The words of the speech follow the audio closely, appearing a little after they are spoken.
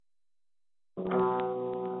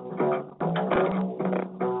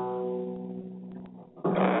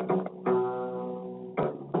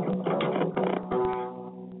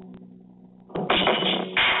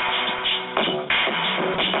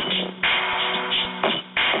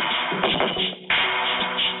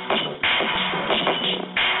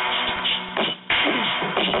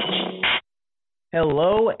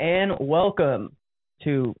Hello and welcome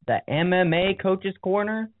to the MMA Coaches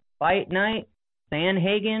Corner Fight Night,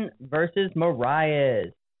 Sandhagen versus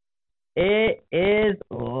Moraes. It is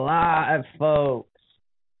live, folks.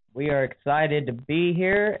 We are excited to be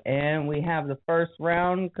here, and we have the first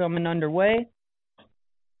round coming underway.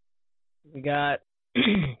 We got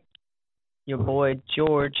your boy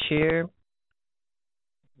George here.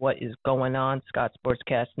 What is going on, Scott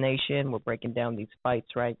Sportscast Nation? We're breaking down these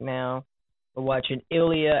fights right now. We're watching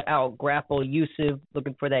Ilya out-grapple Yusuf,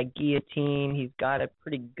 looking for that guillotine. He's got it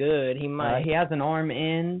pretty good. He has an arm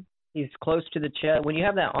in. He's close to the chest. When you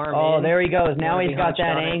have that arm in... Oh, there he goes. Now he's got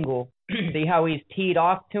that angle. See how he's teed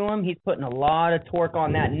off to him? He's putting a lot of torque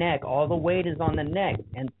on that neck. All the weight is on the neck,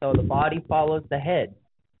 and so the body follows the head.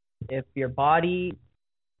 If your body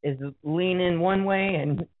is leaning one way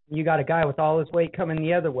and you got a guy with all his weight coming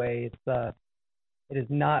the other way, it is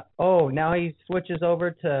not. Oh, now he switches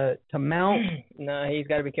over to mount. No, he's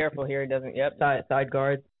got to be careful here. He doesn't. Yep. Side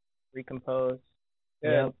guard. Recompose.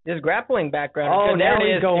 Yep. This grappling background. Oh, there now it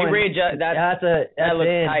he's is. going. He readjust. That looks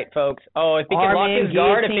in. tight, folks. Oh, if he can lock his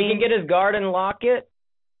guard, if he can get his guard and lock it.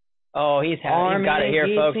 Oh, he's got it here,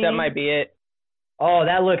 folks. That might be it. Oh,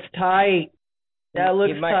 that looks tight. That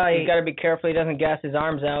looks tight. He's got to be careful he doesn't gas his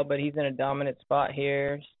arms out, but he's in a dominant spot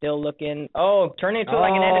here. Still looking. Oh, turning it to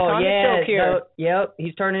like an anaconda choke here. Yep,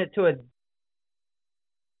 he's turning it to a.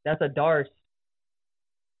 That's a darce.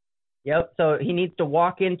 Yep, so he needs to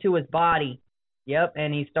walk into his body. Yep,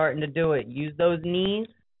 and he's starting to do it. Use those knees.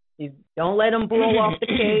 Don't let him blow off the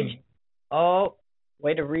cage. Oh,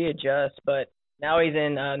 way to readjust, but now he's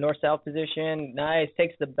in north-south position. Nice,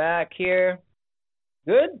 takes the back here.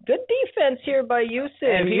 Good defense here by Yusuf.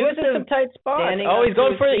 He was in some tight spots. Oh, he's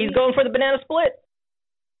going for the banana split.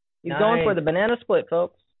 He's going for the banana split,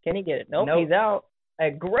 folks. Can he get it? Nope. He's out. A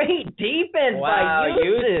great defense by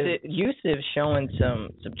Yusuf. Yusuf showing some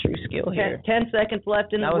true skill here. 10 seconds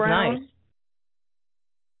left in the round.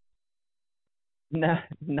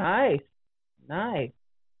 Nice.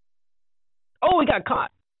 Oh, he got caught.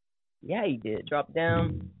 Yeah, he did. Drop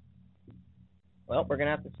down. Well, we're going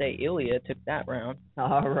to have to say Ilya took that round.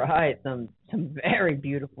 All right. Some very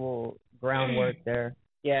beautiful groundwork there.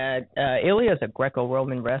 Yeah, Ilya's a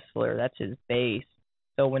Greco-Roman wrestler. That's his base.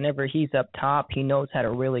 So whenever he's up top, he knows how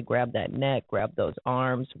to really grab that neck, grab those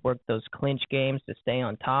arms, work those clinch games to stay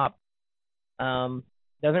on top. Doesn't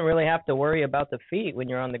really have to worry about the feet when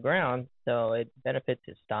you're on the ground. So it benefits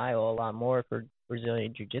his style a lot more for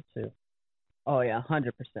Brazilian Jiu-Jitsu. Oh, yeah,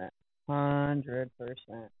 100%. 100%.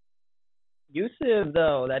 Yusuf,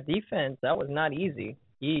 though, that defense, that was not easy.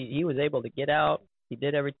 He was able to get out. He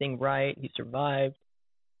did everything right. He survived.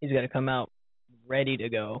 He's going to come out ready to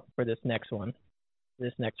go for this next one,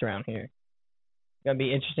 this next round here. It's going to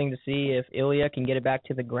be interesting to see if Ilya can get it back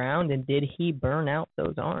to the ground, and did he burn out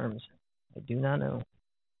those arms? I do not know.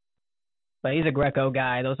 But he's a Greco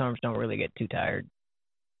guy. Those arms don't really get too tired.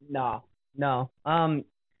 No. And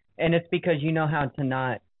it's because you know how to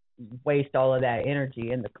not waste all of that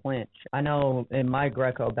energy in the clinch. I know in my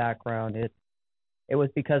Greco background, it was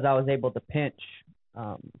because I was able to pinch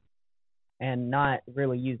and not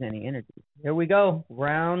really use any energy. Here we go.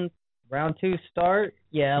 Round 2 start.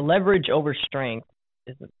 Yeah, leverage over strength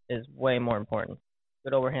is way more important.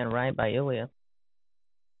 Good overhand right by Ilya.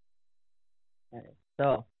 Okay,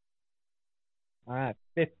 so, all right,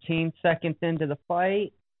 15 seconds into the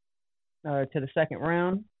fight, to the second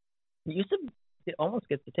round. Yusuf almost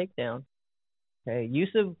gets the takedown. Okay,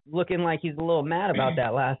 Yusuf looking like he's a little mad about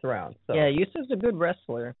that last round. So. Yeah, Yusuf's a good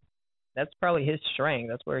wrestler. That's probably his strength.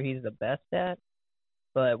 That's where he's the best at.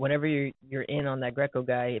 But whenever you're in on that Greco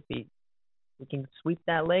guy, if he can sweep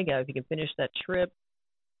that leg out, if he can finish that trip,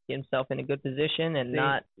 get himself in a good position and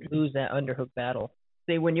not lose that underhook battle.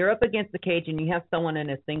 See, when you're up against the cage and you have someone in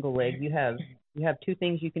a single leg, you have two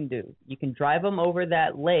things you can do. You can drive them over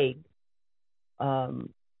that leg,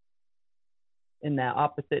 in that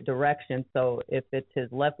opposite direction. So if it's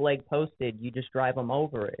his left leg posted, you just drive him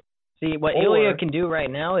over it. See, what Ilya can do right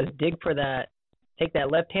now is dig for that, take that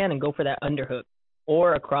left hand and go for that underhook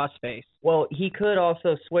or a crossface. Well, he could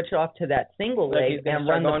also switch off to that single leg and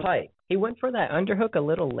run the pike. He went for that underhook a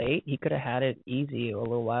little late. He could have had it easy a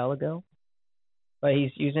little while ago. But he's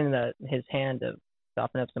using his hand to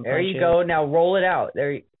soften up some punches. There you go. Now roll it out.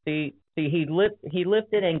 There, see, he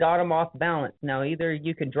lifted and got him off balance. Now either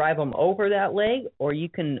you can drive him over that leg or you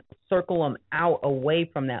can circle him out away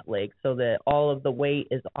from that leg so that all of the weight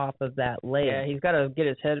is off of that leg. Yeah, he's got to get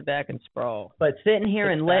his head back and sprawl. But sitting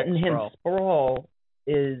here and letting him sprawl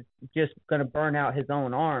is just going to burn out his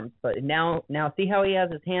own arms. But now see how he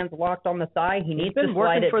has his hands locked on the thigh? He needs to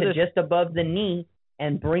slide it to just above the knee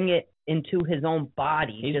and bring it into his own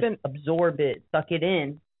body. Absorb it, suck it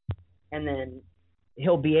in, and then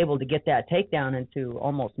he'll be able to get that takedown into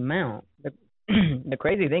almost mount. The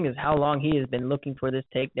crazy thing is how long he has been looking for this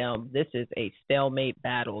takedown. This is a stalemate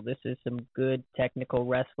battle. This is some good technical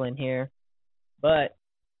wrestling here. But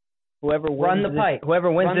whoever wins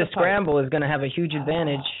this scramble is going to have a huge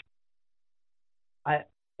advantage. I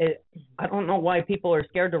don't know why people are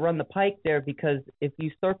scared to run the pike there, because if you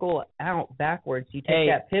circle out backwards, you take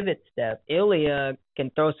that pivot step. Ilya can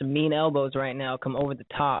throw some mean elbows right now, come over the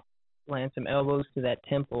top, land some elbows to that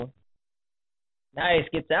temple. Nice,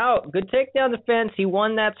 gets out. Good takedown defense. He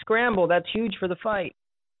won that scramble. That's huge for the fight.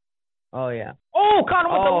 Oh, yeah. Oh, caught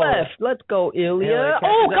him with the left. Let's go, Ilya.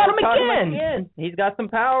 Oh, caught him again. He's got some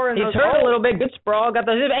power. He's hurt a little bit. Good sprawl. Got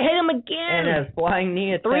the hit him again. And a flying knee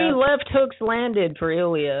attempt. 3 left hooks landed for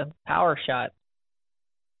Ilya. Power shot.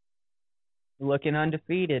 Looking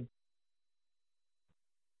undefeated.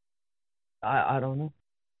 I don't know.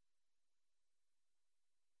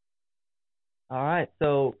 All right,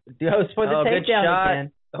 so goes for the takedown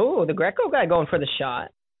again. Oh, the Greco guy going for the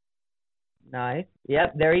shot. Nice.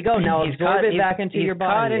 Yep, there you go. Now absorb it back into your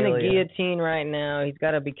body. He's caught in a guillotine right now. He's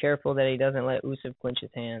got to be careful that he doesn't let Usyk clinch his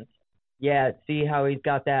hands. Yeah, see how he's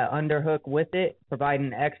got that underhook with it,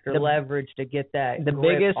 providing extra leverage to get that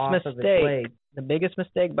grip off of his leg. The biggest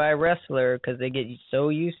mistake by a wrestler, because they get so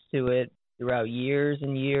used to it throughout years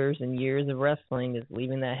and years and years of wrestling, is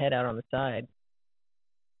leaving that head out on the side.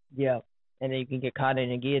 Yeah. And then you can get caught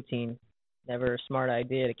in a guillotine. Never a smart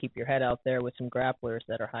idea to keep your head out there with some grapplers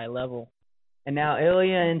that are high level. And now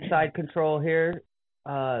Ilya inside control here.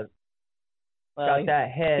 Got that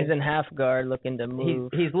head. He's in half guard looking to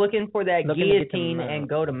move. He's looking for that guillotine and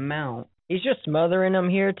go to mount. He's just smothering him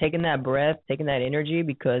here, taking that breath, taking that energy,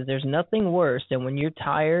 because there's nothing worse than when you're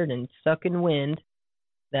tired and sucking wind,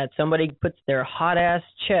 that somebody puts their hot-ass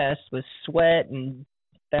chest with sweat and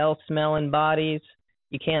foul-smelling bodies.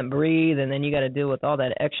 You can't breathe, and then you got to deal with all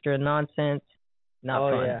that extra nonsense.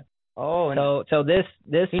 Not fun. Yeah. Oh, so this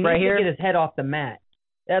right here. He needs to get his head off the mat.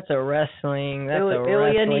 That's a wrestling.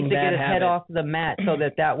 Ilya needs to get his head off the mat so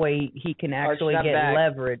that way he can actually get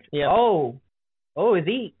leverage. Yep. Oh, is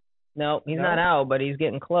he? No, he's not out, but he's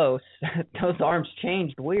getting close. Those arms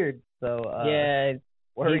changed weird. So yeah,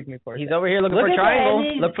 worried me for a second. He's over here looking for a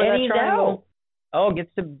triangle. Look for that triangle. Out. Oh, gets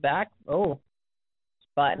to back. Oh.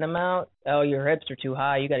 Spotting him out. Oh, your hips are too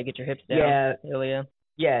high. You got to get your hips down. Yeah, Ilya.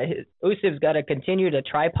 Yeah, Usyk's got to continue to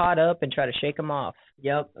tripod up and try to shake him off.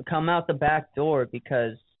 Yep, come out the back door,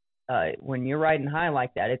 because when you're riding high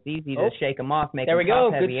like that, it's easy to shake him off, make him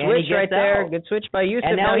top heavy. Good switch right there. Good switch by Usyk.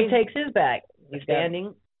 And now he takes his back. He's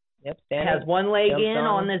standing. Standing. Has one leg in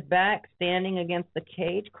on his back, standing against the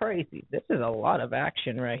cage. Crazy. This is a lot of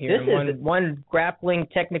action right here. One grappling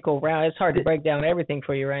technical round. It's hard to break down everything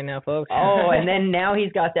for you right now, folks. Oh, and then now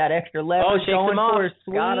he's got that extra leverage going for his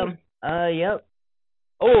sweep. Got him. Yep.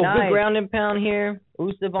 Oh, nice. Good ground and pound here.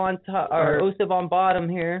 Usyk on top, or Usyk on bottom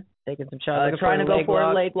here. Taking some shots. Trying to go for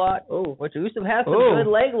a leg lock. Oh, which Usyk has some good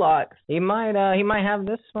leg locks. He might have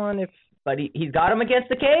this one but he's got him against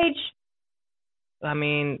the cage. I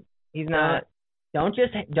mean, he's not. Don't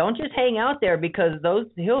just hang out there, because those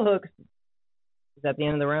heel hooks. Is that the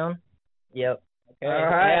end of the round? Yep. Okay. All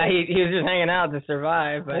right. Yeah, he was just hanging out to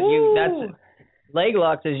survive, but that's leg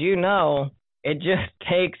locks, as you know. It just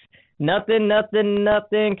takes nothing.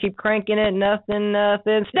 Keep cranking it. Nothing.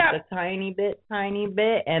 Stop. Just a tiny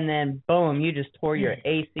bit, and then boom, you just tore your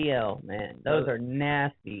ACL, man. Those are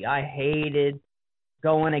nasty. I hated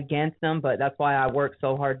going against them, but that's why I worked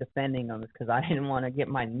so hard defending them, because I didn't want to get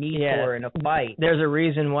my knee tore in a fight. There's a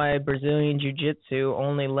reason why Brazilian Jiu-Jitsu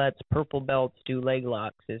only lets purple belts do leg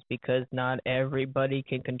locks, is because not everybody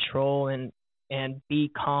can control and be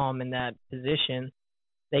calm in that position.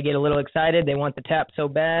 They get a little excited. They want the tap so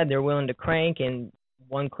bad, they're willing to crank, and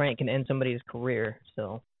one crank can end somebody's career.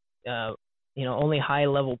 So, only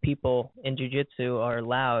high-level people in Jiu-Jitsu are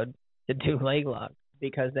allowed to do leg locks,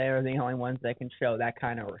 because they are the only ones that can show that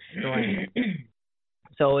kind of restraint.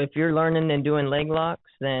 So if you're learning and doing leg locks,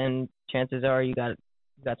 then chances are you got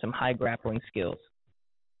some high grappling skills.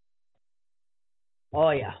 Oh,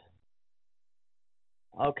 yeah.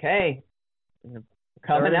 Okay.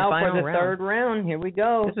 Coming out for the third round. Here we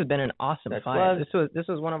go. This has been an awesome fight. This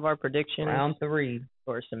was one of our predictions. Round 3.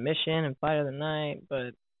 For submission and fight of the night,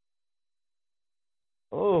 but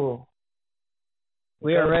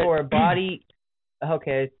we are ready for a body.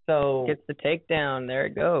 Okay, so gets the takedown. There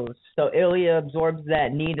it goes. So Ilya absorbs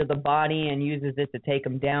that knee to the body and uses it to take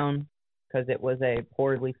him down, because it was a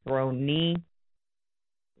poorly thrown knee.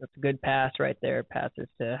 That's a good pass right there. Passes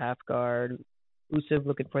to half guard. Usyk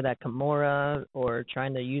looking for that Kimura or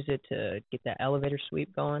trying to use it to get that elevator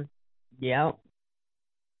sweep going. Yeah.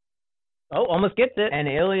 Oh, almost gets it. And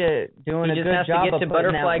Ilya doing a good job of putting that weight. He just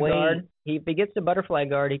has to get to butterfly guard. If he gets the butterfly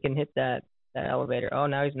guard, he can hit that elevator. Oh,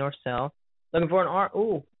 now he's north-south. Looking for an arm.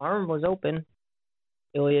 Ooh, arm was open.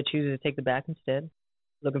 Ilya chooses to take the back instead.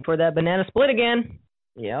 Looking for that banana split again.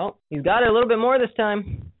 Yep. He's got it a little bit more this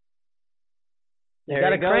time. He's got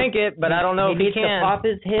to crank it, but I don't know if he can. He needs to pop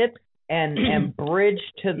his hips and bridge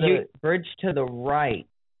to the right.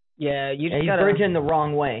 Yeah, he's bridging the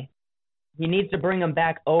wrong way. He needs to bring him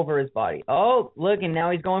back over his body. Oh, look, and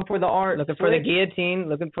now he's going for the arm. Looking for the guillotine,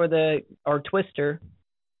 looking for the twister.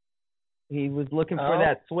 He was looking for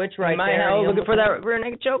that switch right there. Looking for that rear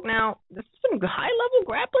naked choke now. This is some high-level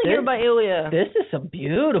grappling here by Ilya. This is some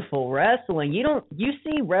beautiful wrestling. You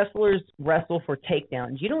see wrestlers wrestle for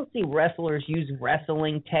takedowns. You don't see wrestlers use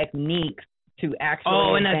wrestling techniques to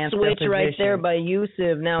actually advance and that switch their right there by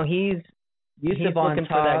Yusuf. Now he's looking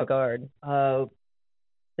for that guard.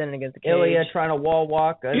 Standing against the cage. Ilya trying to wall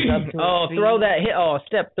walk up to his feet. Throw that hit. Oh,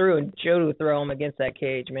 step through and Jodo throw him against that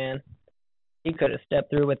cage, man. He could have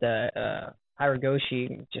stepped through with a Hiragoshi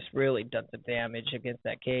and just really done some damage against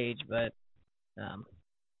that cage, but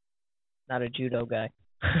not a judo guy.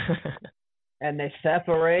 And they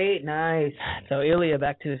separate. Nice. So Ilya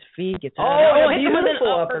back to his feet. Gets hit him with an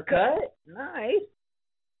uppercut. Nice.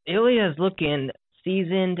 Ilya's looking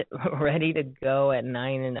seasoned, ready to go at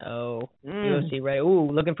 9-0. UFC ready.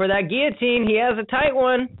 Ooh, looking for that guillotine. He has a tight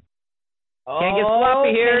one. Can't get sloppy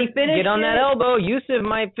here. Get on that elbow. Yusuf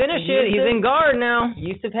might finish it. He's in guard now.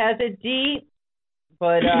 Yusuf has it deep,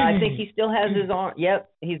 but I think he still has his arm. Yep,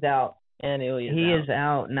 he's out. And Ilya's He is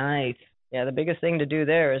out. Nice. Yeah, the biggest thing to do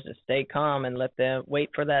there is to stay calm and let them wait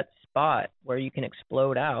for that spot where you can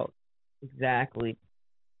explode out. Exactly.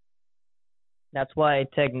 That's why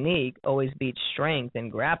technique always beats strength,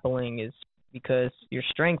 and grappling is because your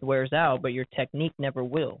strength wears out, but your technique never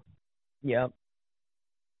will. Yep.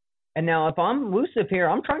 And now if I'm Yusuf here,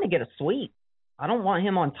 I'm trying to get a sweep. I don't want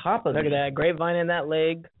him on top of me. Look at that. Grapevine in that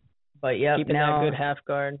leg. But yeah, keeping that good half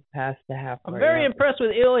guard. Past the half guard. I'm very impressed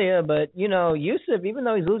with Ilya, but, Yusuf, even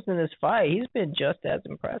though he's losing this fight, he's been just as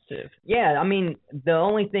impressive. Yeah, I mean, the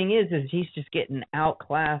only thing is he's just getting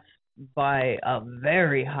outclassed by a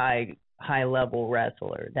very high-level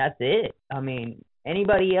wrestler. That's it. I mean,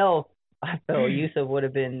 anybody else, I feel Yusuf would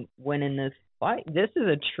have been winning this fight. This is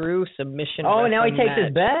a true submission now he takes match.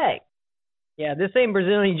 His back. Yeah, this ain't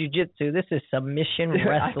Brazilian Jiu-Jitsu. This is submission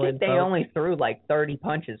wrestling. I think they only threw like 30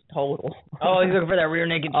 punches total. Oh, he's looking for that rear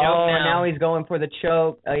naked choke now he's going for the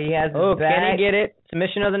choke. He has his back. Can he get it?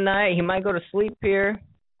 Submission of the night. He might go to sleep here.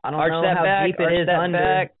 I don't know how deep it is under.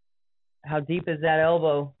 Back. How deep is that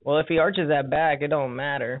elbow? Well, if he arches that back, it don't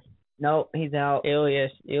matter. Nope, he's out. Ilya,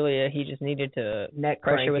 he just needed to neck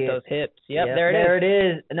pressure with those hips. Yep, there it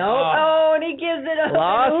is. No, and he gives it up.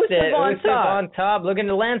 Lost it. Usyk on top, looking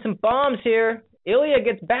to land some bombs here. Ilya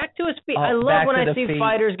gets back to his feet. I love when I see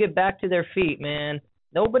fighters get back to their feet, man.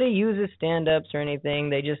 Nobody uses stand-ups or anything.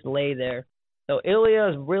 They just lay there. So Ilya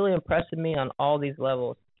is really impressing me on all these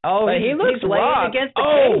levels. Oh, but he looks laying against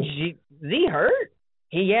the cage. Is he hurt?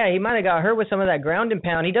 He might have got hurt with some of that ground and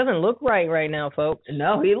pound. He doesn't look right now, folks.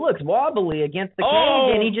 No, he looks wobbly against the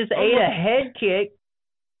cage, and he just ate a head kick.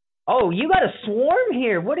 Oh, you got a swarm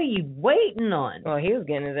here. What are you waiting on? Well, he was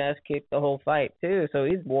getting his ass kicked the whole fight, too, so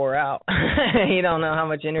he's wore out. He don't know how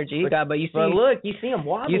much energy he got, but you see him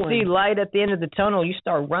wobbling. You see light at the end of the tunnel. You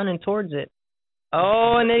start running towards it.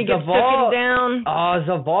 Oh, and then he gets taken down. Oh,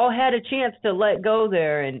 Zaval had a chance to let go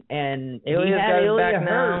there, and Ilya's got his back hurt.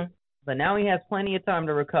 now. But now he has plenty of time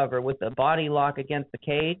to recover with the body lock against the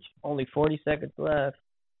cage. Only 40 seconds left.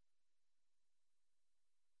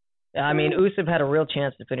 I mean, Usyk had a real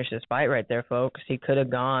chance to finish this fight right there, folks. He could have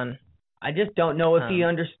gone. I just don't know if he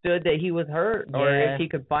understood that he was hurt or if he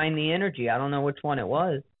could find the energy. I don't know which one it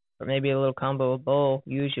was. Or maybe a little combo of both,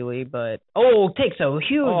 usually. But, takes a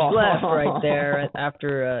huge left right there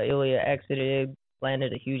after Ilya exited.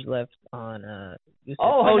 Landed a huge left on Yusuf.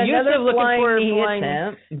 Yusuf looking for a flying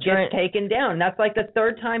attempt, just taken down. That's like the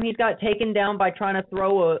third time he's got taken down by trying to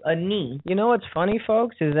throw a knee. You know what's funny,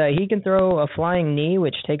 folks, is that he can throw a flying knee,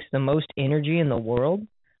 which takes the most energy in the world,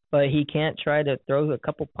 but he can't try to throw a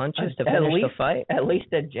couple punches to finish the fight. At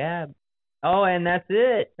least a jab. Oh, and that's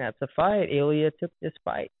it. That's a fight. Ilya took this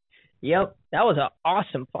fight. Yep. That was an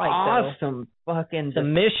awesome fight, Awesome fucking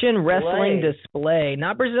submission wrestling display.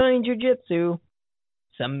 Not Brazilian Jiu-Jitsu.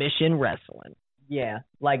 Submission wrestling. Yeah,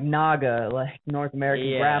 like NAGA, like North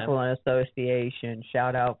American Grappling Association.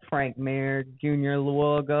 Shout out Frank Mir, Junior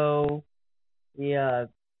Luogo. He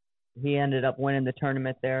he ended up winning the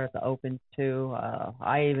tournament there at the Open too.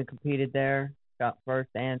 I even competed there, got first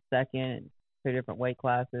and second in 2 different weight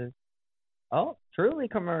classes. Oh, Truly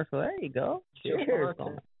commercial. There you go. Cheers.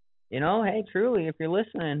 You know, hey, Truly, if you're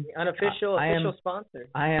listening, the unofficial official sponsor.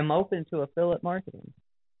 I am open to affiliate marketing.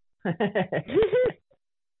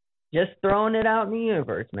 Just throwing it out in the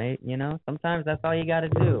universe, mate. You know, sometimes that's all you got to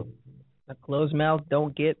do. A closed mouth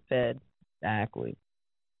don't get fed. Exactly.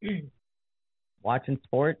 Watching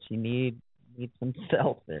sports, you need some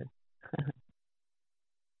seltzer.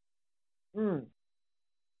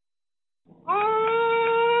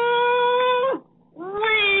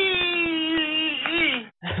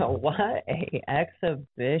 What a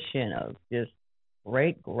exhibition of just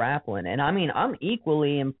great grappling. And I mean, I'm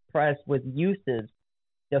equally impressed with Yusuf's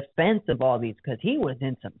defense of all these because he was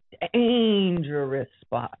in some dangerous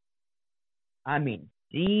spots. I mean,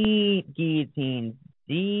 deep guillotine,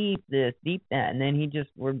 deep this, deep that, and then he just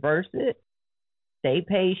reversed it, stay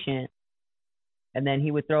patient, and then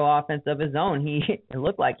he would throw offense of his own. It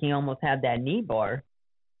looked like he almost had that knee bar,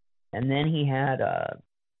 and then he had a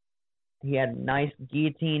nice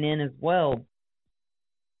guillotine in as well.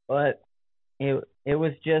 But it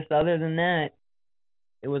was just, other than that,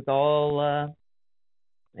 it was all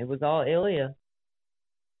Ilya.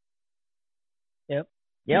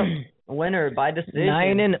 Yep. Winner by decision.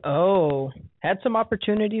 9-0. Had some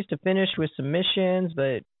opportunities to finish with submissions,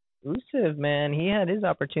 but Usyk, man, he had his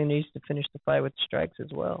opportunities to finish the fight with strikes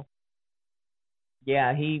as well.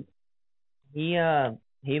 Yeah, he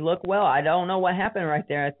looked well. I don't know what happened right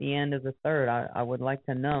there at the end of the third. I would like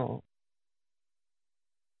to know.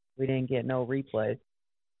 We didn't get no replays.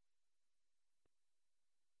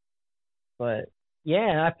 But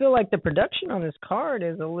yeah, I feel like the production on this card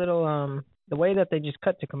is a little the way that they just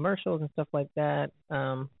cut to commercials and stuff like that,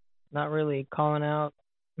 not really calling out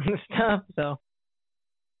stuff. So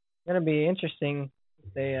it's gonna be interesting.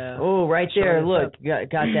 They right there, look, got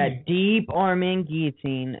that deep arm-in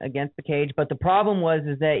guillotine against the cage. But the problem was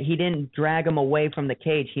that he didn't drag him away from the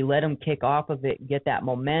cage. He let him kick off of it, get that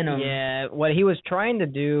momentum. Yeah, what he was trying to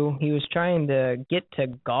do, he was trying to get to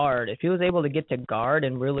guard. If he was able to get to guard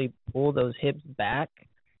and really pull those hips back,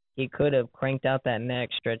 he could have cranked out that neck,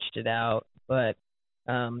 stretched it out. But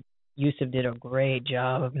Yusuf did a great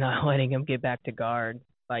job of not letting him get back to guard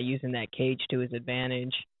by using that cage to his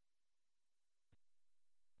advantage.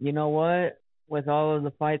 You know what? With all of the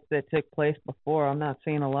fights that took place before, I'm not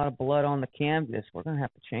seeing a lot of blood on the canvas. We're going to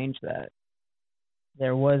have to change that.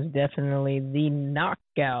 There was definitely the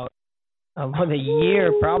knockout of the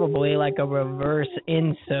year, probably like a reverse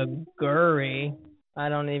Insaguri. I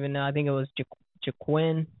don't even know. I think it was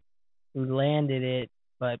Jaquin who landed it,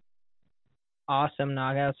 but awesome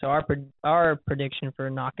knockout. So our prediction for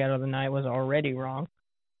knockout of the night was already wrong.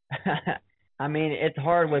 I mean, it's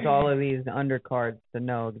hard with all of these undercards to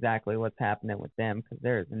know exactly what's happening with them because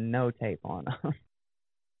there's no tape on them.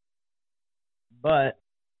 But,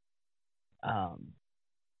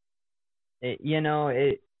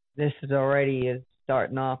 this is already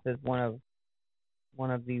starting off as one of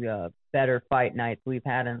the better fight nights we've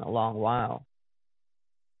had in a long while.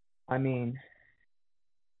 I mean,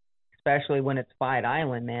 especially when it's Fight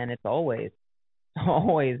Island, man, it's always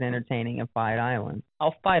entertaining in Fight Island.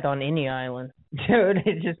 I'll fight on any island. Dude,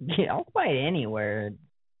 I'll fight anywhere.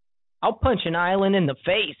 I'll punch an island in the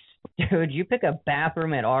face. Dude, you pick a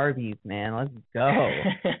bathroom at Arby's, man. Let's go.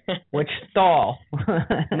 Which stall?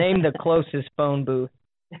 Name the closest phone booth.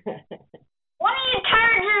 One of you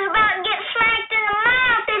turds is about to get smacked in the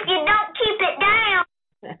mouth if you don't keep it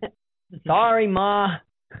down. Sorry, Ma.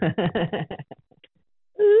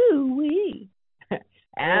 Ooh-wee.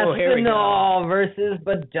 Aspinall versus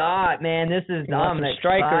Badat, man. I'm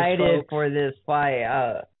excited for this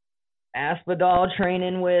fight. Aspinall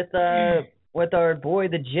training with our boy,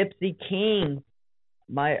 the Gypsy King,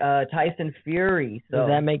 Tyson Fury. So does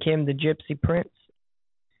that make him the Gypsy Prince?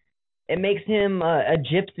 It makes him a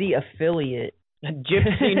Gypsy affiliate. A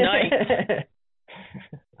Gypsy Knight.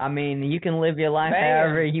 I mean, you can live your life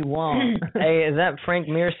however you want. Hey, is that Frank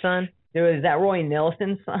Mir's son? Dude, is that Roy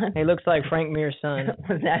Nelson's son? He looks like Frank Mir's son.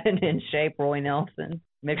 Was that an in shape Roy Nelson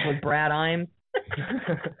mixed with Brad Imes?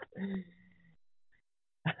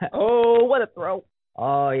 Oh, what a throw.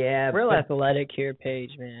 Oh, yeah. Real athletic here,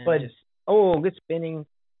 Paige, man. But good spinning.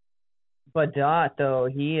 Badat, though,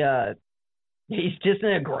 he's just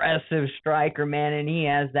an aggressive striker, man, and he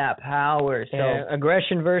has that power. So yeah,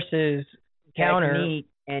 aggression versus counter. Technique,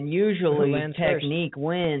 and usually technique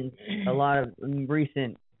wins a lot of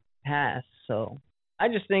recent past. So I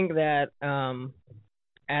just think that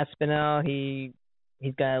Aspinall, he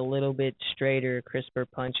He's got a little bit straighter, crisper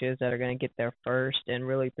punches that are going to get there first and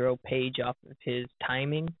really throw Page off of his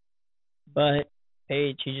timing. But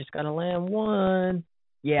Page, you just got to land one.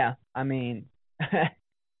 Yeah, I mean,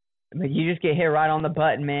 but you just get hit right on the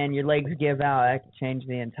button, man. Your legs give out. That could change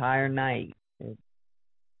the entire night.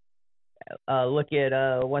 Look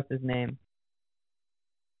at, what's his name?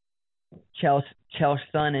 Chael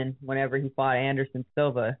Sonnen, whenever he fought Anderson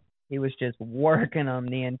Silva, he was just working him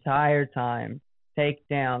the entire time.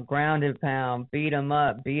 Takedown, ground and pound, beat him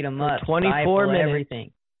up, 24 minutes.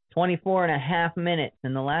 Everything. 24 and a half minutes.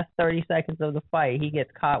 In the last 30 seconds of the fight, he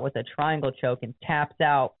gets caught with a triangle choke and taps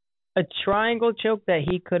out. A triangle choke that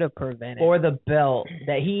he could have prevented. For the belt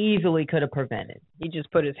that he easily could have prevented. He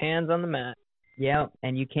just put his hands on the mat. Yep,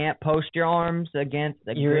 and you can't post your arms against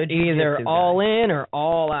a You're good either jiu-jitsu all guy. in or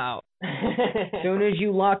all out. As soon as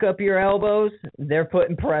you lock up your elbows, they're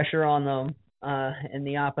putting pressure on them in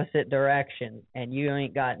the opposite direction, and you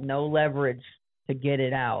ain't got no leverage to get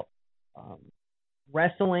it out.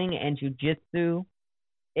 Wrestling and jiu-jitsu,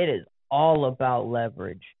 it is all about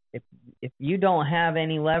leverage. If you don't have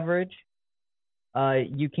any leverage,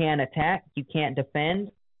 you can't attack, you can't defend.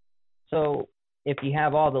 So if you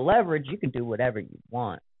have all the leverage, you can do whatever you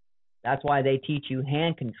want. That's why they teach you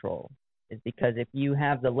hand control, is because if you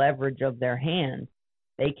have the leverage of their hands,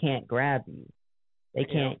 they can't grab you. They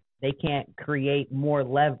can't create more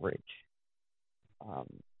leverage.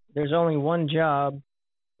 There's only one job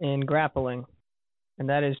in grappling, and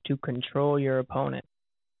that is to control your opponent.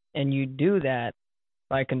 And you do that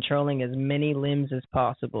by controlling as many limbs as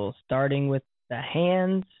possible, starting with the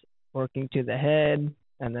hands, working to the head,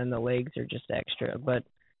 and then the legs are just extra. But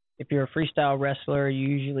if you're a freestyle wrestler, you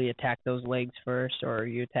usually attack those legs first, or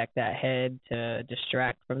you attack that head to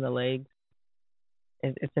distract from the legs.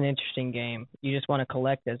 It's an interesting game. You just want to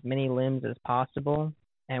collect as many limbs as possible,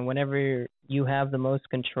 and whenever you have the most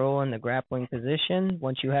control in the grappling position,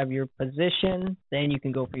 once you have your position, then you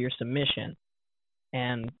can go for your submission.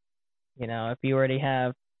 And, you know, if you already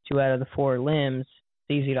have 2 out of the 4 limbs,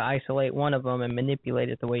 it's easy to isolate one of them and manipulate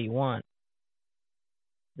it the way you want.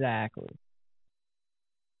 Exactly.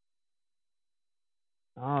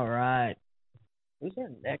 All right. Who's our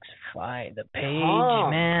next fight? The Page,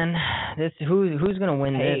 man. Who's gonna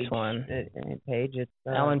win Page. this one? Page. It's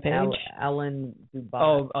Alan Page. Alan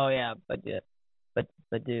Dubois. Oh yeah, Badu. But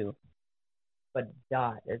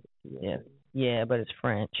Dot. Yeah, but it's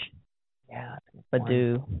French. Yeah.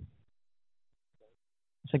 Badu.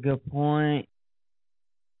 That's a good point.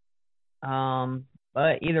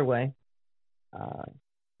 But either way,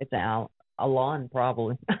 it's Alan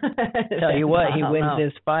probably. Tell you what, he wins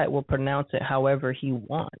this fight. We'll pronounce it however he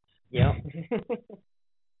wants. Yep.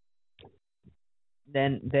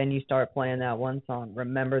 Then you start playing that one song.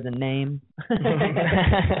 Remember the name.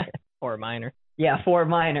 Or Minor. Yeah, Fort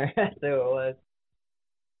Minor. That's who it was.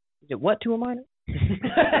 Is it what to a minor?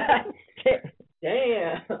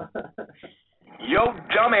 Damn. Yo,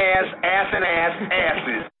 dumbass,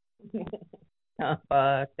 asses. Oh,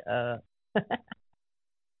 fuck.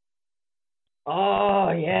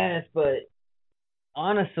 Oh, yes, but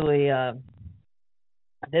honestly,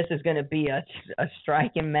 this is going to be a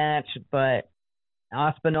striking match, but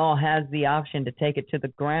Aspinall has the option to take it to the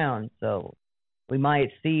ground, so we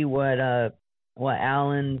might see what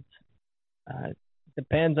Allen's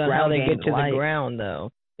depends on how they get to the ground,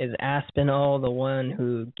 though. Is Aspinall the one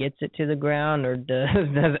who gets it to the ground, or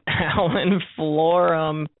does Allen floor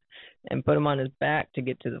him and put him on his back to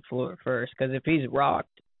get to the floor first? Because if he's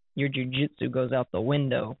rocked, your jiu-jitsu goes out the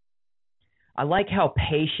window. I like how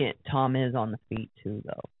patient Tom is on the feet, too,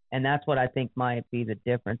 though. And that's what I think might be the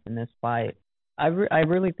difference in this fight. I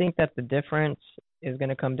really think that the difference is going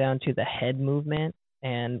to come down to the head movement.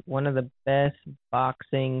 And one of the best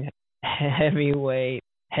boxing heavyweight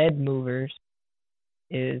head movers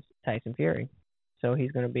is Tyson Fury. So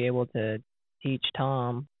he's going to be able to teach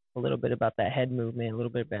Tom a little bit about that head movement, a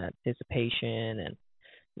little bit about anticipation, and,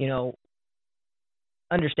 you know,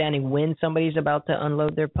 understanding when somebody's about to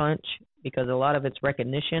unload their punch, because a lot of it's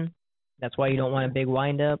recognition. That's why you don't want a big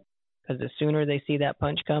wind-up, because the sooner they see that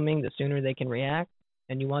punch coming, the sooner they can react,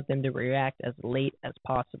 and you want them to react as late as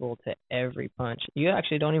possible to every punch. You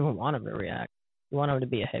actually don't even want them to react. You want them to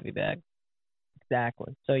be a heavy bag.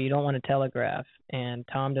 Exactly. So you don't want to telegraph, and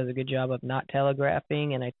Tom does a good job of not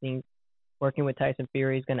telegraphing, and I think working with Tyson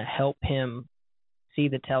Fury is going to help him see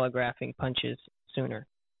the telegraphing punches sooner.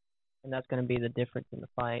 And that's going to be the difference in the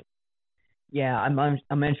fight. Yeah,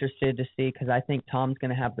 I'm interested to see, because I think Tom's going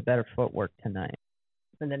to have the better footwork tonight.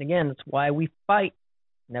 And then again, that's why we fight.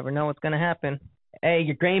 Never know what's going to happen. Hey,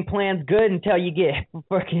 your game plan's good until you get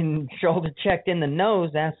fucking shoulder checked in the nose.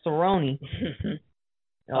 That's Cerrone.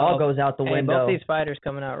 It all goes out the window. Both these fighters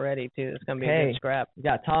coming out ready, too. It's going to be a good scrap. You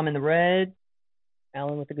got Tom in the red.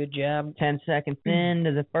 Allen with a good jab. 10 seconds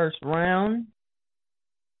into the first round.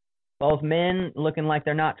 Both men looking like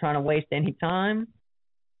they're not trying to waste any time.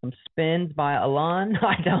 Some spins by Alon.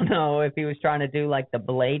 I don't know if he was trying to do like the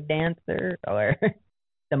blade dancer or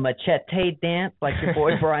the machete dance like your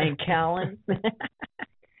boy Brian Callen.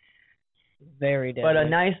 Very deadly. But a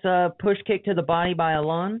nice push kick to the body by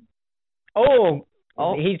Alon. Oh,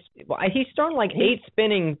 he's thrown like 8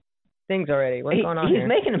 spinning things already. What's going on here? He's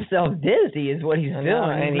making himself dizzy is what he's doing.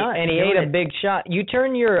 And he ate a big shot. You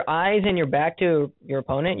turn your eyes and your back to your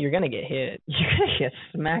opponent, you're going to get hit. You're going to get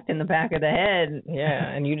smacked in the back of the head. Yeah,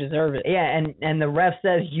 and you deserve it. Yeah, and the ref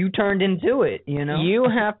says you turned into it, you know? You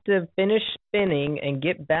have to finish spinning and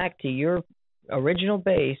get back to your original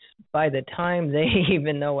base by the time they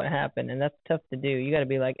even know what happened, and that's tough to do. You got to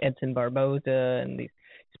be like Edson Barboza and these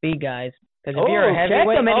speed guys. Because if you're a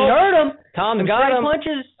heavyweight, him and he hurt him. Tom's got him.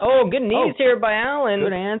 Punches. Oh, good knees here by Allen.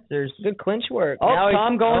 Good answers. Good clinch work. Oh, now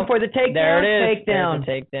Tom going for the takedown. There it is. Takedown.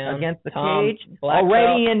 There's the takedown. Against the Tom, cage.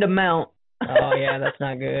 Already into mount. Oh, yeah, that's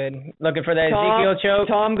not good. Looking for that Ezekiel choke.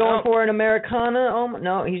 Tom going for an Americana. Oh,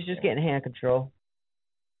 no, he's just getting hand control.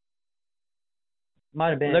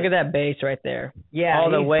 Might have been. Look at that base right there. Yeah. All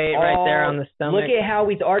the weight right there on the stomach. Look at how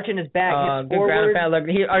he's arching his back. Good ground and pound. Look,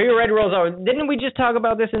 are you ready to roll over? Didn't we just talk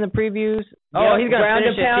about this in the previews? Oh, he's going to ground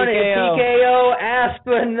and pound it. TKO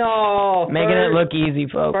Aspinall. Making it look easy,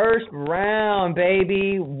 folks. First round,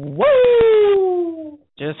 baby. Woo!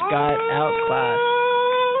 Just got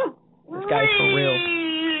outclassed. This guy's for real.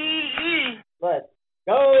 Let's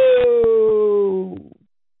go.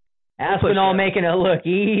 Aspinall making it look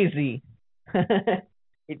easy.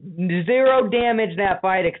 0 damage that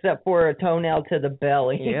fight except for a toenail to the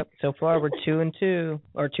belly. Yep. So far we're 2-2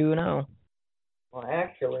 or 2-0. Well,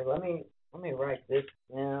 actually, let me write this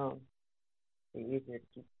down. Be easier to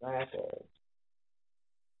keep track of.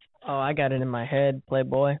 Oh, I got it in my head,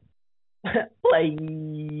 Playboy.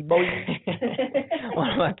 Playboy. One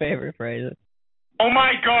of my favorite phrases. Oh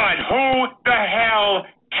my God! Who the hell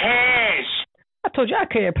cares? I told you I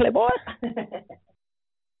care, Playboy.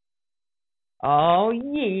 Oh,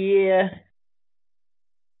 yeah.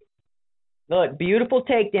 Look, beautiful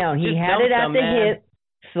takedown. He had it at the hip,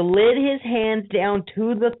 slid his hands down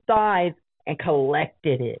to the thighs, and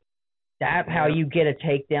collected it. That's how you get a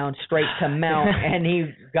takedown straight to mount. And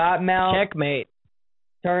he got mount. Checkmate.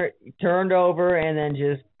 Turned over and then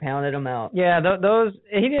just pounded him out. Yeah,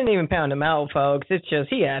 he didn't even pound him out, folks. It's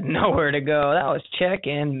just he had nowhere to go. That was check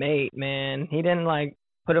and mate, man. He didn't,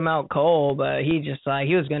 put him out cold, but he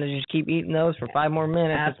was going to just keep eating those for 5 more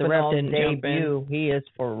minutes if the ref didn't jump in. He is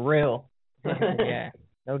for real. Yeah,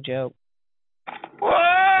 no joke. Well,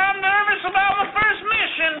 I'm nervous about my first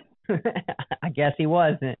mission. I guess he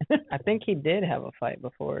wasn't. I think he did have a fight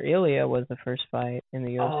before. Ilya was the first fight in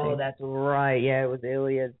the UFC. Oh, that's right. Yeah, it was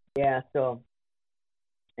Ilya. Yeah, so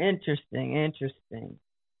interesting.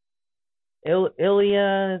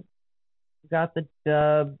 Ilya got the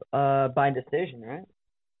dub by decision, right?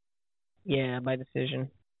 Yeah, by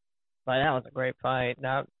decision. But that was a great fight.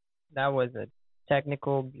 That was a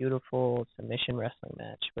technical, beautiful submission wrestling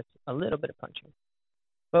match with a little bit of punching.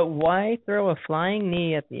 But why throw a flying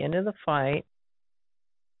knee at the end of the fight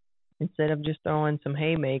instead of just throwing some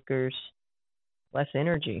haymakers? Less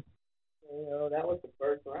energy. That was the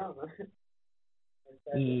first round, right?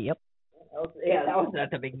 Yep. That was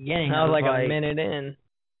at the beginning. That was like a minute in.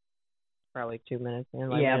 Probably 2 minutes in.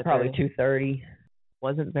 Probably 2:30.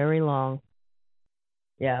 Wasn't very long.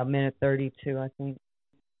 Yeah, 1:32, I think.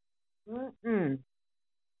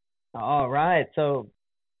 All right, so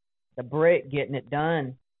the Brit getting it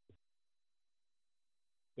done.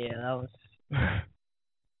 Yeah, that was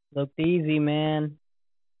looked easy, man.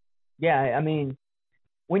 Yeah, I mean,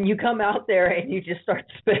 when you come out there and you just start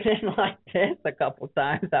spinning like this a couple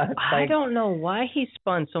times, I don't know why he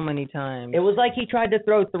spun so many times. It was like he tried to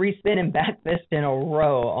throw 3 spinning back fists in a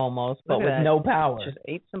row almost, but with no power. Just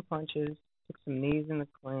ate some punches, took some knees in the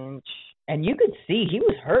clinch. And you could see he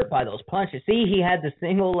was hurt by those punches. See, he had the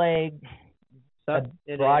single leg,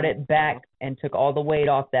 brought it back, and took all the weight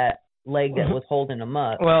off that leg that was holding him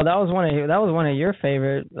up. Well, that was one of your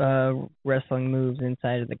favorite wrestling moves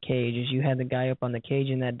inside of the cage. Is you had the guy up on the cage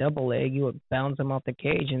in that double leg, you would bounce him off the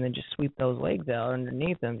cage and then just sweep those legs out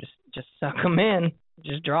underneath him, just suck them in,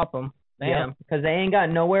 just drop them. Bam. Because they ain't got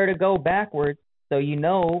nowhere to go backwards. So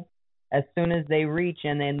as soon as they reach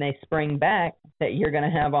and then they spring back, that you're going to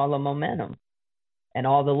have all the momentum and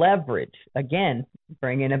all the leverage. Again,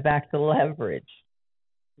 bringing it back to leverage.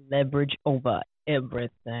 Leverage over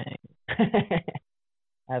everything.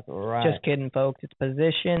 That's right. Just kidding, folks. It's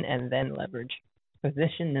position and then leverage.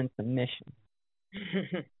 Position and submission.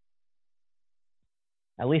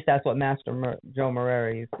 At least that's what Master Joe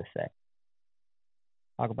Moraes used to say.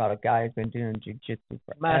 Talk about a guy who's been doing jiu-jitsu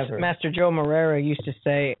forever. Master Joe Moraes used to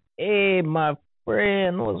say, "Hey, my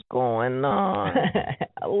friend, what's going on?"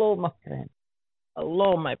 Hello, my friend.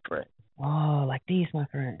 Hello, my friend. Oh, like these, my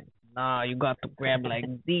friend. Nah, you got to grab like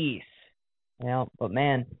this. Yeah, but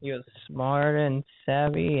man. He was smart and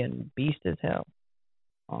savvy and beast as hell.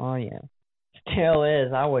 Oh, yeah. Still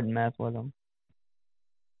is. I wouldn't mess with him.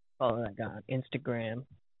 Oh, my God. Instagram.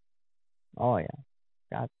 Oh, yeah.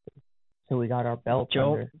 Got to. So we got our belt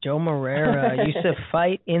Joe Moraes used to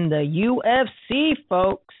fight in the UFC,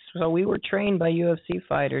 folks. So we were trained by UFC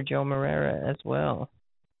fighter Joe Moraes as well.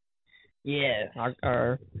 Yeah,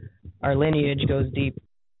 our lineage goes deep.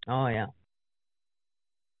 Oh yeah.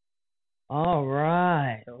 All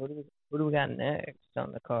right. So who do we got next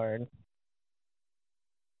on the card?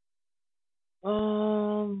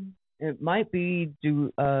 It might be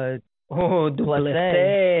Duplessis,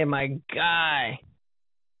 my guy.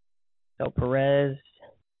 So Perez.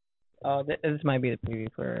 Oh, this might be the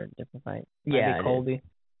preview for a different fight. Might be Colby.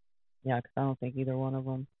 Yeah, because I don't think either one of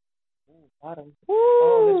them. Got him.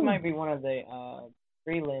 Oh, this might be one of the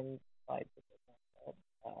prelim fights.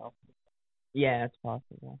 Yeah, it's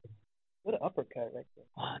possible. What an uppercut right there.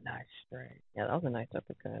 Oh, nice straight. Yeah, that was a nice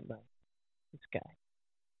uppercut by this guy.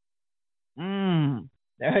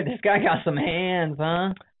 This guy got some hands,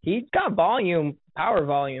 huh? He's got volume, power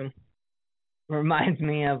volume. Reminds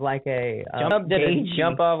me of like a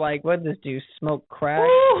jump off like, what did this dude smoke crack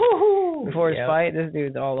before his fight? This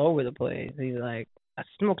dude's all over the place. He's like, I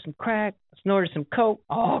smoked some crack, I snorted some coke.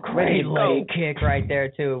 Oh, great leg kick right there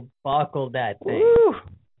too. Buckled that thing. Woo!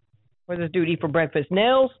 What does this dude eat for breakfast?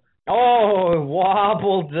 Nails? Oh,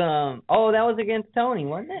 wobbled them. Oh, that was against Tony,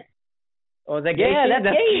 wasn't it? Oh, is that Gaethje? Yeah,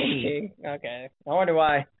 that's Gaethje. Okay. I wonder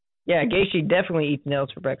why. Yeah, Gaethje definitely eats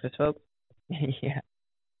nails for breakfast, folks. Yeah.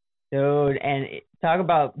 Dude, and talk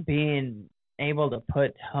about being able to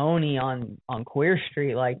put Tony on Queer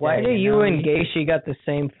Street like that. Why do you and Gaethje got the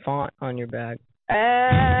same font on your bag?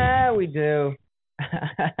 We do.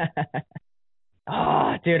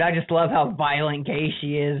 Oh, dude, I just love how violent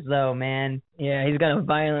Gaethje is, though, man. Yeah, he's going to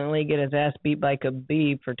violently get his ass beat by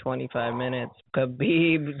Khabib for 25 minutes.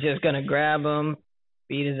 Khabib just going to grab him,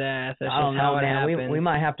 beat his ass. That's just how it happens. We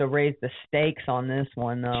might have to raise the stakes on this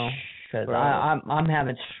one, though, because I'm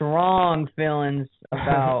having strong feelings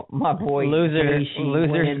about my boy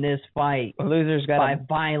Gaethje winning this fight. Loser's got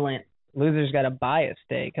to buy a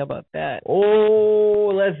steak. How about that?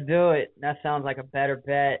 Oh, let's do it. That sounds like a better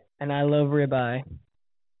bet. And I love ribeye.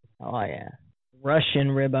 Oh, yeah. Russian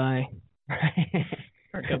ribeye.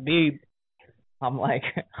 Or Khabib. I'm like,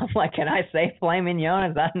 can I say filet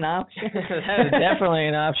mignon? Is that an option? That is definitely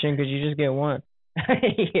an option because you just get one.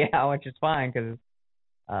 Yeah, which is fine because...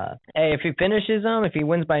 hey, if he finishes him, if he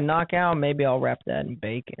wins by knockout, maybe I'll wrap that in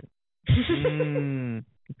bacon.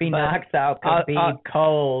 If he knocks out Khabib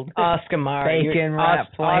cold. Oscar Mayer. Bacon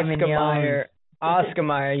wrap, filet mignon. Oscar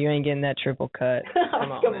Mayer, you ain't getting that triple cut.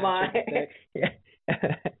 Come Oscar Mayer.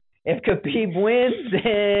 If Khabib wins,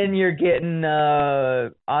 then you're getting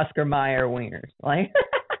Oscar Mayer wieners. Like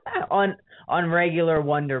on regular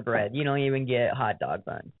Wonder Bread. You don't even get hot dog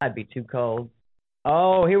buns. That'd be too cold.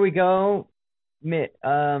 Oh, here we go.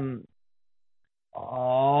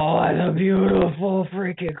 Oh, that's a beautiful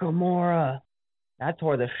freaking Kimura. That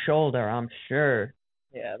tore the shoulder, I'm sure.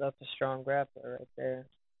 Yeah, that's a strong grappler right there.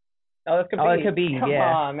 Oh, it could be. Come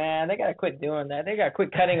on, man. They got to quit doing that. They got to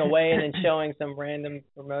quit cutting away and then showing some random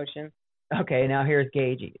promotion. Okay, now here's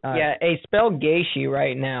Gaethje. Yeah, hey, spell Gaethje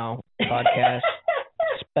right now, podcast.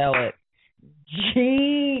 Spell it.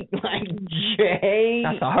 G, like J.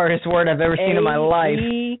 That's the hardest word I've ever seen in my life.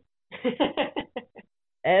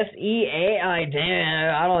 S-E-A-I,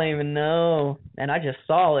 damn, I don't even know. And I just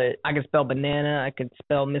saw it. I can spell banana. I can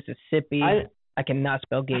spell Mississippi. I cannot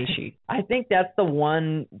spell Gaethje. I think that's the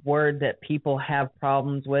one word that people have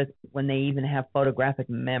problems with when they even have photographic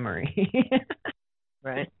memory.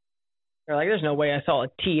 Right? They're like, there's no way I saw a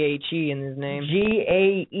T-H-E in his name.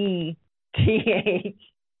 G-A-E-T-H.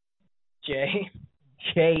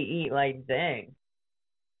 J-E, like, dang.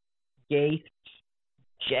 Gaethje.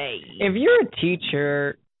 If you're a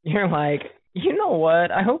teacher, you're like, you know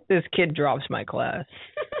what? I hope this kid drops my class.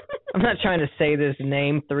 I'm not trying to say this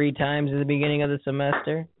name 3 times at the beginning of the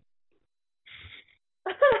semester.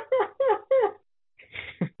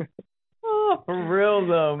 Oh, for real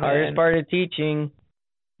though, man. Hardest part of teaching,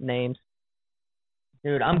 names.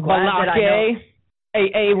 Dude, I'm glad that I know.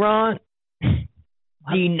 Hey, Ron.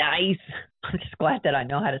 Be nice. I'm just glad that I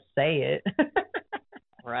know how to say it.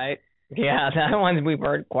 Right? Yeah, that one we've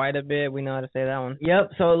heard quite a bit. We know how to say that one.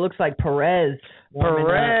 Yep, so it looks like Perez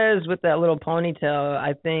with that little ponytail.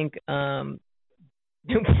 I think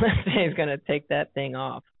Duplessis is going to take that thing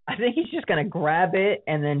off. I think he's just going to grab it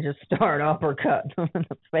and then just start uppercut him in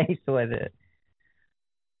the face with it.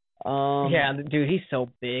 Yeah, dude, he's so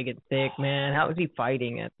big and thick, man. How is he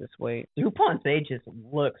fighting at this weight? Duplessis just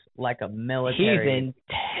looks like a military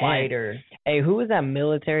fighter. Hey, who was that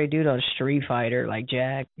military dude on Street Fighter, like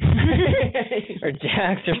Jack? Or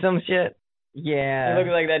Jax or some shit? Yeah. He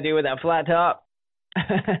looks like that dude with that flat top.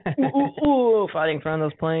 Ooh, fighting in front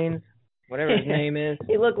of those planes. Whatever his name is.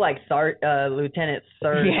 He looked like Lieutenant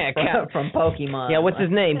Surge from Pokemon. Yeah, what's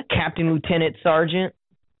his name? Captain Lieutenant Sergeant?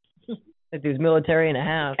 That dude's military and a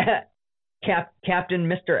half. Captain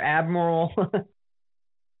Mr. Admiral. But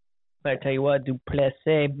I tell you what,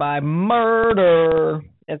 Duplessis by murder.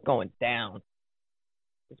 That's going down.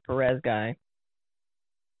 This Perez guy.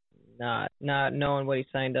 Not knowing what he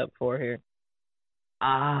signed up for here.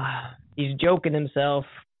 He's joking himself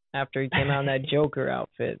after he came out in that Joker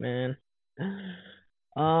outfit, man.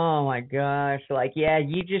 Oh my gosh. Like, yeah,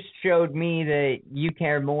 you just showed me that you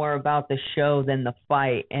care more about the show than the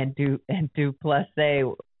fight, and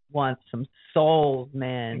Duplessis wants some souls,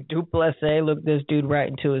 man. Duplessis looked this dude right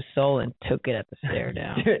into his soul and took it at the stare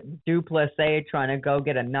down. Duplessis trying to go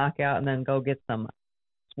get a knockout and then go get some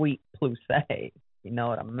sweet Plessis. You know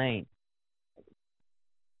what I mean?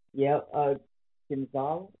 Yeah,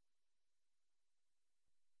 Gonzalez?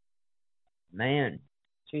 Man.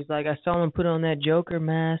 She's like, I saw him put on that Joker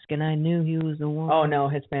mask, and I knew he was the one. Oh, no,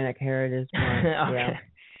 Hispanic Heritage Month. Okay. Yeah.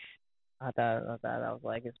 I thought that was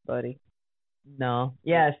like his buddy. No.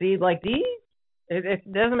 Yeah, see, like these...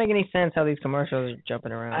 It doesn't make any sense how these commercials are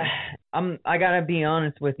jumping around. I got to be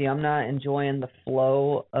honest with you. I'm not enjoying the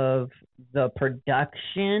flow of the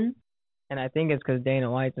production. And I think it's because Dana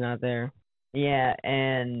White's not there. Yeah,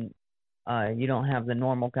 and you don't have the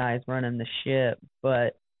normal guys running the ship,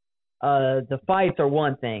 but... the fights are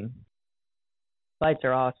one thing. Fights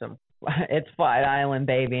are awesome. It's Fight Island,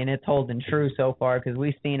 baby, and it's holding true so far because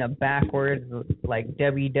we've seen a backwards, like,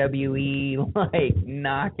 WWE, like,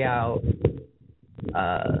 knockout,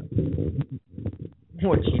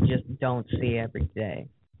 which you just don't see every day.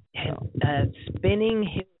 So.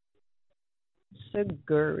 Spinning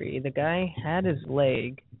Saguri, the guy had his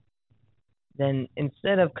leg. Then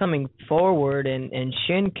instead of coming forward and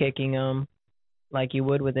shin kicking him, like you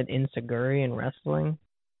would with an Insaguri in wrestling,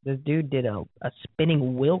 this dude did a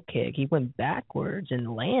spinning wheel kick. He went backwards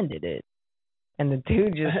and landed it. And the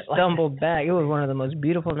dude just stumbled back. It was one of the most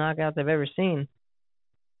beautiful knockouts I've ever seen.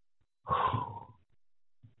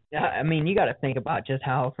 Yeah, I mean, you got to think about just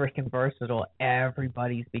how freaking versatile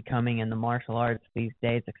everybody's becoming in the martial arts these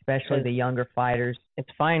days, especially the younger fighters. It's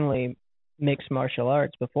finally mixed martial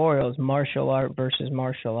arts. Before it was martial art versus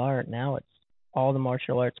martial art. Now it's all the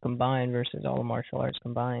martial arts combined versus all the martial arts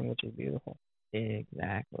combined, which is beautiful.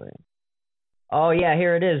 Exactly. Oh, yeah,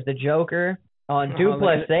 here it is. The Joker.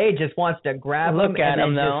 Duplessis just wants to grab him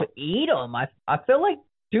and just eat him. I feel like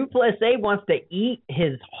Duplessis wants to eat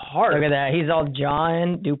his heart. Look at that. He's all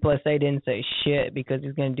jawing. Duplessis didn't say shit because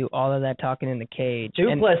he's going to do all of that talking in the cage.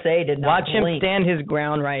 Duplessis did not blink. Watch him stand his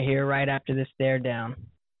ground right here, right after this stare down.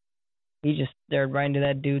 He just stared right into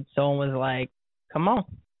that dude's soul and was like, come on.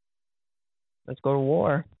 Let's go to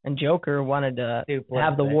war. And Joker wanted to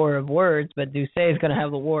have the war of words, but Duplessis is going to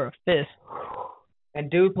have the war of fists. And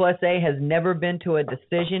Duplessis has never been to a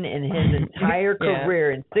decision in his entire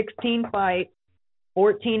career. In 16 fights,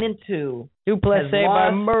 14-2. Duplessis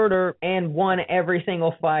by murder. And won every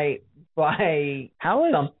single fight by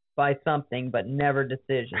something, but never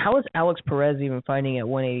decision. How is Alex Perez even fighting at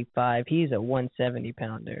 185? He's a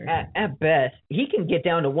 170-pounder. At best. He can get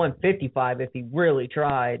down to 155 if he really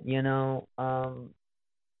tried, you know.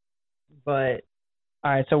 But...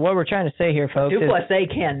 All right, so what we're trying to say here, folks, Duplessis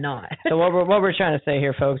cannot. So what we're trying to say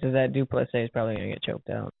here, folks, is that Duplessis is probably going to get choked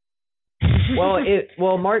out.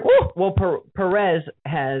 Perez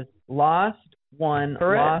has lost one.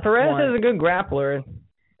 Perez is a good grappler.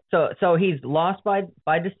 So he's lost by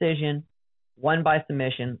decision, won by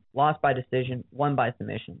submission, lost by decision, won by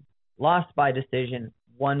submission, lost by decision,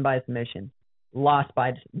 won by submission, lost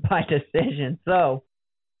by decision. So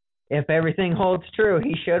if everything holds true,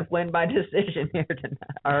 he should win by decision here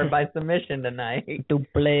tonight, or by submission tonight.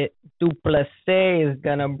 Duplessis is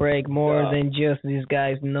gonna break more than just this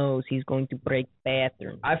guy's nose. He's going to break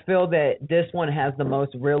patterns. I feel that this one has the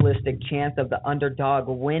most realistic chance of the underdog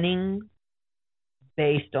winning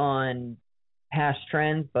based on past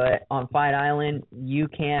trends, but on Fight Island, you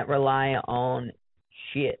can't rely on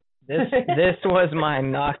shit. This was my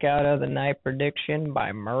knockout of the night prediction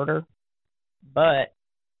by murder, but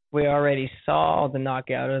we already saw the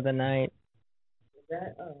knockout of the night. Was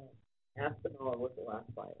that Aspinall was the last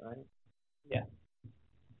fight, right? Yeah.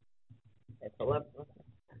 Okay, so let's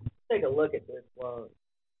take a look at this while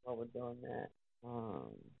we're doing that.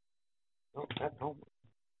 Oh, that's home.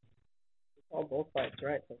 We saw both fights,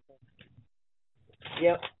 right? So far.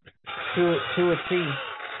 Yep. To a T.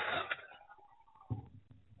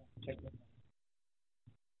 Check this out.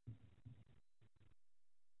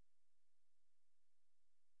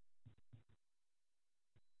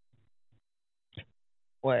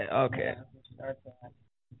 Wait, okay. Yeah, we'll start that.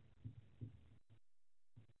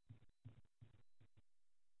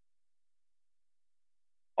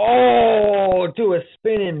 Oh, do a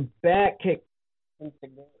spinning back kick.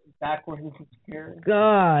 Backwards and secure.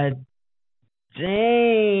 God damn.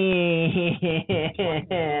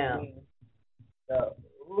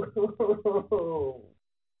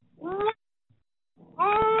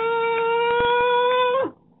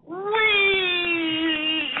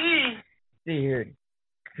 Dear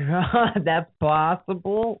God, that's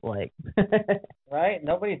possible? Like, Right?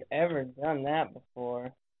 Nobody's ever done that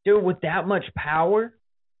before. dude, with that much power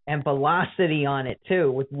and velocity on it,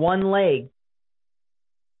 too, with one leg.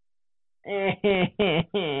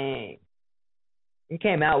 It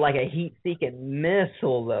came out like a heat-seeking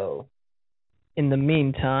missile, though. In the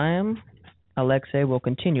meantime, Alexei will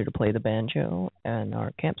continue to play the banjo and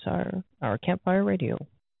our campfire radio.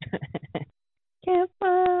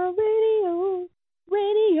 Campfire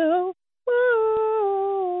radio,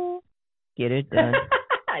 whoa. Get it done.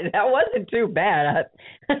 That wasn't too bad.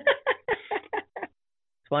 It's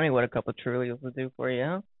funny what a couple Trulies will do for you,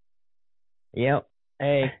 huh? Yep.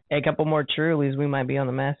 Hey, a couple more Trulies, we might be on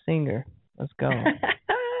the Masked Singer. Let's go.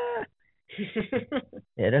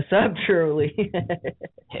 Hit us up, truly.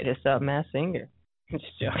 Hit us up, Masked Singer. Just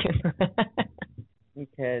joking.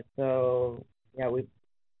 Okay, so, yeah, we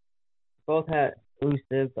both had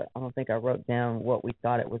elusive, but I don't think I wrote down what we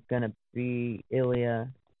thought it was going to be. Ilya.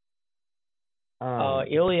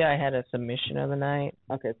 Ilya had a submission of the night.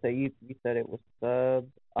 Okay, so you said it was sub.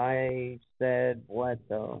 I said what,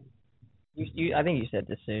 though? I think you said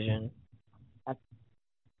decision.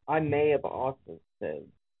 I may have also said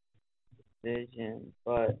decision,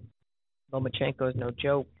 but Lomachenko's no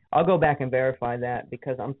joke. I'll go back and verify that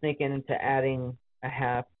because I'm thinking into adding a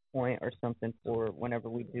half point or something for whenever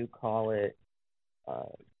we do call it,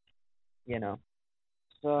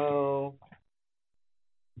 So,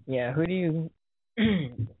 yeah, who do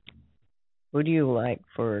you like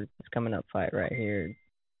for this coming up fight right here?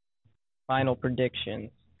 Final predictions.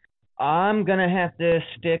 I'm gonna have to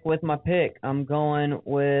stick with my pick. I'm going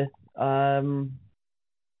with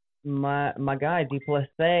my guy Duplessis.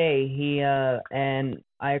 He and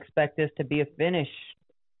I expect this to be a finish.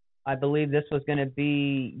 I believe this was gonna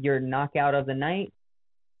be your knockout of the night.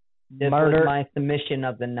 This was my submission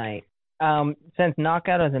of the night. Since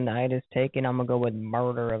knockout of the night is taken, I'm gonna go with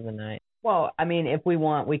murder of the night. Well, I mean, if we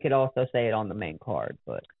want, we could also say it on the main card,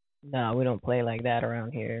 but no, we don't play like that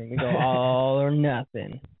around here. We go all or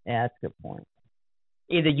nothing. Yeah, that's a good point.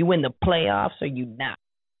 Either you win the playoffs or you not.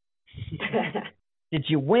 Did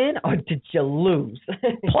you win or did you lose?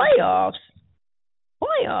 Playoffs.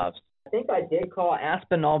 I think I did call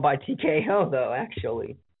Aspinall by TKO though,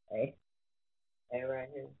 actually. Hey, right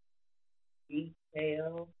here.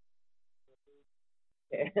 TKO.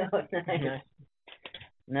 Nice.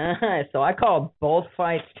 Nice. So I called both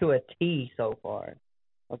fights to a T so far.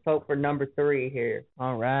 Let's hope for number 3 here.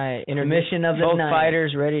 All right. Intermission of the both night. Both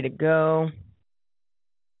fighters ready to go.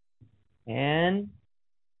 And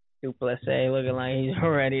Duplessis looking like he's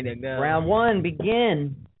ready to go. Round 1,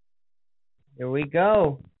 begin. Here we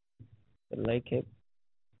go. The leg kick.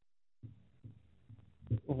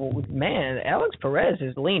 Man, Alex Perez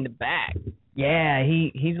has leaned back. Yeah,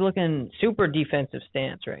 he's looking super defensive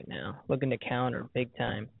stance right now, looking to counter big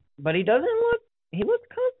time. But he doesn't look. He looks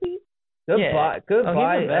comfy. Good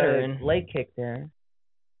leg kick there.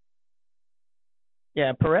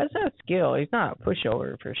 Yeah, Perez has skill. He's not a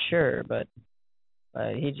pushover for sure, but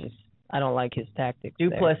he just, I don't like his tactics.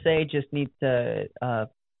 Duplessis just needs to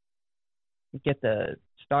get the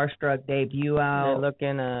starstruck debut out.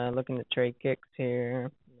 They're looking to trade kicks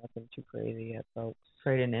here. Nothing too crazy yet, folks.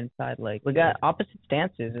 Trade an inside leg. We got opposite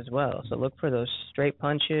stances as well, so look for those straight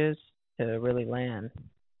punches to really land.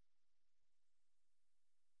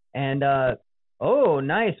 And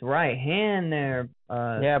nice right hand there.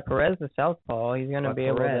 Yeah, Perez the southpaw. He's gonna be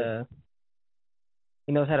able to.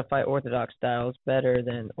 He knows how to fight orthodox styles better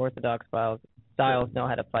than orthodox styles know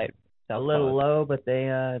how to fight southpaw. A little low, but they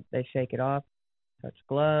shake it off. Touch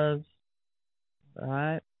gloves. All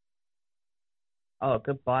right. Oh,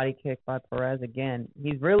 good body kick by Perez again.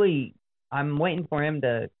 I'm waiting for him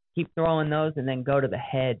to keep throwing those and then go to the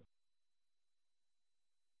head.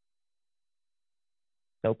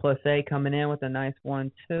 So Plessé coming in with a nice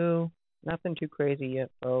 1-2. Nothing too crazy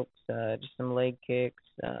yet, folks. Just some leg kicks.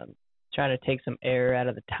 Trying to take some air out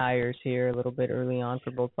of the tires here a little bit early on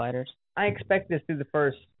for both fighters. I expect this through the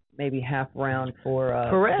first maybe half round for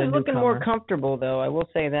Perez looking more comfortable, though. I will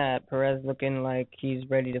say that. Perez looking like he's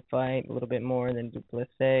ready to fight a little bit more than Duplessis.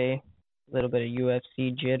 A little bit of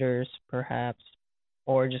UFC jitters, perhaps.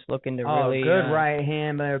 Or just looking to really... good right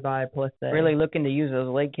hand there by Plessé. Really looking to use those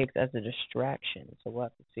leg kicks as a distraction. So we'll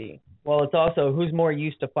have to see. Well, it's also who's more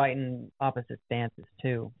used to fighting opposite stances,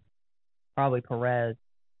 too. Probably Perez.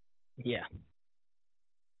 Yeah.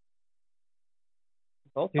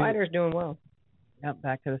 Both fighters doing well. Yep,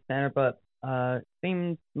 back to the center, but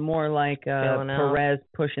seems more like Perez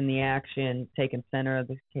pushing the action, taking center of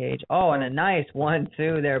the cage. Oh, and a nice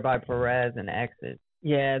 1-2 there by Perez and exit.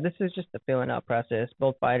 Yeah, this is just a filling out process.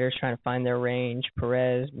 Both fighters trying to find their range.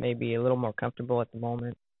 Perez may be a little more comfortable at the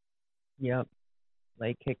moment. Yep.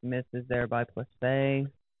 Leg kick misses there by Plessé.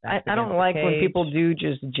 I don't like when people do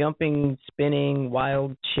just jumping, spinning,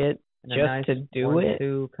 wild shit and just nice to do it.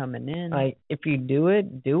 1-2 coming in. Like, if you do it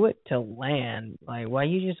to land. Like, why are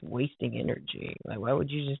you just wasting energy? Like, why would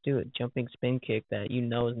you just do a jumping spin kick that you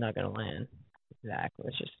know is not going to land? Exactly.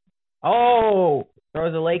 It's just... Oh!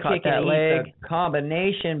 Throws a leg kick that and leg. a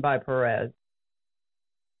combination by Perez.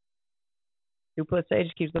 Duplessis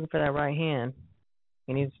just keeps looking for that right hand.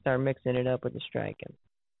 He needs to start mixing it up with the striking.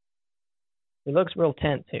 He looks real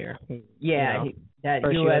tense here. Yeah, that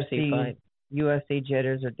first UFC fight. UFC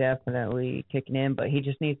jitters are definitely kicking in, but he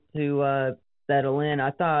just needs to settle in.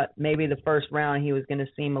 I thought maybe the first round he was going to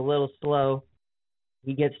seem a little slow.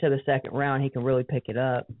 He gets to the second round, he can really pick it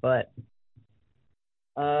up, but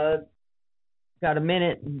got a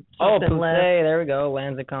minute and something left. There we go.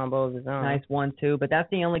 Lands a combo of his own. Nice 1-2, but that's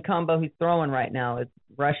the only combo he's throwing right now. Is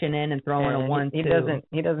rushing in and throwing a 1-2.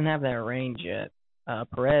 He doesn't have that range yet.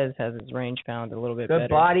 Perez has his range found a little bit better.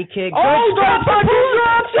 Good body kick. Oh, drop by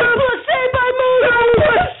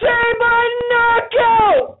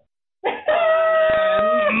knockout!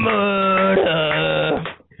 Murder!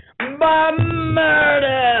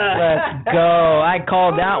 Let's go. I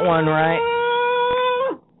called that one right.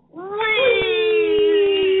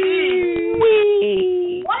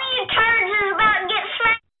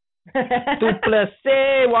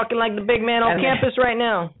 Duplessis walking like the big man on campus right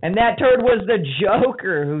now. And that turd was the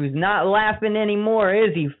Joker, who's not laughing anymore,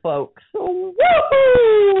 is he, folks?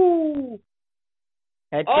 Woohoo!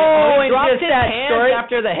 He dropped his hands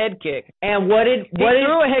after the head kick. And he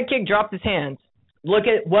threw a head kick, dropped his hands. Look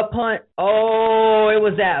at what punt. Oh, it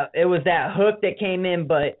was that hook that came in,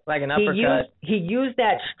 but like an uppercut. He used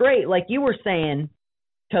that straight, like you were saying,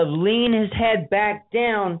 to lean his head back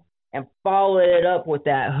down and followed it up with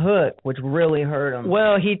that hook, which really hurt him.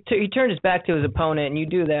 Well, he turned his back to his opponent, and you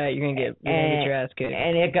do that, you're gonna get your ass kicked.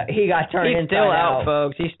 And he got turned inside out. He's still out,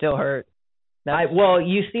 folks. He's still hurt.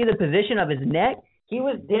 You see the position of his neck? He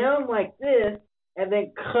was down like this and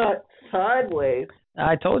then cut sideways.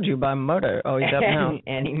 I told you by murder. Oh, he's up now.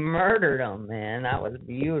 And he murdered him, man. That was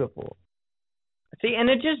beautiful. See, and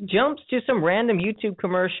it just jumps to some random YouTube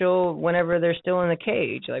commercial whenever they're still in the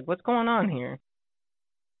cage. Like, what's going on here?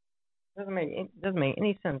 Doesn't make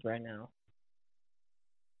any sense right now.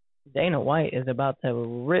 Dana White is about to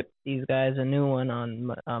rip these guys a new one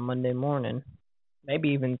on Monday morning, maybe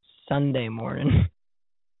even Sunday morning.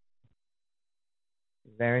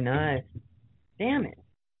 Very nice. Damn it!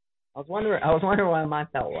 I was wondering why mine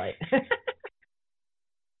felt white.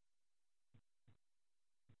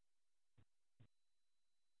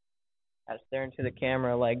 I was staring to the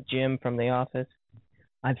camera like Jim from The Office.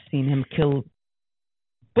 I've seen him kill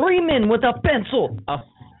 3 men with a pencil. A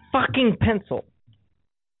fucking pencil.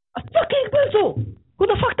 A fucking pencil. Who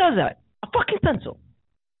the fuck does that? A fucking pencil.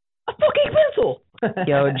 A fucking pencil.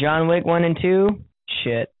 Yo, John Wick 1 and 2,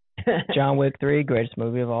 shit. John Wick 3, greatest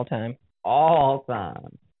movie of all time. All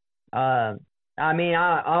time.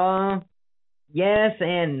 Yes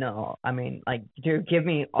and no. I mean, like, dude, give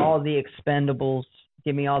me all the Expendables.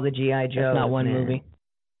 Give me all the G.I. Joes. That's not one movie.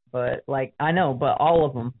 But, like, I know, but all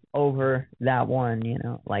of them over that one, you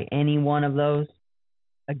know. Like, any one of those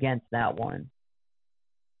against that one.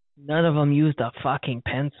 None of them used a fucking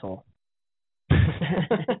pencil.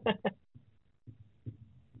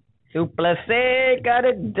 Duplessis got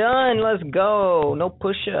it done. Let's go. No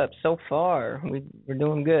push-ups so far. We're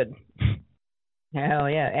doing good. Hell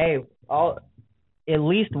yeah. Hey, at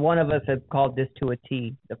least one of us have called this to a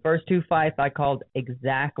T. The first 2 fights I called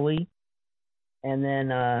exactly, and then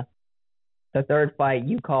the third fight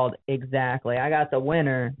you called exactly. I got the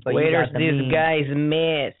winner, but Where's you got the this guy's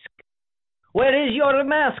mask? Where is your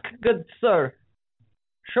mask, good sir?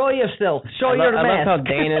 Show yourself. Show your mask. I love how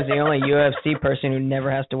Dana's the only UFC person who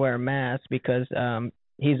never has to wear a mask because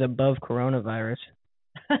he's above coronavirus.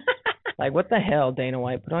 Like, what the hell, Dana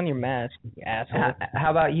White? Put on your mask, you asshole.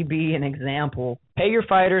 How about you be an example? Pay your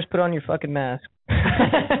fighters, put on your fucking mask.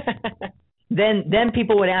 Then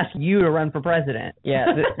people would ask you to run for president. Yeah,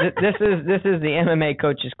 this is the MMA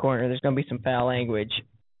coach's corner. There's going to be some foul language.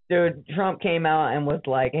 Dude, Trump came out and was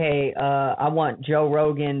like, hey, I want Joe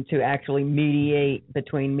Rogan to actually mediate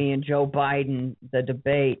between me and Joe Biden, the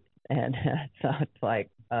debate. And so it's like,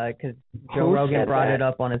 because Joe Rogan brought it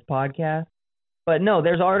up on his podcast. But no,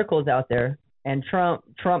 there's articles out there. And Trump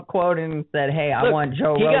quoted and said, hey, I want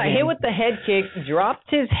Joe Rogan. He got hit with the head kick, dropped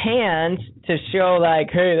his hands to show like,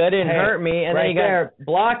 hey, that didn't hurt me. And then he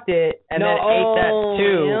blocked it. And then ate that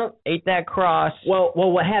too. Yep. Ate that cross. Well,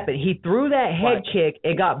 what happened? He threw that head kick.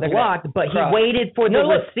 It got blocked, but he waited for the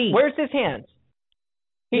receipt. Where's his hands?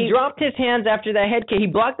 He dropped his hands after that head kick. He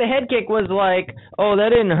blocked the head kick, was like, oh, that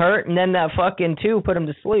didn't hurt. And then that fucking 2 put him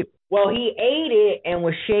to sleep. Well, he ate it and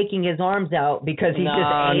was shaking his arms out because he just ate a kick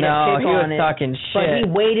on it. No, he was talking shit. But he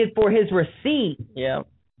waited for his receipt. Yeah.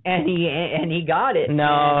 And he got it.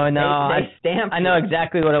 No. They stamped I know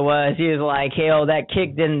exactly what it was. He was like, hey, that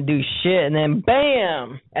kick didn't do shit. And then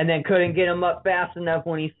bam. And then couldn't get him up fast enough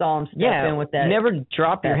when he saw him step in with that. Never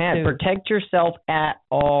drop your hand. Protect yourself at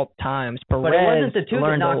all times. Perez but it wasn't the 2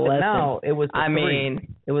 that knocked him out. It was the 3.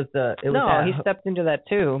 It was he stepped into that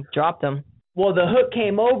 2. Dropped him. Well, the hook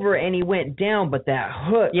came over and he went down, but that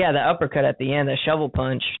hook... Yeah, the uppercut at the end, the shovel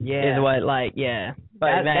punch is what,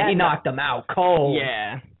 But that he knocked him out cold.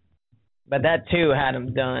 Yeah. But that 2 had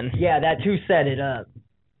him done. Yeah, that 2 set it up.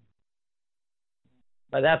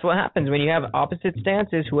 But that's what happens when you have opposite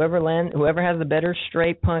stances. Whoever has the better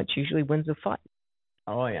straight punch usually wins the fight.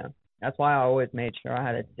 Oh, yeah. That's why I always made sure I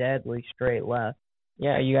had a deadly straight left.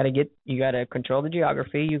 Yeah, you gotta control the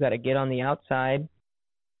geography. You gotta get on the outside.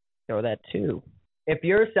 Throw that 2. If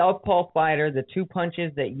you're a southpaw fighter, the 2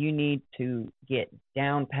 punches that you need to get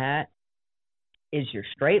down pat is your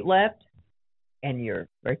straight left and your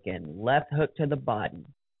freaking left hook to the body.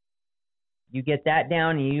 You get that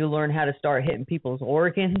down and you learn how to start hitting people's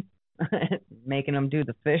organs, making them do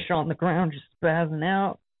the fish on the ground, just spazzing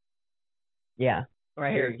out. Yeah.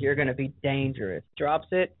 Right here. You're going to be dangerous. Drops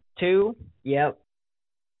it, 2. Yep.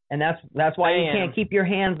 And that's why you can't keep your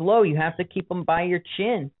hands low. You have to keep them by your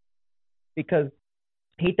chin. Because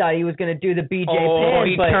he thought he was going to do the BJ pin.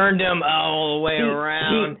 He turned him all the way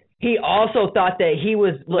around. He also thought that he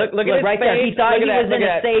was look at right there. He thought he was in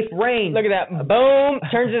a safe range. Look at that! Boom!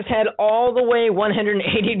 Turns his head all the way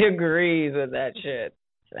 180 degrees with that shit.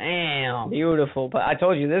 Damn, beautiful. But I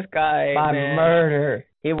told you this guy by murder.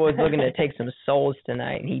 He was looking to take some souls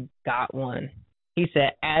tonight, and he got one. He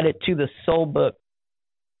said, "Add it to the soul book."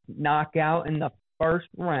 Knockout in the first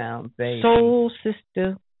round, baby. Soul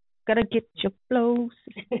sister. Gotta get your flow.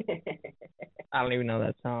 I don't even know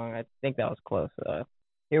that song. I think that was close.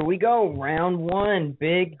 Here we go. Round 1.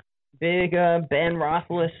 Big Ben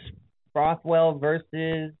Rothwell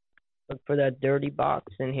versus... Look for that dirty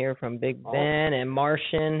box in here from Big Ben and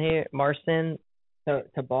Martian here. Marcin.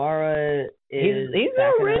 Tabara is... He's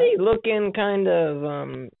already looking kind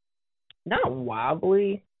of... not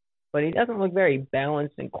wobbly, but he doesn't look very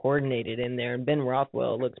balanced and coordinated in there. And Ben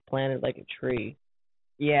Rothwell looks planted like a tree.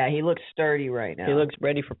 Yeah, he looks sturdy right now. He looks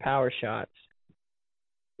ready for power shots.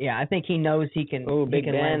 Yeah, I think he knows he can. Big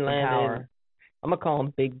Ben landed. Power. I'm gonna call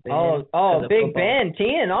him Big Ben. Big Ben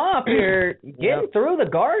teeing off here, getting through the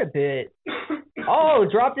guard a bit.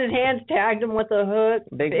 Dropped his hands, tagged him with a hook.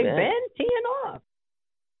 Big Ben teeing off.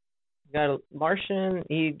 Got Martian.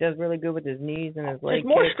 He does really good with his knees and his legs.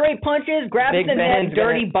 There's more straight punches. Grabs the net.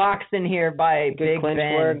 Dirty box in here by Big Ben.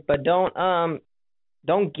 Work, but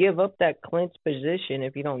don't give up that clinch position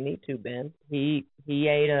if you don't need to, Ben.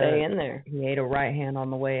 Stay in there. He ate a right hand on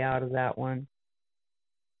the way out of that one.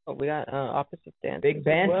 Oh, we got opposite stance. Big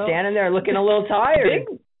Ben standing there looking a little tired.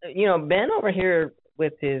 Ben over here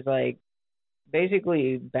with his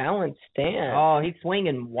basically balanced stance. Oh, he's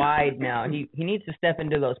swinging wide now. He needs to step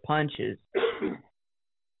into those punches.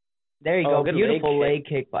 There you go. Beautiful leg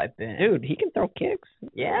kick by Ben. Dude, he can throw kicks.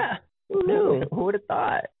 Yeah. Who knew? Who would have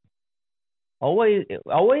thought? Always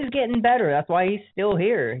getting better. That's why he's still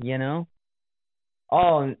here,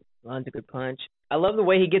 Oh, that's a good punch. I love the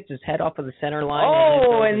way he gets his head off of the center line.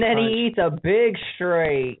 And then he eats a big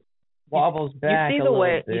straight. wobbles back you see a the little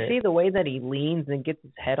way bit. You see the way that he leans and gets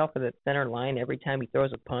his head off of the center line every time he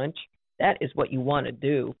throws a punch? That is what you want to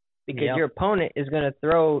do because your opponent is going to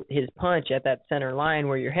throw his punch at that center line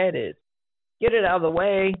where your head is. Get it out of the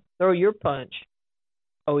way. Throw your punch.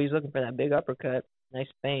 Oh, he's looking for that big uppercut. Nice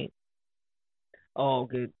feint. Oh,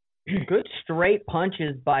 good. Good straight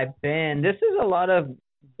punches by Ben. This is a lot of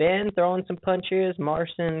Ben throwing some punches,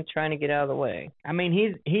 Marcin trying to get out of the way. I mean,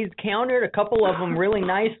 he's countered a couple of them really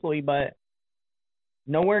nicely, but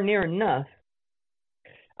nowhere near enough.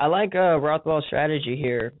 I like Rothwell's strategy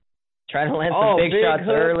here. Try to land some big shots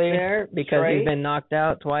early there, because straight. He's been knocked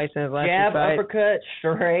out twice in his last Jab, fight. uppercut,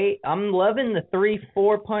 straight. I'm loving the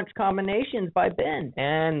 3-4 punch combinations by Ben.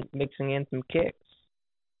 And mixing in some kicks.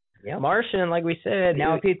 Yep. Marcin, like we said.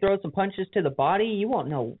 Now, if he throws some punches to the body, you won't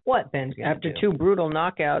know what Ben's going to do. After 2 brutal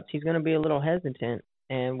knockouts, he's going to be a little hesitant.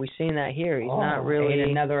 And we've seen that here. He's not really.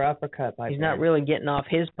 Another uppercut by Ben. He's not really getting off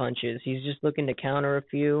his punches. He's just looking to counter a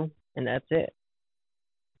few, and that's it.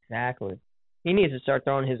 Exactly. He needs to start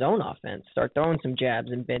throwing his own offense. Start throwing some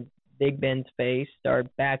jabs in Big Ben's face. Start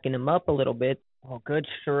backing him up a little bit. Oh, good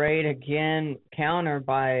straight again. Counter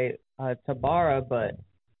by Tabara, but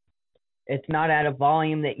it's not at a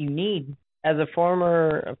volume that you need. As a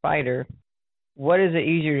former fighter, what is it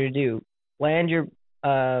easier to do? Land your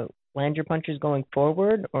punches going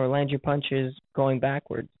forward or land your punches going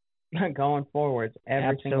backwards? Going forwards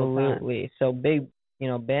every single time. Absolutely. So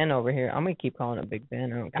Ben over here, I'm going to keep calling it Big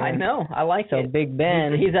Ben. I know. I like it. So Big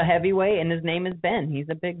Ben. He's a heavyweight, and his name is Ben. He's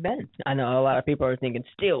a Big Ben. I know. A lot of people are thinking,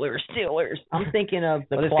 Steelers. I'm thinking of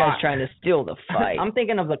the clock. This guy's trying to steal the fight. I'm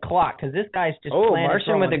thinking of the clock, because this guy's just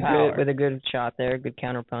Marcin with a good shot there. Good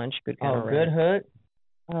counter punch. Good counter good hook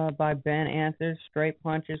by Ben. Answers. Straight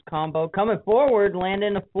punches. Combo. Coming forward,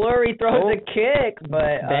 landing a flurry. Throws a kick.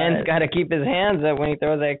 But Ben's got to keep his hands up when he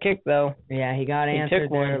throws that kick, though. Yeah, he got answered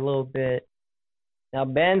there a little bit. Now,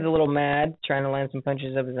 Ben's a little mad, trying to land some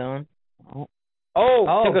punches of his own.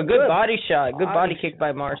 Took a good body shot. Good body kick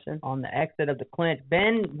by Marcin. On the exit of the clinch.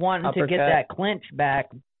 Ben wanted to get that clinch back,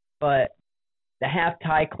 but the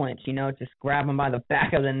half-tie clinch, just grab him by the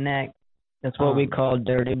back of the neck. That's what we call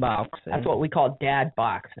dirty boxing. That's what we call dad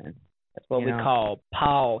boxing. That's what we call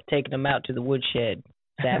Paul taking them out to the woodshed.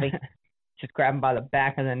 Savvy? Just grab them by the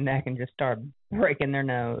back of the neck and just start breaking their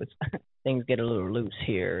nose. Things get a little loose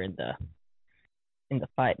here in the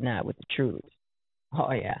fight night with the truth.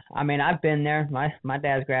 Oh, yeah. I mean, I've been there. My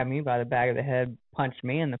dad's grabbed me by the back of the head, punched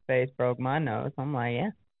me in the face, broke my nose. I'm like,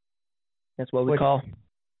 yeah. That's what we call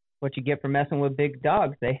what you get for messing with big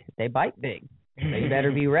dogs. They bite big. So you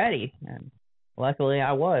better be ready. And luckily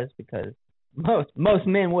I was, because most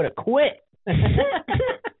men would have quit. My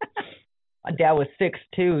dad was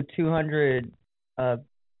 6'2",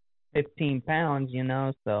 215 pounds,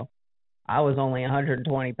 so I was only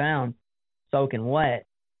 120 pounds. Soaking wet.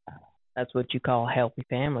 That's what you call a healthy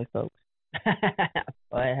family, folks. But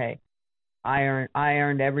hey, I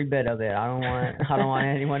earned every bit of it. I don't want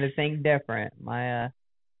anyone to think different. My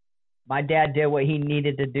dad did what he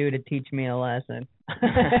needed to do to teach me a lesson.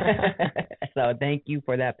 So thank you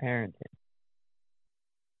for that parenting.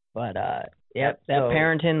 But that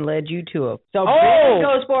parenting led you to a. So Ben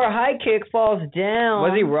goes for a high kick, falls down.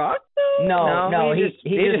 Was he rocked though? No, he just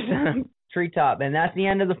treetop, and that's the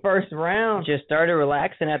end of the first round. Just started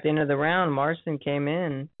relaxing at the end of the round. Marcin came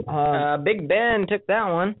in. Big Ben took that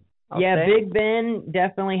one. Big Ben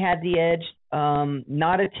definitely had the edge.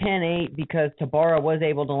 Not a 10-8 because Tabara was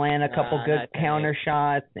able to land a couple good counter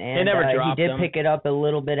shots, and he did pick it up a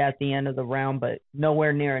little bit at the end of the round, but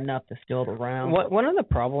nowhere near enough to steal the round. One of the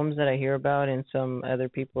problems that I hear about in some other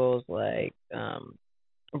people's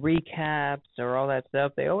recaps or all that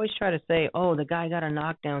stuff, they always try to say, the guy got a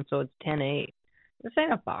knockdown, so it's 10-8. This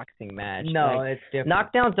ain't a boxing match. No, it's different.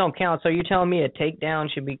 Knockdowns don't count. So you're telling me a takedown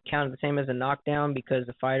should be counted the same as a knockdown because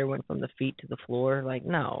the fighter went from the feet to the floor?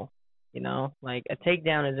 No. A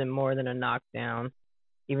takedown isn't more than a knockdown,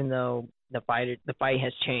 even though the fight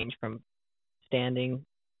has changed from standing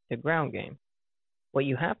to ground game. What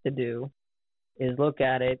you have to do is look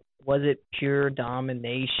at it. Was it pure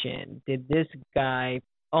domination? Did this guy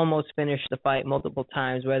almost finished the fight multiple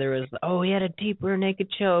times, whether it was, he had a deep rear naked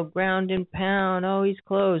choke, ground and pound, he's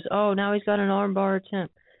close, now he's got an armbar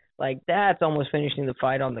attempt. That's almost finishing the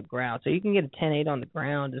fight on the ground. So you can get a 10-8 on the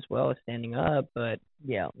ground as well as standing up, but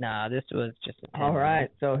this was just a 10-8. All right,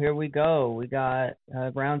 so here we go. We got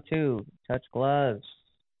round 2, touch gloves.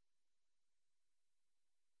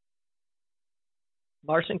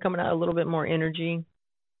 Marcin coming out a little bit more energy, a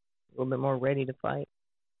little bit more ready to fight.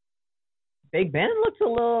 Big Ben looks a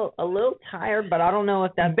little tired, but I don't know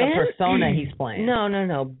if that's the persona he's playing.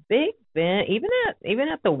 No. Big Ben, even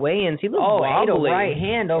at the weigh-ins, he looked wobbly. The right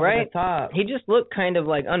hand over the top. He just looked kind of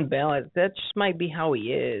like unbalanced. That just might be how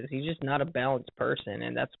he is. He's just not a balanced person,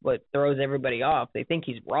 and that's what throws everybody off. They think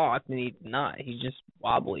he's rocked, and he's not. He's just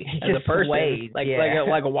wobbly he as just a person, sways, like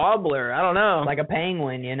a wobbler. I don't know, like a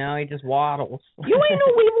penguin. You know, he just waddles. You ain't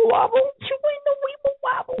no weeble wobble. You ain't no weeble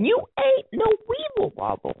wobble. You ain't no weeble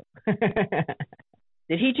wobble.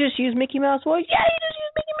 Did he just use Mickey Mouse voice? Yeah, he just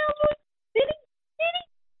used Mickey Mouse voice. Did he?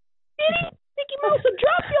 Mickey Mouse will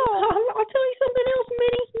drop y'all. I'll tell you something else,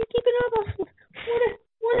 Minnie. You keep it up.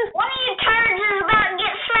 One of you turds is about to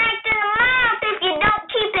get smacked in the mouth if you don't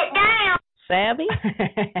keep it down. Savvy?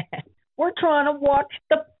 We're trying to watch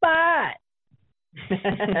the fight.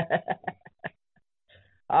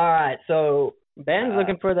 All right, so Ben's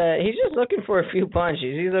looking for that. He's just looking for a few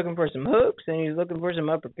punches. He's looking for some hooks, and he's looking for some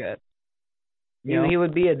uppercuts. He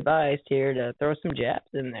would be advised here to throw some jabs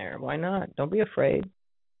in there. Why not? Don't be afraid.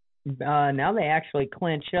 Now they actually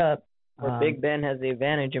clinch up. Or Big Ben has the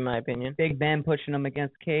advantage, in my opinion. Big Ben pushing him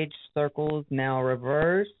against cage, circles now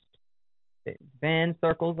reversed. Big Ben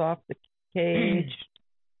circles off the cage.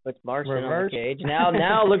 Puts Marcin on the cage.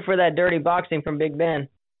 Now look for that dirty boxing from Big Ben.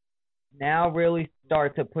 Now really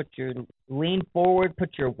start to lean forward,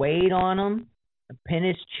 put your weight on him, and pin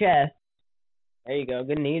his chest. There you go.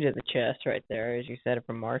 Good knee to the chest right there, as you said it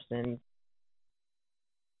from Marcin.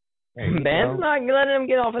 Ben's not letting him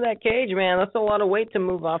get off of that cage, man. That's a lot of weight to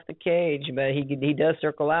move off the cage, but he does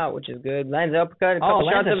circle out, which is good. Lands an uppercut, a couple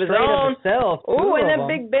shots of his own. Ooh, and then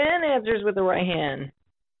Big Ben answers with the right hand.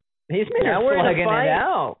 These men are slugging it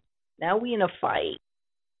out. Now we in a fight.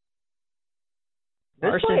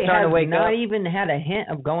 This fight has not even had a hint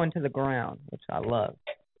of going to the ground, which I love.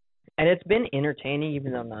 And it's been entertaining,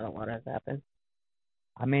 even though not a lot has happened.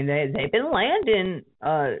 I mean, they've been landing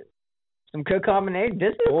some good combinations.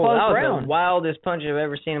 This is a close round. That was the wildest punch I've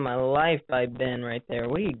ever seen in my life by Ben right there.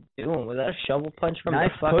 What are you doing? Was that a shovel punch from the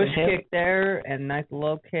fucking push hip? Kick there and nice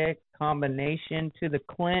low kick combination to the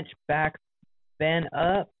clinch, back Ben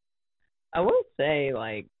up. I will say,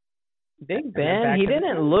 like, Big Ben, he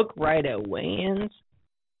didn't look right at weigh-ins.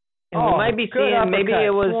 And we might be seeing maybe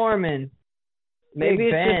it was Foreman. Maybe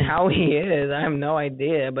it's just how he is. I have no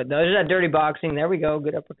idea. But there's that dirty boxing. There we go.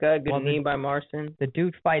 Good uppercut. Good knee by Marcin. The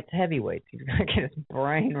dude fights heavyweights. He's going to get his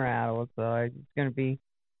brain rattled. So it's going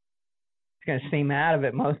to seem out of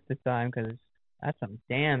it most of the time because that's some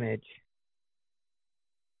damage.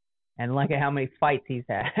 And look at how many fights he's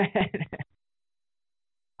had.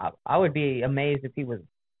 I would be amazed if he was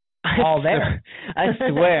all there. I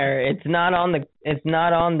swear it's not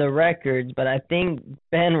on the records, but I think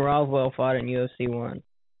Ben Rothwell fought in UFC 1.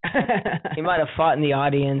 He might have fought in the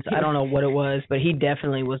audience. I don't know what it was, but he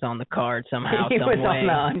definitely was on the card somehow. He was on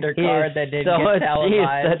the undercard that didn't get televised. He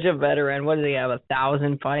is such a veteran. What does he have?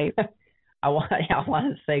 1,000 fights? I want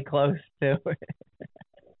to say close to it.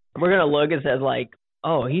 We're gonna look. It says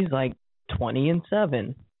he's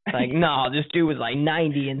 20-7. Like, no, this dude was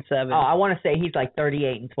 90-7. Oh, I want to say he's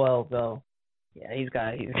 38-12 though. Yeah, he's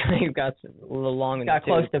got a little long. Got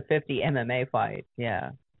close to 50 MMA fights. Yeah.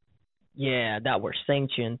 Yeah, that were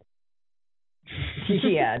sanctioned.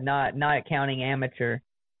 Yeah, not counting amateur.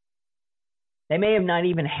 They may have not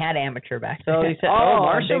even had amateur back then. So he said,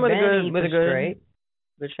 Marcin with a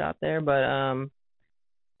good shot there, but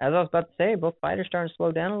as I was about to say, both fighters starting to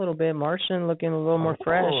slow down a little bit. Marcin looking a little more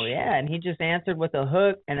fresh. Oh, yeah, and he just answered with a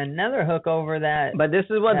hook and another hook over that. But this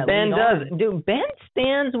is what Ben does. Dude, Ben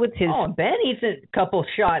stands with his... Oh, Ben eats a couple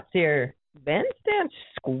shots here. Ben stands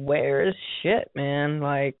square as shit, man.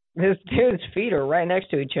 Like, this dude's feet are right next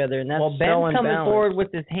to each other, and that's so unbalanced. Ben's coming forward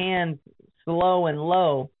with his hands slow and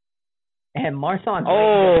low. And Marcin's he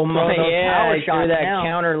threw that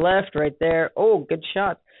counter left right there. Oh, good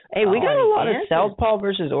shot. Hey, we got a lot of Southpaw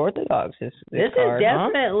versus Orthodox this card, is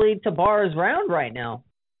definitely Tabara's round right now.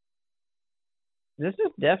 This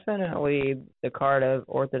is definitely the card of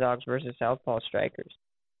Orthodox versus Southpaw strikers.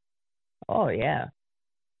 Oh, yeah.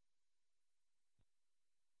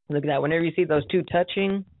 Look at that. Whenever you see those two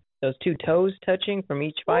toes touching from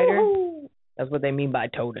each fighter, that's what they mean by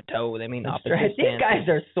toe-to-toe. They mean opposite stances. These guys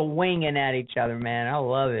are swinging at each other, man. I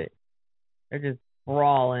love it. They're just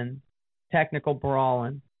brawling, technical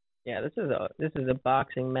brawling. Yeah, this is a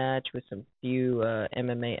boxing match with some few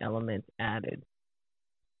MMA elements added.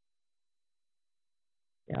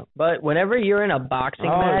 Yeah, but whenever you're in a boxing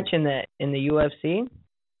match in the UFC,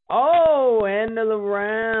 end of the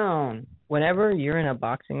round. Whenever you're in a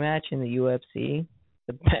boxing match in the UFC,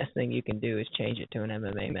 the best thing you can do is change it to an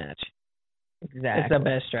MMA match. Exactly. It's the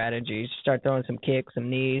best strategy. Start throwing some kicks,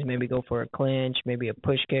 some knees, maybe go for a clinch, maybe a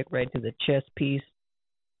push kick right to the chest piece.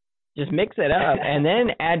 Just mix it up and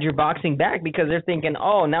then add your boxing back because they're thinking,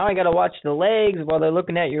 oh, now I got to watch the legs while they're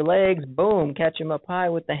looking at your legs. Boom, catch them up high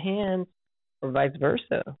with the hands or vice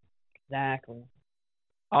versa. Exactly.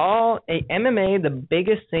 MMA, the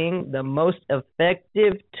biggest thing, the most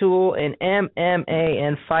effective tool in MMA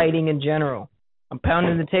and fighting in general. I'm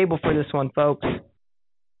pounding the table for this one, folks.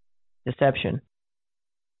 Deception.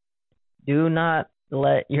 Do not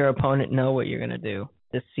let your opponent know what you're going to do.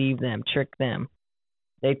 Deceive them. Trick them.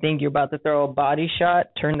 They think you're about to throw a body shot,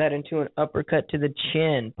 turn that into an uppercut to the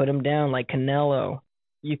chin, put them down like Canelo.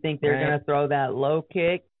 You think they're going to throw that low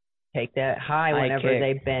kick, take that high whenever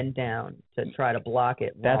they bend down to try to block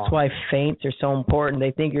it. That's why feints are so important.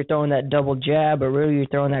 They think you're throwing that double jab, but really you're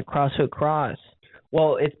throwing that cross hook cross.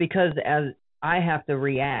 Well, it's because as I have to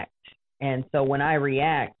react, and so when I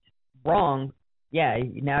react wrong,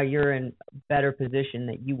 now you're in a better position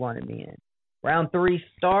that you wanted me in. Round 3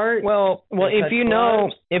 start. Well, if you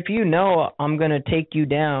know I'm gonna take you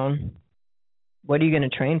down, what are you gonna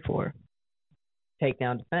train for?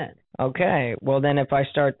 Takedown defense. Okay. Well, then if I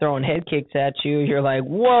start throwing head kicks at you, you're like,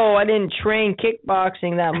 whoa, I didn't train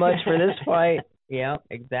kickboxing that much for this fight. Yeah,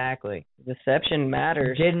 exactly. Deception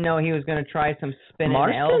matters. Didn't know he was gonna try some spinning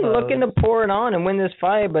elbows. Marston's looking to pour it on and win this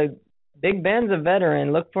fight, but Big Ben's a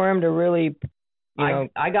veteran. Look for him to really,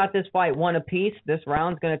 I got this fight 1 apiece. This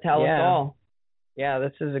round's gonna tell us all. Yeah,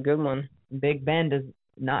 this is a good one. Big Ben does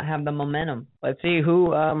not have the momentum. Let's see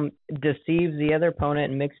who deceives the other opponent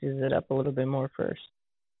and mixes it up a little bit more first.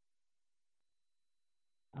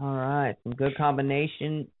 All right, some good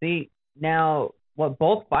combination. See, now what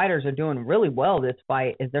both fighters are doing really well this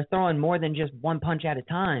fight is they're throwing more than just one punch at a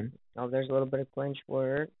time. Oh, there's a little bit of clinch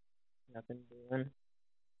work. Nothing doing.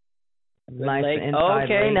 Nice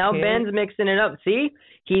okay, now kick. Ben's mixing it up. See?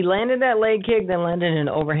 He landed that leg kick, then landed an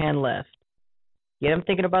overhand left. Get him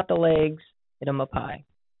thinking about the legs. Hit him up high.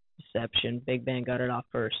 Deception. Big Ben got it off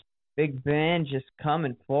first. Big Ben just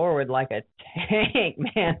coming forward like a tank,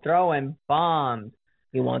 man, throwing bombs.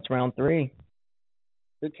 He wants round 3.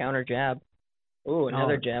 Good counter jab. Ooh,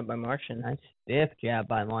 another jab by Martian. Nice stiff jab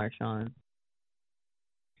by Martian.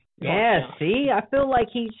 Yeah, see? I feel like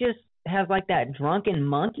he just has like that drunken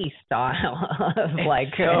monkey style of like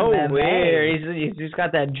so MMA. weird. He's just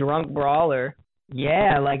got that drunk brawler.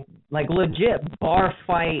 Yeah, like legit bar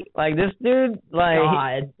fight. Like this dude, like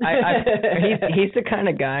God. he's the kind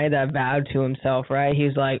of guy that vowed to himself, right?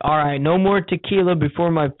 He's like, all right, no more tequila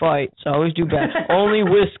before my fight. So I always do best. Only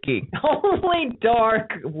whiskey. Only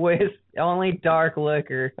dark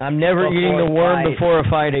liquor. I'm never eating the worm before a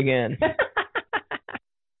fight again.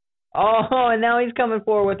 Oh, and now he's coming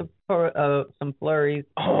forward with some flurries.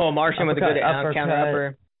 Oh, Martian with a good counter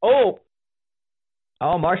upper.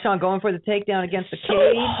 Oh, Marchand going for the takedown against the cage.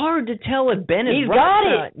 It's hard to tell if Ben is He's rock.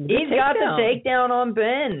 got it. He's got the takedown on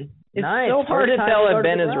Ben. It's nice. so hard to tell if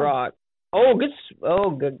Ben is rock. Oh, good. Oh,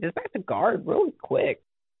 good. Just back to guard really quick.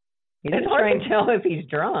 It's hard to tell if he's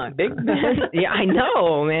drunk. Big Ben. Yeah, I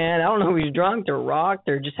know, man. I don't know if he's drunk or rocked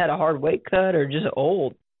or just had a hard weight cut or just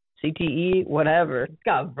old. CTE, whatever. He's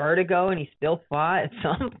got vertigo and he still fought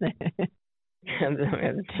something.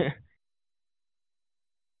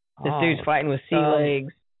 This dude's fighting with sea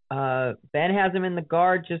legs. Ben has him in the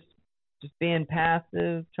guard, just being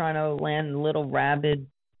passive, trying to land little rabid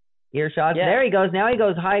earshots. Yeah. There he goes. Now he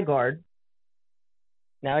goes high guard.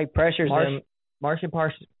 Now he pressures him. Martian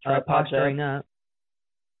posturing up.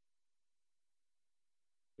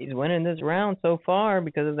 He's winning this round so far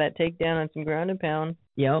because of that takedown and some ground and pound.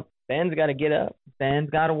 Yep. Ben's got to get up.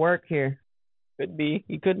 Ben's got to work here. Could be.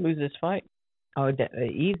 He could lose this fight. Oh,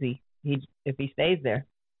 easy. If he stays there.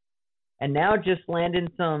 And now just landing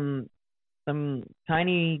some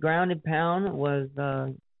tiny grounded pound was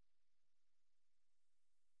they're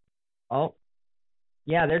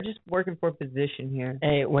just working for position here.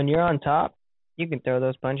 Hey, when you're on top, you can throw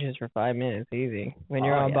those punches for 5 minutes easy. When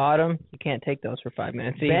you're on bottom, you can't take those for 5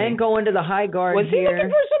 minutes easy. Ben going to the high guard here. Was he looking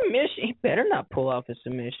for submission? He better not pull off a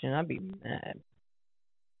submission. I'd be mad.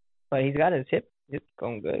 But he's got his hip. It's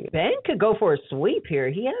going good. Ben could go for a sweep here.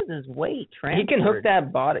 He has his weight transferred. He can hook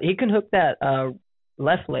that bottom. He can hook that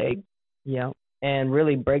left leg. Yeah. And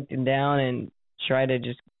really break him down and try to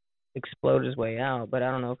just explode his way out. But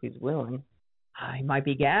I don't know if he's willing. He might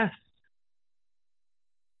be gassed.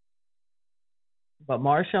 But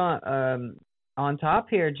Marchand on top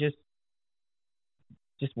here, just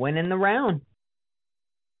winning the round.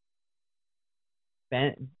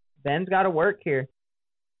 Ben's got to work here.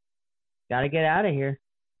 Got to get out of here.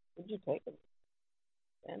 Who'd you take him?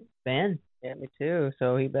 Ben. Yeah, me too.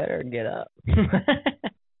 So he better get up.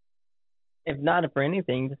 If not for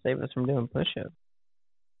anything, to save us from doing push-ups.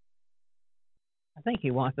 I think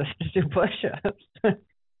he wants us to do push-ups.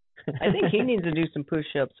 I think he needs to do some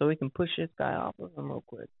push-ups so we can push this guy off of him real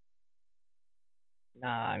quick. Nah,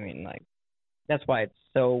 I mean, like, that's why it's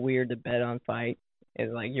so weird to bet on fight.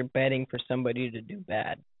 Is like you're betting for somebody to do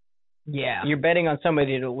bad. Yeah. You're betting on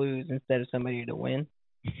somebody to lose instead of somebody to win.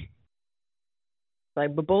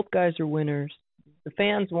 Like, but both guys are winners. The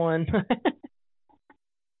fans won.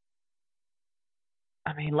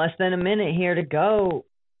 I mean, less than a minute here to go.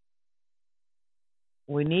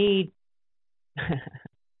 We need,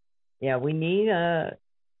 we need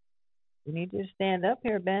to stand up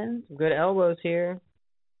here, Ben. Some good elbows here.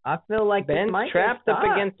 I feel like Ben's might trapped get up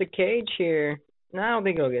against the cage here. No, I don't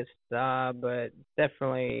think he'll get stopped, but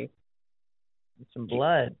definitely some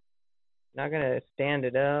blood. Not gonna stand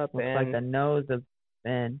it up. Looks and like the nose of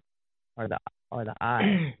Ben, or the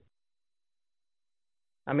eye.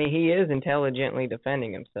 I mean, he is intelligently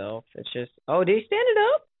defending himself. It's just, did he stand it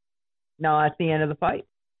up? No, at the end of the fight.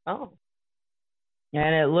 Oh.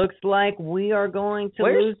 And it looks like we are going to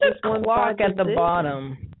Where's lose the this one. clock at the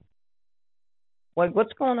bottom?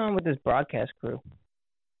 What's going on with this broadcast crew?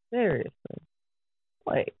 Seriously.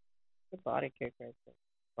 Wait. The body kick right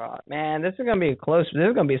there. Man, this is gonna be close. This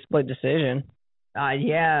is gonna be a split decision.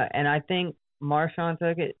 Yeah, and I think Marshawn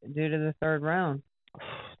took it due to the third round.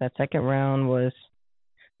 That second round was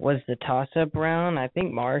the toss-up round. I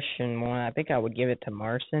think Martian won. I think I would give it to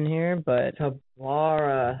Marson here, but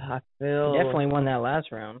Tabara, I feel definitely won that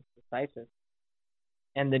last round, decisive.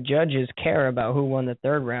 And the judges care about who won the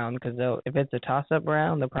third round because if it's a toss-up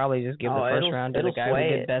round, they'll probably just give the first round to the guy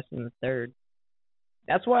who did best in the third.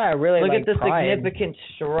 That's why I really look like at the Pride. Significant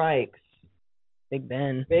strikes. Big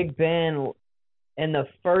Ben in the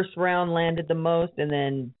first round landed the most, and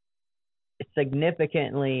then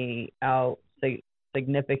significantly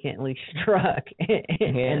struck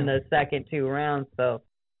in the second two rounds. So,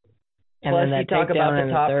 and plus then you talk about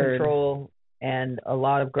the top third. Control and a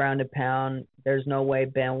lot of ground and pound. There's no way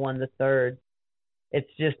Ben won the third. It's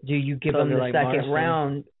just, do you give him the second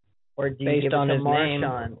round, or do you give it to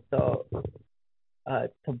Marshawn? So,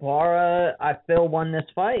 Tabara, I feel, won this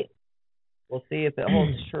fight. We'll see if it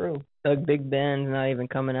holds true. Doug Big Ben's not even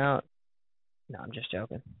coming out. No, I'm just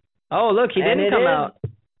joking. Oh, look, he didn't come out.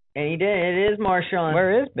 And he did. It is Marshawn.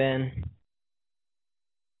 Where is Ben?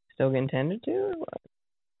 Still getting tended to? Or what?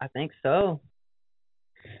 I think so.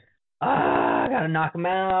 I gotta knock him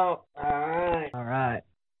out. All right.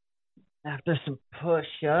 After some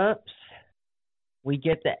push-ups, we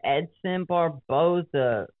get the Edson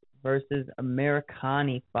Barboza versus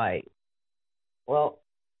Americani fight. Well,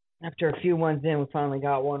 after a few ones in, we finally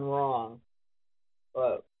got one wrong.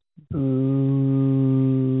 But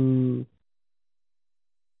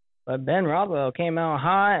But Ben Rothwell came out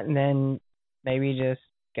hot and then maybe just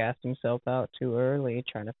gassed himself out too early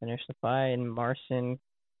trying to finish the fight. And Marson,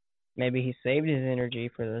 maybe he saved his energy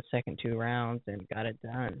for the second two rounds and got it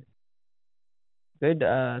done. Good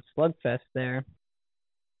slugfest there.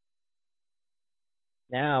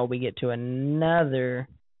 Now we get to another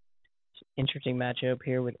interesting matchup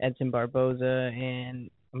here with Edson Barboza and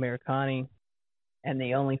Americani. And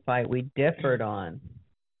the only fight we differed on.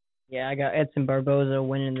 Yeah, I got Edson Barboza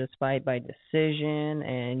winning this fight by decision,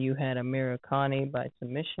 and you had Americani by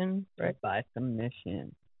submission, right? By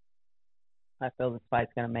submission. I feel this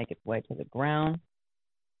fight's going to make its way to the ground,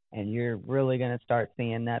 and you're really going to start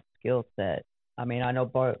seeing that skill set. I mean, I know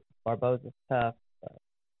Barboza's tough,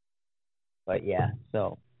 but yeah,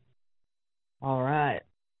 so. All right.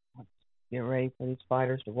 Let's get ready for these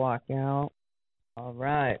fighters to walk out. All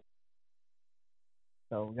right.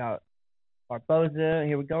 So we got Barboza.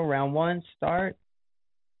 Here we go. Round one, start.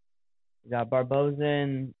 We got Barboza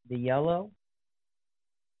in the yellow.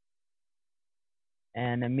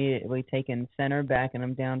 And immediately taking center, backing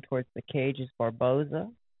him down towards the cage is Barboza.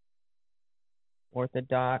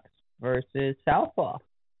 Orthodox versus Southpaw.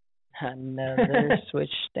 Another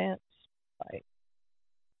switch stance fight.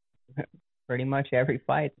 Pretty much every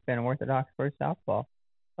fight's been Orthodox versus Southpaw.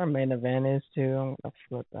 Our main event is too. I'm going to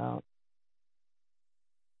flip out.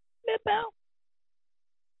 Flip out.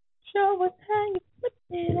 Show us how you flip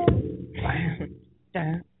it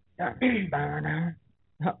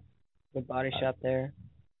out. Good body shot there.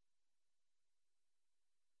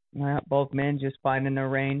 Well, both men just fighting their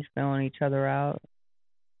range, filling each other out.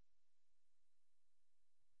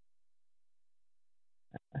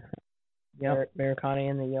 Yep. Americani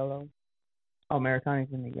in the yellow. Oh,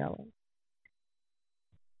 Americani's in the yellow.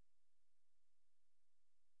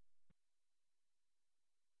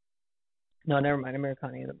 No, never mind.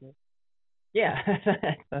 Americani in the blue. Yeah,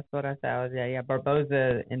 that's what I thought. Yeah.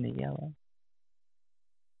 Barboza in the yellow.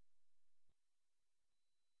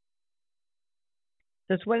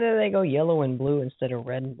 Since when did they go yellow and blue instead of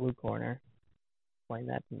red and blue corner? Explain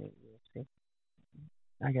that to me, UFC.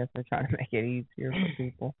 I guess they're trying to make it easier for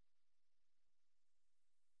people.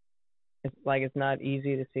 It's like it's not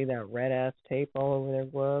easy to see that red ass tape all over their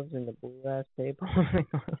gloves and the blue ass tape all over their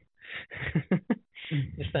gloves.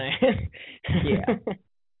 Just saying. Yeah.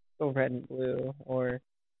 Go red and blue, or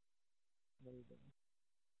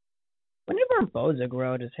when did Barboza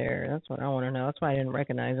grow out his hair? That's what I want to know. That's why I didn't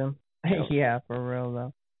recognize him. Yeah, for real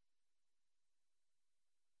though.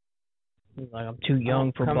 He's like, I'm too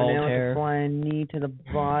young for coming bald in hair. With a flying knee to the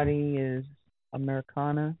body is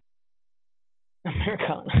Americana.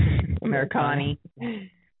 Americani.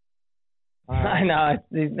 I know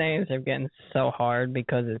these names are getting so hard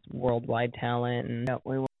because it's worldwide talent and no,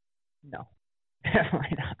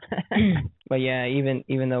 definitely not. But yeah,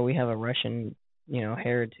 even though we have a Russian,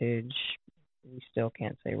 heritage, we still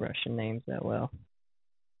can't say Russian names that well.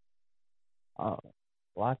 Oh,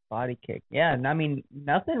 blocked body kick. Yeah, I mean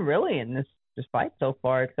nothing really in this fight so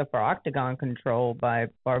far except for octagon control by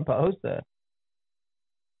Barboza.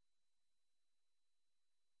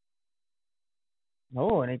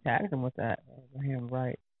 Oh, and he tags him with that overhand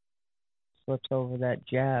right. Slips over that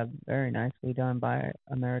jab. Very nicely done by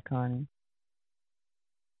Americani.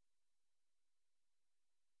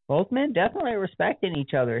 Both men definitely respecting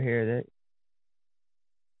each other here.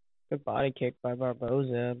 Good body kick by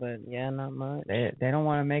Barboza, but yeah, not much. They don't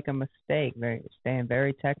want to make a mistake. They're staying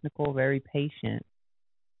very technical, very patient.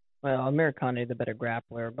 Well, Americani the better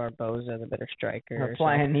grappler, Barboza the better striker.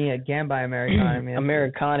 Flying knee again by Americani.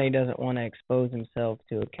 Americani doesn't want to expose himself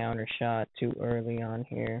to a counter shot too early on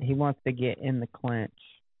here. He wants to get in the clinch.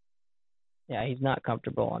 Yeah, he's not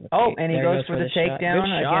comfortable on the feet. Oh, and he goes for the takedown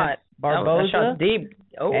against Barboza. That shot's deep.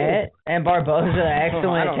 Oh. And Barboza,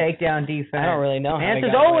 excellent takedown defense. I don't really know how he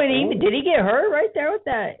got did he get hurt right there with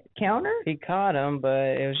that counter? He caught him,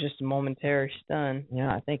 but it was just a momentary stun.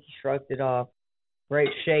 Yeah, I think he shrugged it off. Great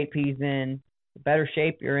shape he's in. The better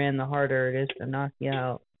shape you're in, the harder it is to knock you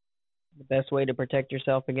out. The best way to protect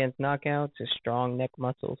yourself against knockouts is strong neck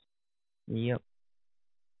muscles. Yep.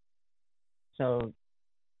 So,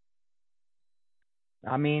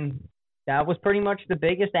 I mean, that was pretty much the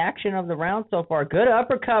biggest action of the round so far. Good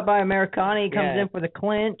uppercut by Americani. He comes in for the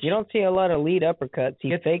clinch. You don't see a lot of lead uppercuts.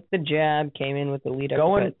 He faked the jab, came in with the lead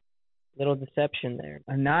uppercut. Little deception there.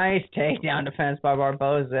 A nice takedown defense by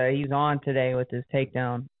Barboza. He's on today with his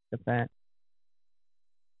takedown defense.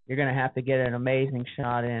 You're going to have to get an amazing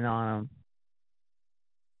shot in on him.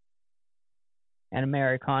 And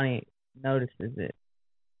Americani notices it.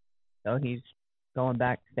 So he's going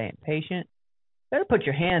back to staying patient. Better put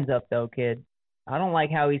your hands up, though, kid. I don't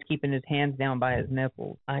like how he's keeping his hands down by his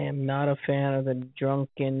nipples. I am not a fan of the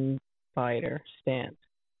drunken fighter stance.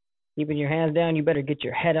 Keeping your hands down, you better get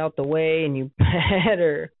your head out the way, and you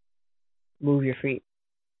better move your feet.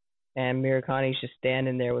 And Americani's just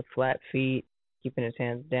standing there with flat feet, keeping his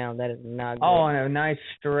hands down. That is not good. Oh, and a nice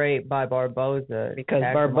straight by Barboza. Because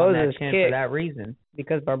Barboza's kick, for that reason.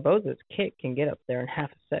 Because Barboza's kick can get up there in half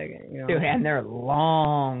a second. Dude, and they're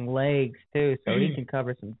long legs too, so he can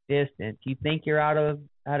cover some distance. You think you're out of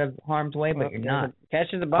harm's way, but you're not.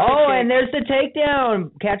 Catches the body kick. And there's the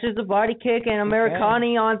takedown. Catches the body kick, and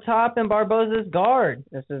Americani on top and Barboza's guard.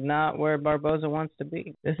 This is not where Barboza wants to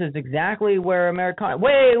be. This is exactly where Americani...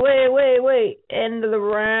 Wait. End of the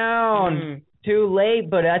round. Too late,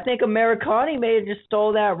 but I think Americani may have just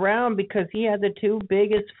stole that round because he had the two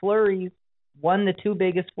biggest flurries, won the two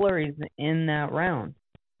biggest flurries in that round.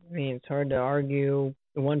 I mean, it's hard to argue.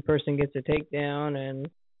 One person gets a takedown and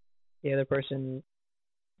the other person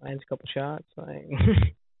lands a couple shots. Like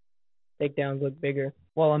takedowns look bigger.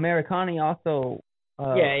 Well, Americani also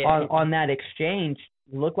on that exchange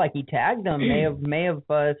looked like he tagged him. may have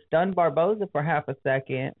stunned Barboza for half a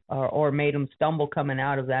second or made him stumble coming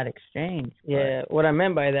out of that exchange. Yeah, what I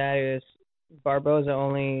meant by that is Barboza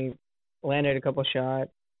only landed a couple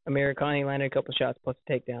shots. Americani landed a couple shots plus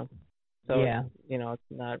a takedown. So, it's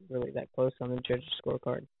not really that close on the judge's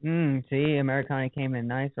scorecard. See, Americani came in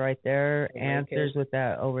nice right there. Answers with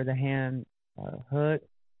that over-the-hand hook.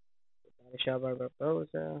 Body shot by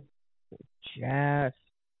Barboza. Just.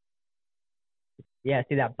 Yeah,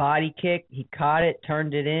 see that body kick? He caught it,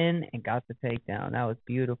 turned it in, and got the takedown. That was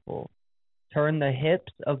beautiful. Turned the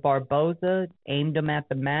hips of Barboza, aimed him at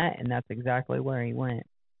the mat, and that's exactly where he went.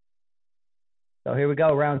 So here we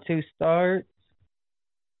go. Round 2 starts.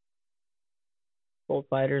 Both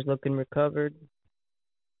fighters looking recovered.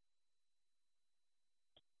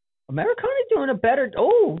 Americani's doing a better...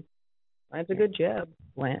 Oh! That's a good jab.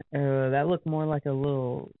 That looked more like a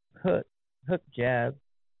little hook jab.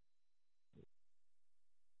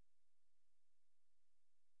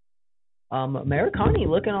 Americani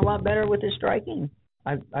looking a lot better with his striking.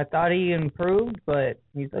 I thought he improved, but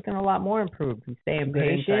he's looking a lot more improved. He's staying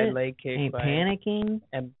patient, ain't panicking,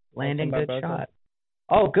 and landing good shots.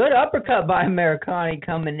 Oh, good uppercut by Americani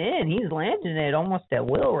coming in. He's landing it almost at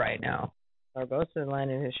will right now. Barbosa's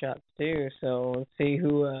landing his shots too, so let's see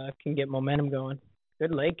who can get momentum going.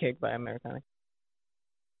 Good leg kick by Americani.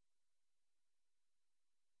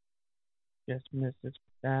 Just misses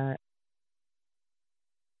that.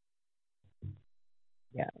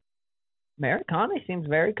 Yeah. Americani seems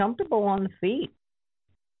very comfortable on the feet.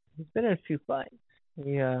 He's been in a few fights.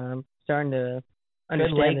 Starting to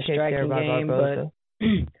understand the striking game,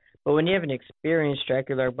 but when you have an experienced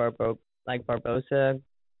striker like Barbosa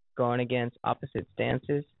going against opposite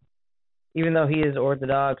stances, even though he is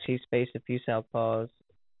orthodox, he's faced a few southpaws.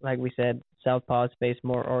 Like we said, southpaws face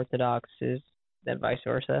more orthodoxes than vice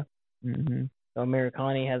versa. Mm-hmm. So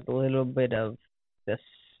Americani has a little bit of this,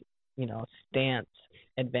 stance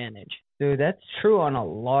advantage. Dude, that's true on a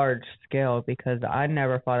large scale because I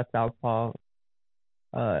never fought a southpaw.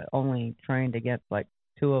 Only trained against like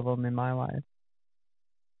 2 of them in my life.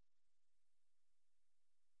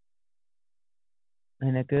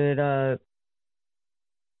 And a good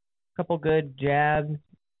couple good jabs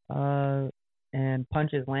and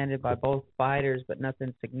punches landed by both fighters, but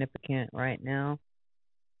nothing significant right now.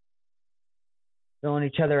 Throwing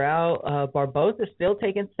each other out. Barbosa's still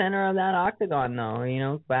taking center of that octagon,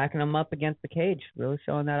 though. Backing him up against the cage, really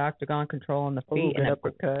showing that octagon control on the feet. And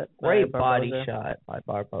uppercut. Great body shot by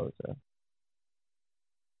Barbosa.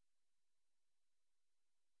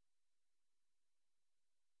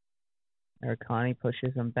 Americani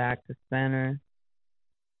pushes him back to center.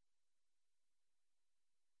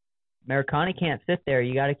 Americani can't sit there.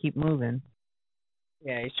 You got to keep moving.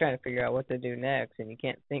 Yeah, he's trying to figure out what to do next, and you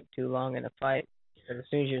can't think too long in a fight. But as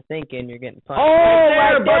soon as you're thinking, you're getting punched. Oh,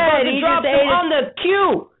 right there! He dropped him on the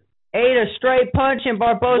cue. Ate a straight punch, and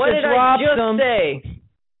Barbosa drops him. What did I just say?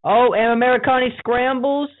 Oh, and Americani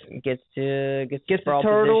scrambles. Gets the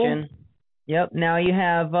turtle. position. Yep. Now you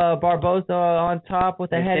have Barbosa on top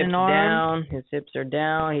with a head and arm. His hips are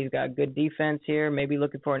down. He's got good defense here. Maybe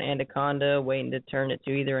looking for an anaconda, waiting to turn it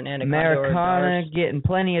to either an anaconda or a Darce. Getting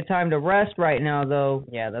plenty of time to rest right now, though.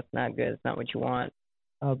 Yeah, that's not good. It's not what you want.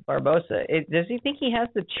 Barbosa, does he think he has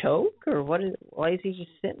the choke, or why is he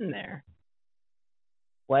just sitting there?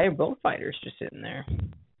 Why are both fighters just sitting there?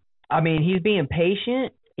 I mean, he's being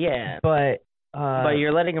patient. Yeah. But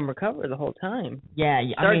you're letting him recover the whole time. Yeah,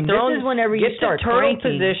 I mean, this is whenever you start turtle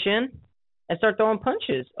position and start throwing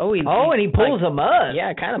punches. And he pulls him up.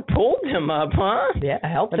 Yeah, kind of pulled him up, huh? Yeah,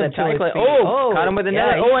 helped him to his feet. Caught him with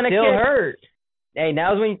another. And a kick. Hurt. Hey,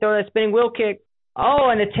 now's when you throw that spinning wheel kick.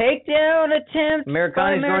 And a takedown attempt.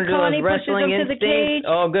 Americani's going to those wrestling instincts.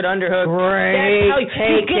 Good underhook. Great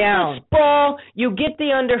takedown. You get the sprawl, you get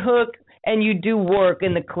the underhook, and you do work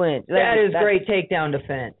in the clinch. That is great takedown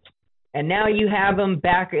defense. And now you have him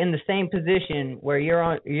back in the same position where he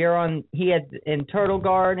had in turtle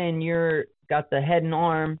guard and you're got the head and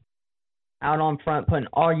arm out on front, putting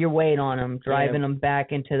all your weight on him, driving him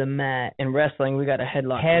back into the mat. In wrestling, we got a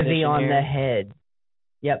headlock. Heavy on the head.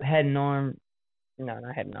 Yep, head and arm. No,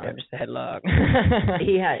 not head and arm, just a headlock.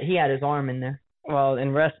 He had his arm in there. Well,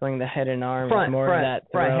 in wrestling, the head and arm is more of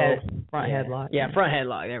that front headlock. Yeah, front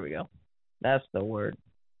headlock. There we go. That's the word.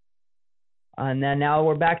 And then now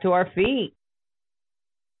we're back to our feet.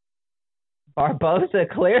 Barbosa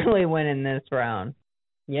clearly winning this round.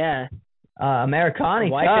 Yeah.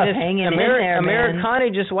 Americani hanging in there,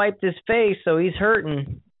 Americani just wiped his face, so he's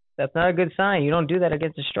hurting. That's not a good sign. You don't do that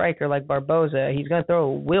against a striker like Barbosa. He's going to throw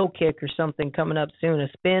a wheel kick or something coming up soon, a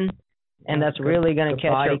spin, and that's really going to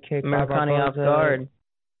catch Americani off guard.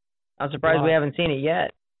 I'm surprised we haven't seen it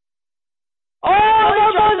yet.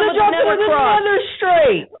 Barbosa dropped him with another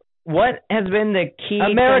straight. What has been the key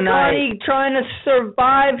Americani trying to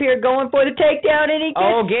survive here, going for the takedown, and he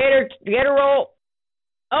gets... Gator roll.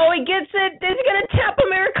 He gets it. Is he going to tap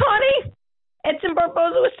Americani? Edson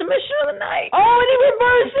Barbosa with submission of the night. And he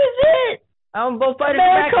reverses it. Both fighters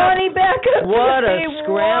Americani back up. What a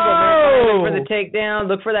scramble. Americani for the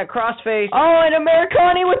takedown. Look for that crossface. And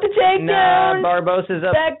Americani with the takedown. Barbosa's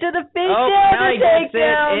up. Back to the feet. Now he gets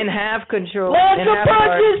it in half control. Lots of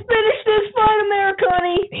punches. Finish this fight,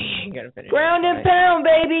 Americani. You gotta finish Ground and pound,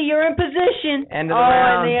 baby. You're in position. End of the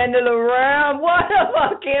round. And the end of the round. What a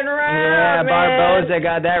fucking round, man. Barbosa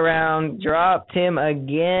got that round. Dropped him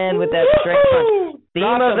again with that straight punch.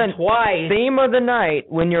 Theme of the night,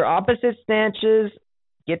 when your opposite stances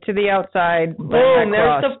get to the outside. Boom,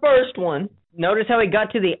 there's the first one. Notice how he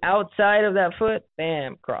got to the outside of that foot?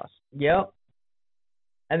 Bam, cross. Yep.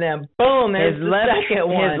 And then, boom, there's the second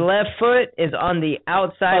one. His left foot is on the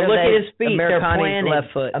outside of look at his feet. Americani's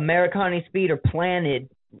left foot. Americani's feet are planted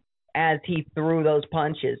as he threw those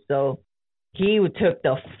punches. So he took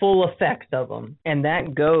the full effects of them. And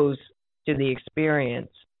that goes to the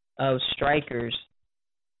experience of strikers.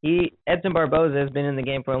 Edson Barboza has been in the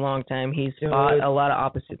game for a long time. He's fought a lot of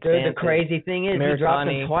opposite stances. The crazy thing is, he dropped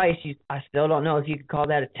him twice. I still don't know if you could call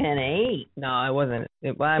that a 10-8. No, it wasn't.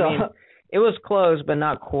 I mean, it was close, but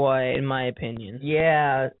not quite, in my opinion.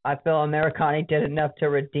 Yeah, I feel Americani did enough to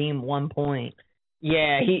redeem 1 point.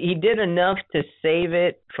 Yeah, he did enough to save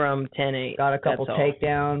it from 10-8. Got a couple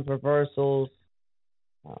takedowns, reversals.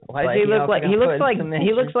 Why does he look like he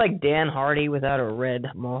looks like Dan Hardy without a red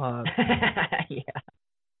mohawk? Yeah.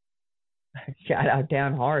 Shout out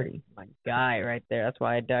Dan Hardy. My guy right there. That's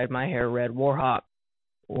why I dyed my hair red. Warhawk.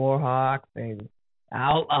 Warhawk, baby.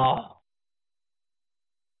 Outlaw.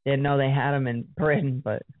 Didn't know they had him in Britain,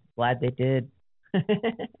 but glad they did.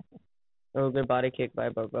 Oh, good body kick by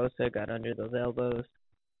Barboza. Got under those elbows.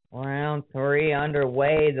 Round 3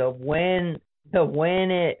 underway. The win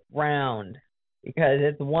it round. Because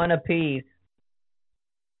it's one apiece.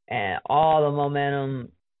 And all the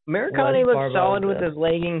momentum. Americani looks solid with his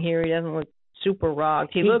legging here. He doesn't look super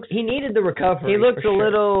rocked. He needed the recovery. He looks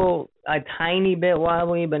a tiny bit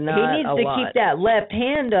wobbly, but not a lot. He needs to keep that left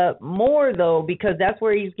hand up more, though, because that's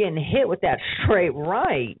where he's getting hit with that straight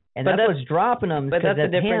right. And that's what's dropping him because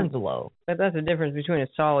his hand's low. But that's the difference between a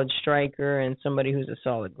solid striker and somebody who's a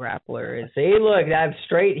solid grappler. See, look, that's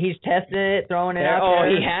straight. He's testing it, throwing it out there. Oh,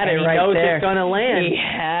 he had it right there. He knows it's going to land. He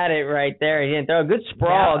had it right there. He didn't throw a good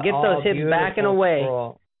sprawl. Get those hips back and away.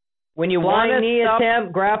 Sprawl. When you want to knee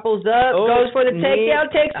attempt, grapples up, goes for the takedown,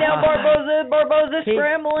 takes down Barboza. Barboza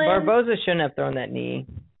scrambling. Barboza shouldn't have thrown that knee.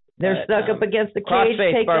 They're stuck up against the cage.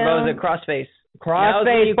 Crossface, Barboza, crossface.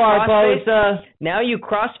 Crossface, Barboza. Now you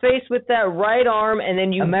crossface with that right arm, and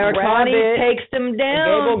then you Americani takes him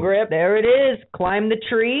down. Gable grip. There it is. Climb the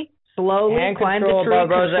tree. Slowly climb the tree.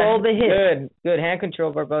 Barboza. Control the hip. Good. Hand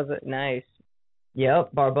control, Barboza. Nice.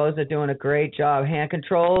 Yep, Barboza doing a great job. Hand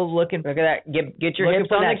control, look at that. Get your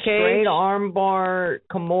hips on the cage. Straight arm bar,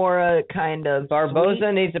 Kimura kind of.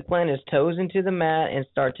 Barboza needs to plant his toes into the mat and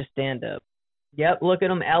start to stand up. Yep, look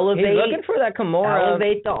at him elevate. He's looking for that Kimura.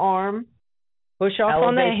 Elevate the arm. Push off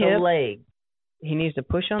on that hip. The leg. He needs to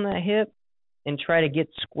push on that hip and try to get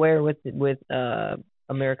square with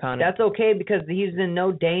Americani. That's okay because he's in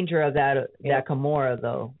no danger of that Kimura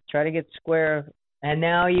though. Try to get square. And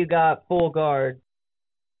now you got full guard.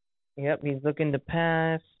 Yep, he's looking to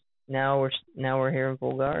pass. Now we're here in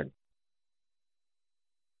full guard.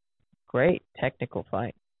 Great technical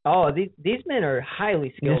fight. Oh, these men are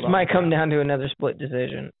highly skilled. This might come down to another split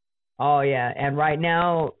decision. Oh yeah, and right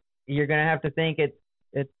now you're gonna have to think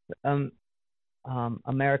it's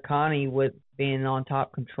Americani with being on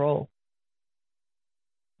top control.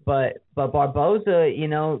 But Barboza,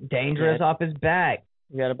 dangerous off his back.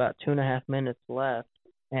 We got about 2.5 minutes left.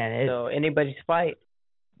 And so anybody's fight.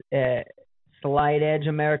 Slight edge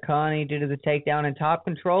Americani due to the takedown and top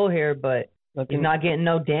control here, but he's not getting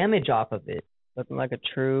no damage off of it. Looking like a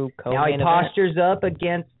true Now he postures up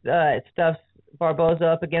against stuffs Barboza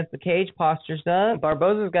up against the cage, postures up.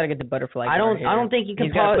 Barboza's got to get the butterfly guard I don't think you can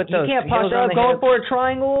you can't posture up. Going for a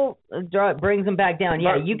triangle brings him back down.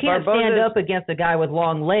 Yeah, you can't stand up against a guy with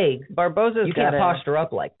long legs. You can't posture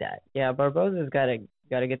up like that. Yeah, Barboza's got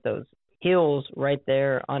to get those heels right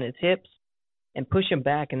there on his hips and push him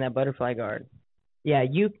back in that butterfly guard. Yeah,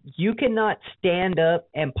 you cannot stand up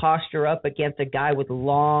and posture up against a guy with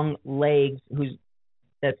long legs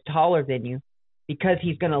that's taller than you, because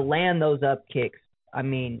he's going to land those up kicks. I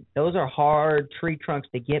mean, those are hard tree trunks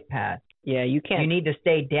to get past. Yeah, you can't. You need to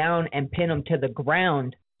stay down and pin them to the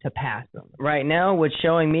ground to pass them. Right now, what's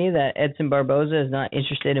showing me that Edson Barboza is not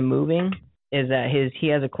interested in moving is that he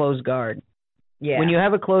has a closed guard. Yeah. When you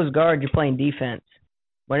have a closed guard, you're playing defense.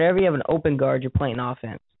 Whenever you have an open guard, you're playing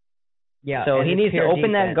offense. Yeah. So he needs to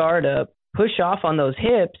open that guard up, push off on those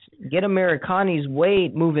hips, get Americani's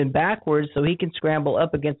weight moving backwards so he can scramble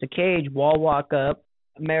up against the cage, wall walk up.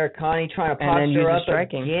 Americani trying to posture up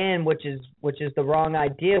again, which is the wrong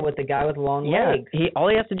idea with the guy with long legs. All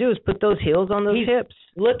he has to do is put those heels on those hips.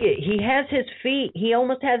 Look, he has his feet. He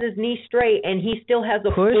almost has his knees straight, and he still has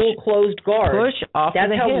a full closed guard. Push off.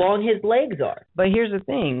 That's how long his legs are. But here's the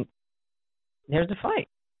thing. There's the fight.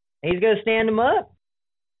 He's going to stand him up.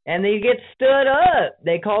 And he gets stood up.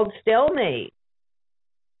 They called stalemate.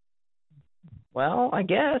 Well, I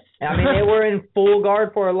guess. I mean, they were in full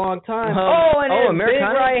guard for a long time. And big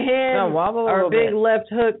right hand, or big left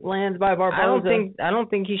hook lands by Barboza. I don't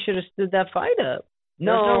think he should have stood that fight up.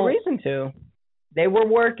 No. There's no reason to. They were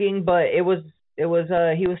working, but he was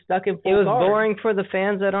stuck in full It was guard. boring for the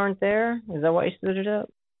fans that aren't there? Is that why he stood it up?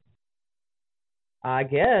 I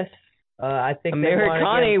guess. I think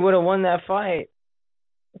Americani would have won that fight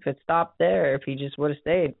if it stopped there, if he just would have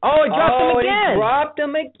stayed. Oh, he dropped him again. He dropped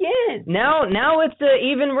him again. Now it's an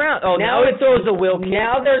even round. Oh, now it throws a wheel kick.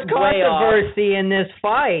 Now there's controversy in this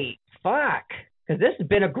fight. Fuck. Because this has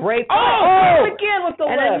been a great fight. Oh, again with the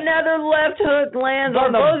left. And another left hook lands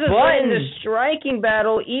on the button. button. The striking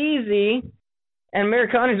battle easy. And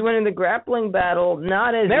Americani's winning the grappling battle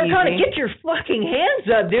not as Americani, easy. get your fucking hands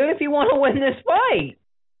up, dude, if you want to win this fight.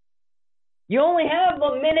 You only have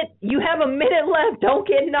a minute. You have a minute left. Don't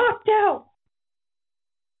get knocked out.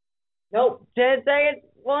 Nope. 10 seconds.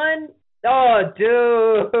 1. Oh,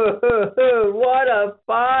 dude. What a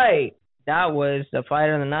fight. That was the fight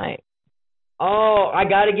of the night. Oh, I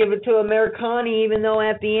got to give it to Americani, even though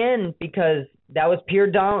at the end, because that was pure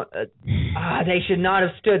down. They should not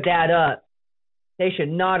have stood that up. They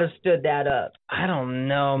should not have stood that up. I don't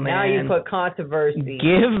know, man. Now you put controversy.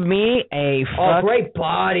 Give me a great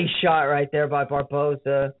body shot right there by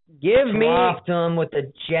Barboza. Dropped him with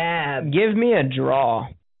the jab. Give me a draw.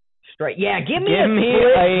 Straight. Yeah, give me a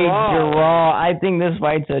draw. I think this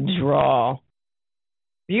fight's a draw.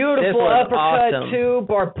 Beautiful uppercut too.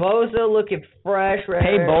 Barboza looking fresh.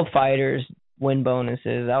 Pay both fighters win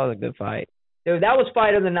bonuses. That was a good fight. Dude, that was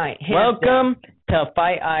fight of the night. Welcome to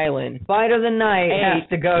Fight Island. Fight of the night has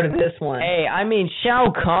to go to this one. Hey, I mean,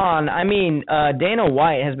 Shao Kahn, Dana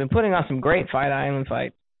White has been putting on some great Fight Island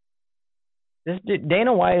fights.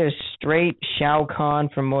 Dana White is straight Shao Kahn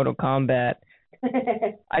from Mortal Kombat.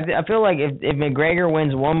 I feel like if McGregor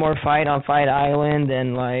wins one more fight on Fight Island,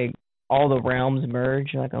 then, like, all the realms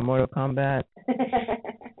merge, like on Mortal Kombat.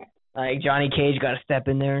 Like, Johnny Cage got to step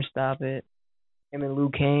in there and stop it. Him and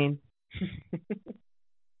Liu Kang.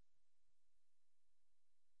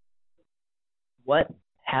 What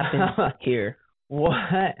happens here?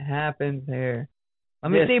 What happens here?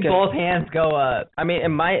 Let me see both hands go up. I mean, it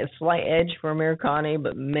might a slight edge for Americani,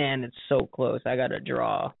 but man, it's so close. I got to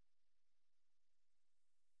draw.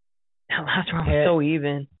 That last round was so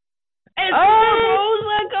even. And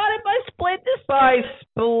I got it by split.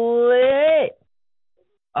 Split.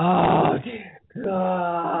 Oh, dear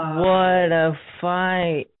God. What a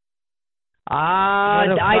fight. I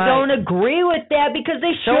don't agree with that because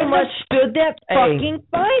they shouldn't have stood that fucking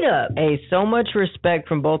fight up. Hey, so much respect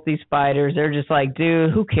from both these fighters. They're just like,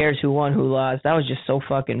 dude, who cares who won, who lost? That was just so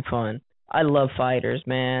fucking fun. I love fighters,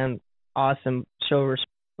 man. Awesome. Show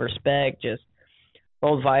respect. Just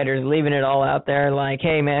both fighters leaving it all out there like,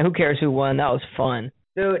 hey, man, who cares who won? That was fun.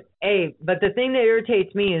 Dude, hey, but the thing that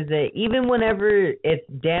irritates me is that even whenever it's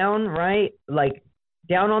down, right, like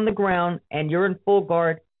down on the ground and you're in full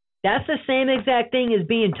guard, that's the same exact thing as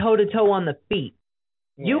being toe-to-toe on the feet.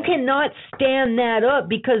 Yeah. You cannot stand that up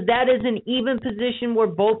because that is an even position where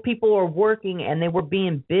both people are working and they were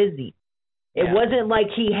being busy. It wasn't like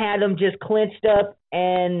he had them just clenched up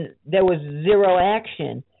and there was zero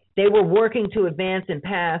action. They were working to advance and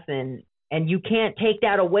pass, and you can't take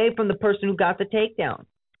that away from the person who got the takedown.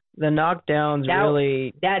 The knockdowns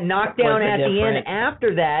that knockdown at the end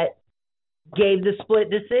after that gave the split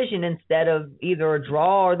decision instead of either a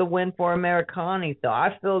draw or the win for Americani. So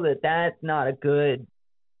I feel that that's not a good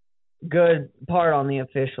part on the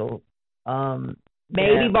officials.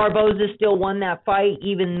 Maybe Barboza still won that fight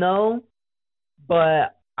even though,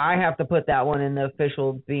 but I have to put that one in the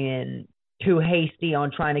officials being too hasty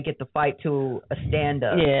on trying to get the fight to a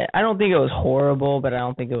stand-up. Yeah, I don't think it was horrible, but I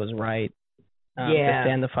don't think it was right to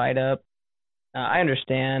stand the fight up. I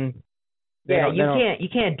understand. You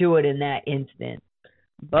can't do it in that instant.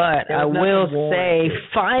 But I will say,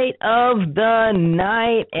 fight of the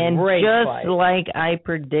night, and great just fight. like I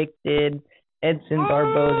predicted, Edson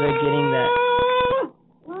Barboza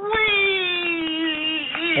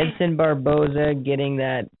getting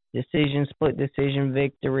that split decision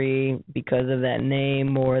victory because of that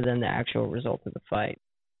name more than the actual result of the fight.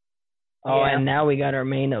 Oh, and now we got our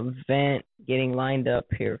main event getting lined up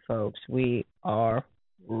here, folks. We are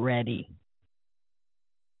ready.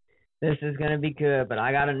 This is going to be good, but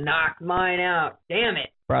I got to knock mine out. Damn it.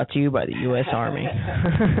 Brought to you by the U.S. Army.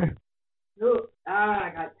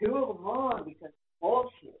 I got two of them on because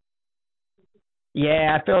bullshit.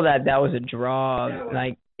 Yeah, I feel that was a draw.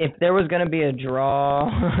 Like, if there was going to be a draw,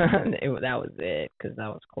 that was it, because that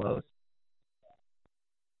was close.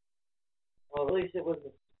 Well, at least it was a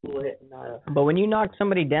split, not a... But when you knock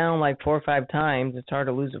somebody down like 4 or 5 times, it's hard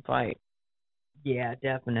to lose a fight. Yeah,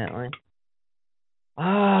 definitely.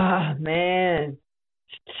 Ah, man.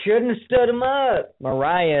 Shouldn't have stood him up.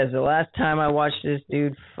 Moraes, the last time I watched this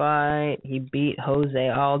dude fight, he beat Jose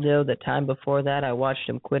Aldo. The time before that, I watched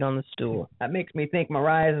him quit on the stool. That makes me think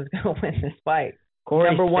Moraes is going to win this fight.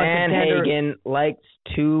 Corey Sandhagen likes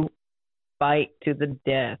to fight to the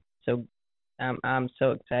death. So I'm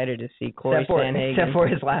so excited to see Corey Sandhagen. Except for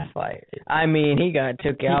his last fight. I mean, he got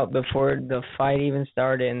took out before the fight even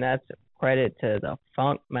started, and that's credit to the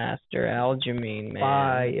Funk Master, Aljamain, man.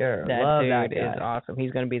 Fire. That dude is awesome.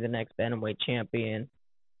 He's going to be the next bantamweight champion.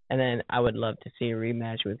 And then I would love to see a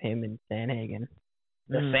rematch with him and Sandhagen.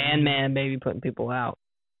 The Sandman, baby, putting people out.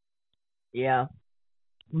 Yeah.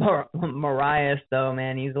 Moraes, though,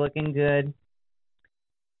 man, he's looking good.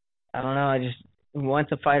 I don't know. Once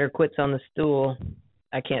a fighter quits on the stool,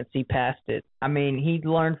 I can't see past it. I mean, he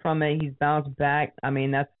learned from it. He's bounced back. I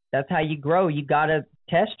mean, that's how you grow. You got to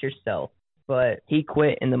test yourself. But he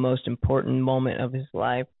quit in the most important moment of his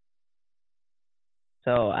life.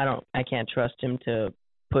 So I can't trust him to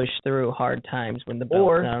push through hard times when the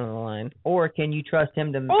belt's not on the line. Or can you trust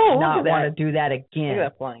him to not want to do that again? Look at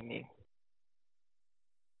that flying knee.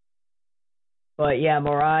 But yeah,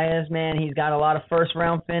 Moraes, man, he's got a lot of first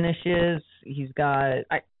round finishes. He's got.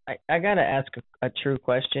 I gotta ask a true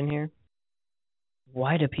question here.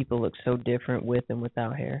 Why do people look so different with and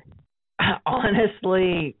without hair?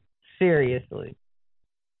 Honestly, seriously,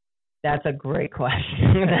 that's a great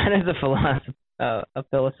question. That is a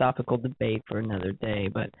philosophical debate for another day.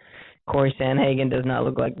 But Corey Sandhagen does not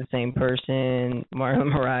look like the same person.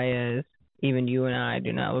 Marlon Moraes, even you and I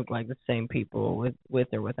do not look like the same people with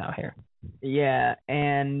or without hair. Yeah,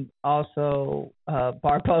 and also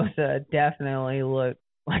Barboza definitely looked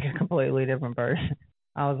like a completely different person.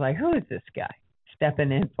 I was like, who is this guy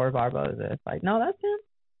stepping in for Barboza? It's like, no, that's him.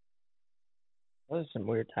 Those are some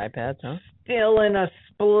weird tie pads, huh? Still in a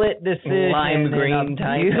split decision. Lime green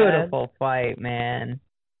tie pad. Beautiful fight, man.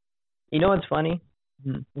 You know what's funny?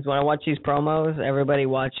 Is when I watch these promos, everybody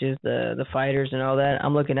watches the fighters and all that.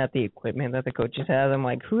 I'm looking at the equipment that the coaches have. I'm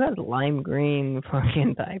like, who has lime green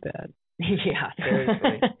fucking tie pads? Yeah,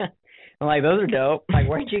 seriously. I'm like, those are dope. Like,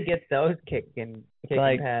 where'd you get those kicking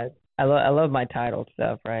pads? I love my title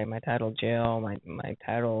stuff, right? My title gel, my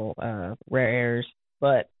title rare airs,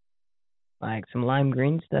 but like some lime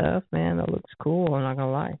green stuff, man, that looks cool. I'm not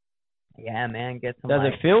gonna lie. Yeah, man, get some. Does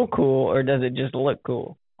it feel cool or does it just look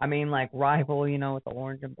cool? I mean, like Rival, with the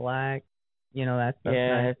orange and black, that stuff.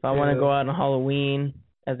 Yeah, if I want to go out on Halloween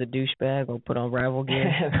as a douchebag, I'll put on Rival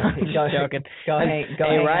gear. Just joking. Go hang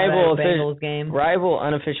Rival Bengals game. Rival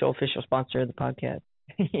official sponsor of the podcast.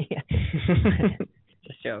 Yeah.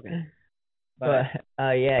 Just joking. But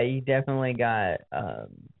yeah, you definitely got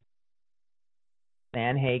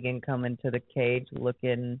Sandhagen coming to the cage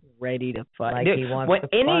looking ready to fight. Like he wants to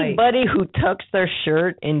fight. Anybody who tucks their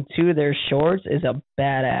shirt into their shorts is a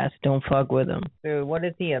badass. Don't fuck with him. Dude, what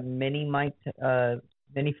is he, a mini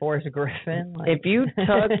Forrest Griffin? Like... If you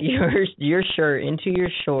tuck your shirt into your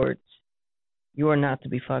shorts, you are not to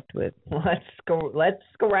be fucked with. Let's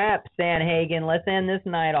scrap Sandhagen. Let's end this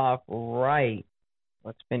night off right.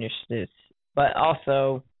 Let's finish this. But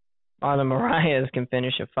also, Marlon Moraes can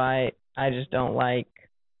finish a fight. I just don't like,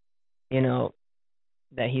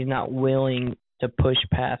 that he's not willing to push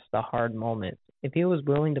past the hard moments. If he was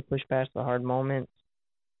willing to push past the hard moments,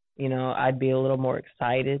 I'd be a little more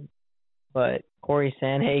excited. But Corey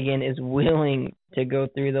Sandhagen is willing to go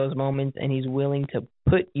through those moments, and he's willing to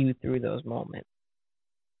put you through those moments.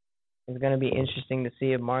 It's going to be interesting to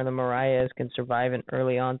see if Marlon Moraes can survive an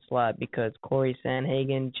early onslaught because Corey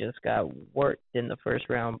Sandhagen just got worked in the first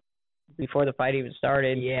round before the fight even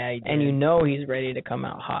started. Yeah, he did. And he's ready to come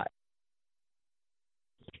out hot.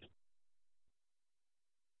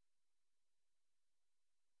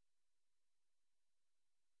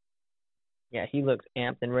 Yeah, he looks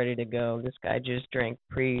amped and ready to go. This guy just drank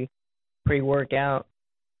pre-workout.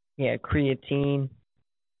 Yeah, creatine.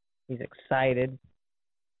 He's excited.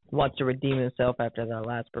 Wants to redeem himself after that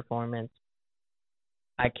last performance.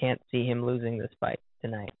 I can't see him losing this fight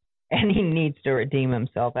tonight. And he needs to redeem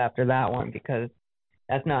himself after that one because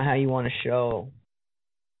that's not how you want to show.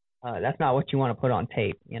 That's not what you want to put on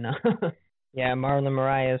tape, Yeah, Marlon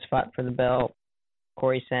Moraes fought for the belt.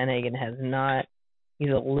 Corey Sandhagen has not.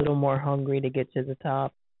 He's a little more hungry to get to the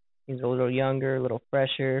top. He's a little younger, a little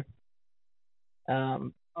fresher.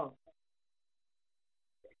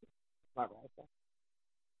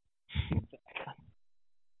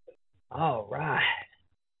 All right.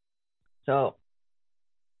 So,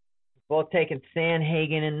 both taking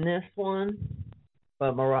Sandhagen in this one,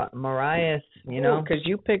 but Moraes, because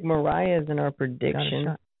you picked Moraes in our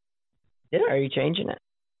prediction. Did I? Are you changing it?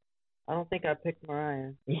 I don't think I picked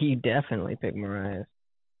Moraes. You definitely picked Moraes.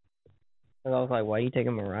 I was like, why are you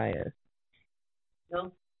taking Moraes?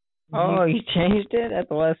 No. Oh, you changed it at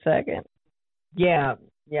the last second? Yeah,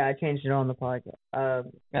 I changed it on the podcast. I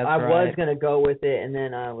right. was gonna go with it, and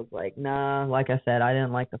then I was like, nah. Like I said, I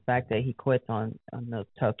didn't like the fact that he quits on those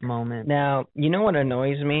tough moments. Now, you know what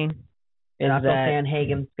annoys me? And I feel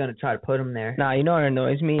Sandhagen's gonna try to put him there. No, you know what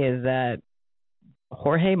annoys me is that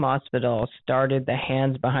Jorge Masvidal started the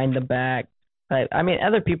hands behind the back. I mean,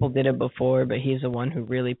 other people did it before, but he's the one who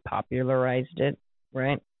really popularized it,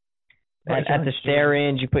 right? At the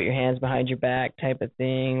stare-ins, you put your hands behind your back type of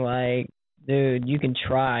thing. Like, dude, you can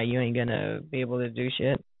try. You ain't going to be able to do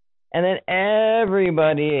shit. And then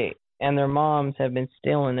everybody and their moms have been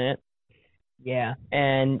stealing it. Yeah.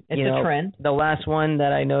 And, it's a trend. The last one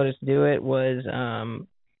that I noticed do it was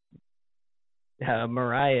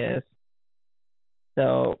Moraes.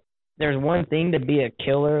 So there's one thing to be a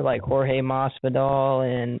killer like Jorge Masvidal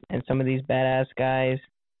and some of these badass guys,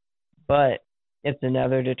 but it's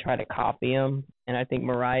another to try to copy him. And I think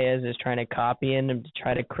Moraes is trying to copy him to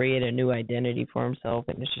try to create a new identity for himself,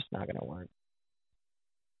 and it's just not going to work.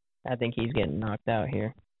 I think he's getting knocked out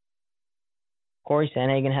here. Corey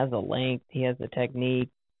Sandhagen has the length. He has the technique.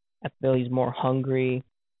 I feel he's more hungry.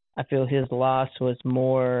 I feel his loss was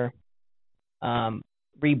more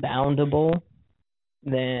reboundable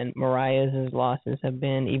than Moraes' losses have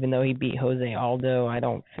been. Even though he beat Jose Aldo, I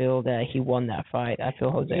don't feel that he won that fight. I feel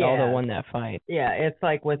Jose Aldo won that fight. Yeah, it's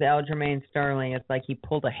like with Aljamain Sterling, it's like he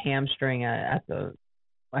pulled a hamstring at the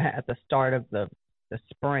start of the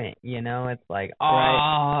sprint, you know? It's like,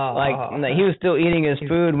 right. Like he was still eating his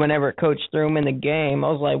food whenever coach threw him in the game. I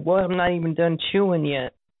was like, what? I'm not even done chewing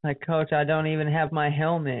yet. Like, coach, I don't even have my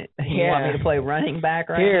helmet. You want me to play running back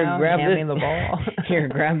now? Hand me the ball. Here,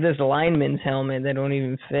 grab this lineman's helmet. They don't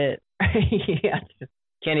even fit. Yeah.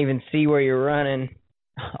 Can't even see where you're running.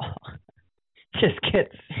 Just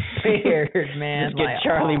get scared, man. Just get like,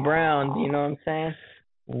 Charlie Brown, you know what I'm saying?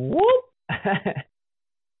 Whoop!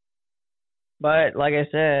 But, like I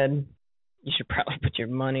said, you should probably put your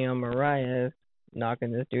money on Moraes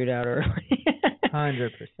knocking this dude out early. 100%.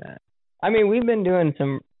 I mean, we've been doing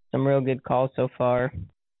some real good calls so far.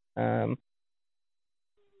 We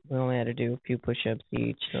only had to do a few push-ups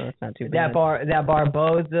each, so it's not too bad. That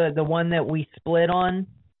Barboza, the one that we split on,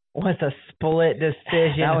 was a split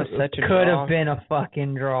decision. That was such a could draw. Have been a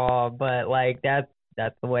fucking draw, but like that's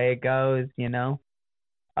the way it goes, you know.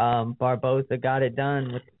 Barboza got it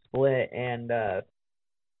done with the split, and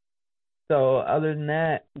so other than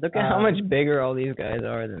that, look at how much bigger all these guys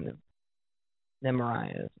are than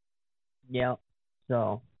Moraes. Yeah.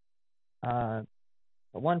 So, the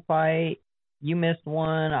one fight, you missed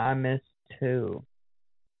one, I missed two.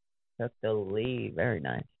 That's the lead. Very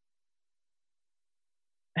nice.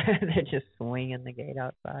 They're just swinging the gate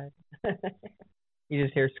outside. You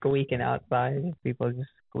just hear squeaking outside. People just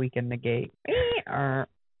squeaking the gate.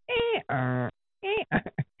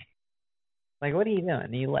 Like, what are you doing? Are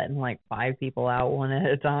you letting like 5 people out one at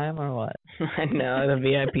a time or what? I know, the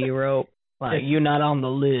VIP rope. Like, you're not on the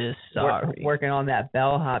list, sorry. Working on that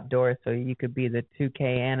bellhop door so you could be the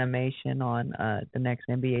 2K animation on the next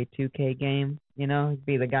NBA 2K game. You know,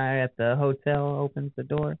 be the guy at the hotel opens the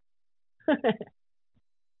door.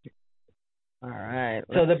 All right.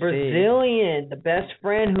 So the Brazilian, the best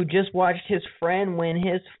friend who just watched his friend win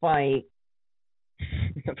his fight.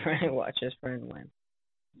 The friend watched his friend win.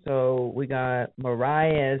 So we got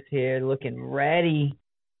Moraes here looking ready.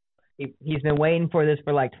 He's been waiting for this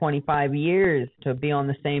for like 25 years to be on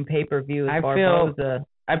the same pay-per-view as Barboza.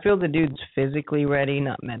 I feel the dude's physically ready,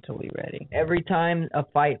 not mentally ready. Every time a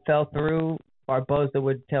fight fell through, Barboza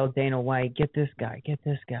would tell Dana White, get this guy.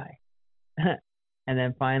 And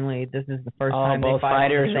then finally, this is the first time both they fight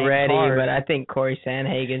fighters on the same ready, card. but I think Corey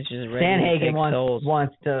Sandhagen's just ready. Sandhagen to take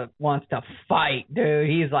wants to fight, dude.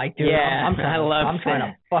 He's like, dude, yeah, I'm trying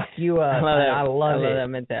to fuck you up. I love that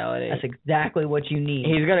mentality. That's exactly what you need.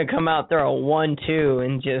 He's gonna come out, throw a 1-2,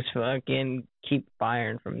 and just fucking keep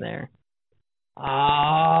firing from there.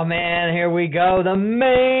 Oh man, here we go, the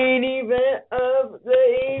main event of the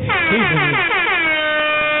evening.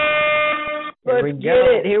 Let's get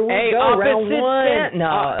it. Here we go. Round one.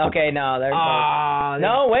 No, okay, no. There's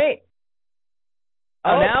no, wait.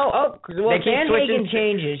 They keep switching.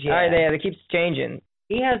 Changes. Yeah. All right, they keep changing.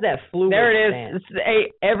 He has that fluid. There it is.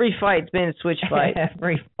 Every fight's been a switch fight.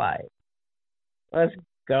 Every fight. Let's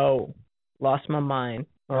go. Lost my mind.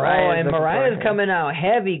 Moraes coming out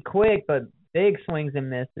heavy, quick, but big swings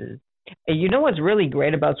and misses. Hey, you know what's really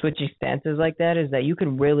great about switching stances like that is that you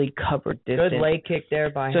can really cover distance. Good leg kick there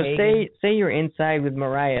by Hagen. So say you're inside with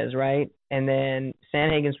Moraes, right? And then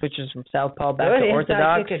Sandhagen switches from southpaw back to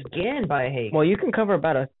orthodox. Good kick again by Hagen. Well, you can cover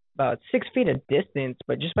about about 6 feet of distance,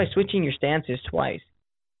 but just by switching your stances twice,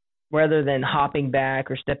 rather than hopping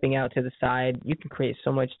back or stepping out to the side, you can create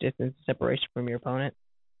so much distance and separation from your opponent.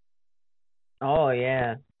 Oh,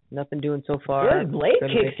 yeah. Nothing doing so far. Good leg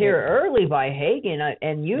kicks here early by Hagen,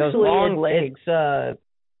 and usually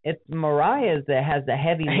it's Moraes that has the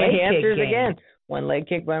heavy leg kick. He answers again. One leg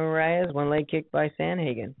kick by Moraes, one leg kick by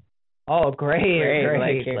Sandhagen. Oh, great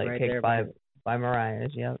leg kick by Moraes,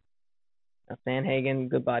 yep. Now Sandhagen,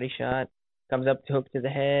 good body shot. Comes up to hook to the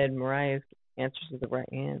head. Moraes answers with the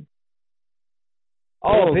right hand.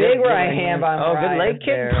 Oh, big right hand by Moraes. Oh, good leg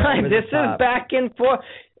kick. This is back and forth.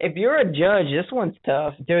 If you're a judge, this one's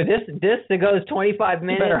tough. Dude, this goes 25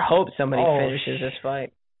 minutes. You better hope somebody finishes this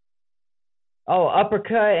fight. Oh,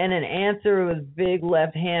 uppercut and an answer with big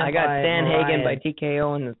left hand. I got Sandhagen by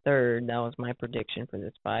TKO in the third. That was my prediction for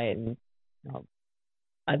this fight. And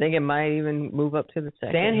I think it might even move up to the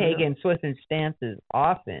second. Sandhagen switching stances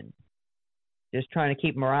often. Just trying to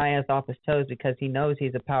keep Moraes off his toes because he knows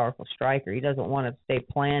he's a powerful striker. He doesn't want to stay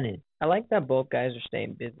planted. I like that both guys are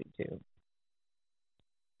staying busy, too.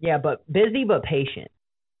 Yeah, but busy but patient.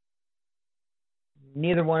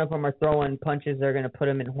 Neither one of them are throwing punches that are going to put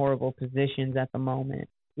them in horrible positions at the moment.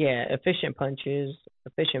 Yeah, efficient punches,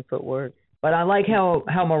 efficient footwork. But I like how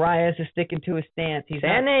Moraes is sticking to his stance. He's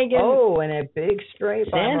Sandhagen. And a big straight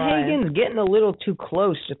by Sandhagen's getting a little too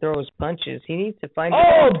close to throw his punches. He needs to find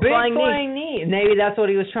big flying knee. Maybe that's what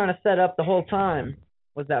he was trying to set up the whole time.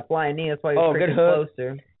 Was that flying knee? That's why he was pretty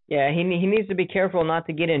closer. Yeah, he needs to be careful not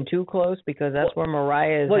to get in too close because that's where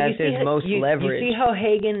Moraes has his most leverage. You see how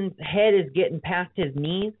Hagen's head is getting past his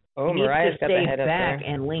knees? Oh, Moraes got the head up there. Stay back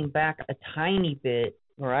and lean back a tiny bit.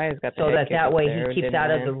 Moraes got the so head that way he keeps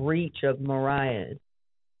out of the reach of Moraes.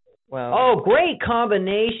 Well, great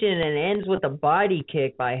combination and ends with a body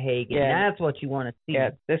kick by Hagen. Yeah, that's what you want to see. Yeah,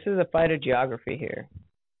 this is a fight of geography here.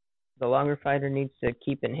 The longer fighter needs to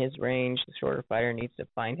keep in his range. The shorter fighter needs to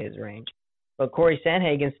find his range. But Corey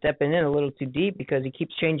Sandhagen's stepping in a little too deep because he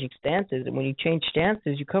keeps changing stances. And when you change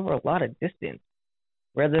stances, you cover a lot of distance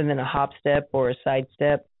rather than a hop step or a side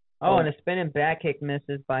step. Oh, and a spinning back kick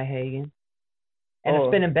misses by Hagen. And a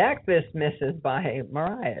spinning back fist misses by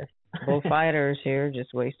Moraes. Both fighters here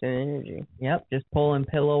just wasting energy. Yep, just pulling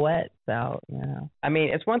pirouettes out, I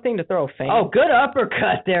mean, it's one thing to throw a feint. Oh, good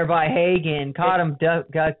uppercut there by Hagen. Caught him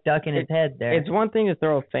ducking his head there. It's one thing to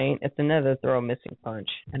throw a feint. It's another to throw a missing punch.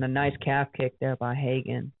 And a nice calf kick there by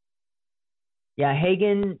Hagen. Yeah,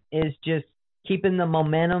 Hagen is just keeping the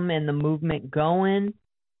momentum and the movement going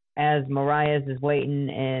as Moraes is waiting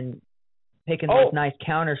and picking those nice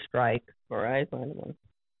counter strikes. Moraes landed one.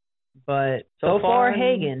 But so far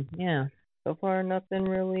Hagen, So far, nothing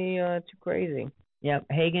really too crazy. Yep,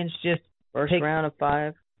 Hagen's just first round of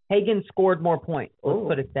 5. Hagen scored more points. Let's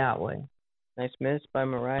put it that way. Nice miss by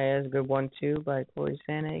Moraes. Good 1-2 by Corey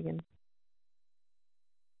Sandhagen.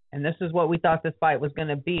 And this is what we thought this fight was going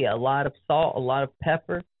to be. A lot of salt, a lot of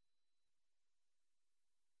pepper.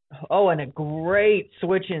 Oh, and a great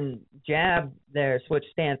switching jab there. Switch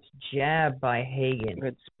stance jab by Hagen.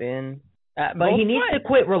 Good spin. But he needs to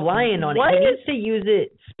quit relying on it. He needs to use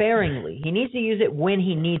it sparingly. He needs to use it when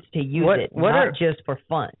he needs to use it, not just for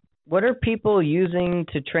fun. What are people using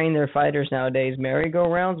to train their fighters nowadays?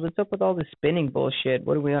 Merry-go-rounds? What's up with all this spinning bullshit?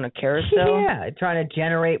 What are we on, a carousel? Yeah, trying to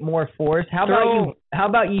generate more force. How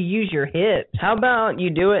about you use your hips? How about you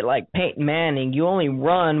do it like Peyton Manning? You only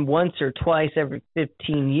run once or twice every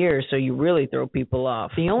 15 years, so you really throw people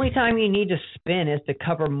off. The only time you need to spin is to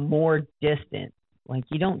cover more distance. Like,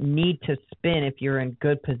 you don't need to spin if you're in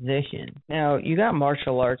good position. Now, you got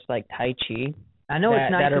martial arts like Tai Chi. I know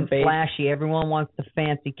it's nice and flashy. Everyone wants the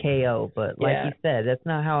fancy KO, but like you said, that's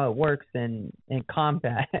not how it works in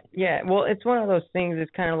combat. Yeah, well, it's one of those things.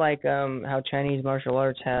 It's kind of like how Chinese martial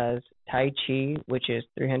arts has Tai Chi, which is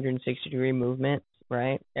 360-degree movement,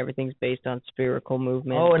 right? Everything's based on spherical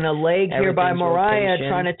movement. Oh, and a leg here by Moraes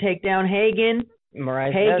trying to take down Hagen.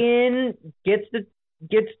 Hagen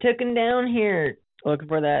gets taken down here. Looking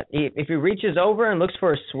for that. If he reaches over and looks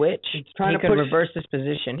for a switch, he can reverse his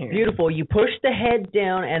position here. Beautiful. You push the head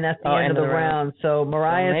down, and that's the end of the round. So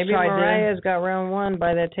Moraes got round 1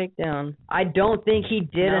 by that takedown. I don't think he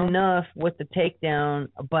did enough with the takedown,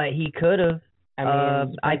 but he could have.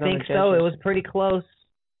 I think so. It was pretty close.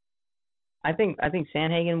 I think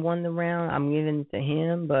Sandhagen won the round. I'm giving it to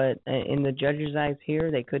him, but in the judges' eyes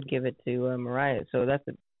here, they could give it to Moraes. So that's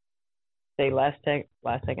last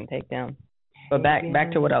second takedown. But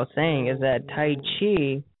back to what I was saying is that Tai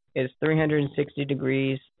Chi is 360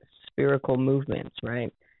 degrees spherical movements,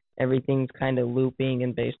 right? Everything's kind of looping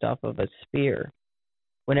and based off of a sphere.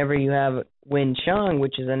 Whenever you have Wing Chun,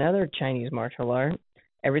 which is another Chinese martial art,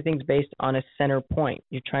 everything's based on a center point.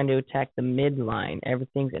 You're trying to attack the midline.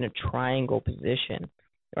 Everything's in a triangle position,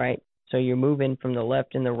 right? So you're moving from the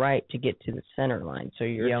left and the right to get to the center line. So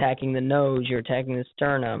you're attacking the nose, you're attacking the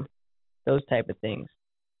sternum, those type of things.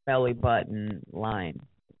 Belly button line.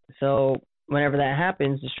 So whenever that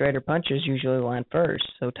happens, the straighter punches usually land first.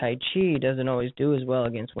 So Tai Chi doesn't always do as well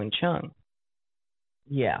against Wing Chun.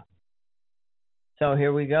 Yeah. So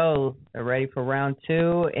here we go. They're ready for round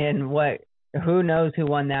 2. And who knows who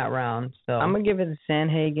won that round? So I'm going to give it to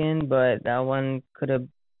Sandhagen, but that one's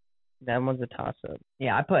a toss-up.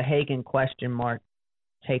 Yeah, I put Hagen question mark,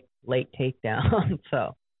 late takedown.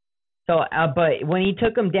 But when he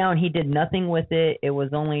took him down, he did nothing with it. It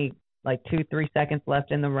was only like 2-3 seconds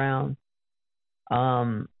left in the round.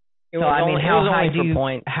 How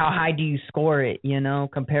high do you score it,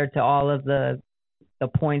 compared to all of the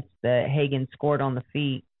points that Hagen scored on the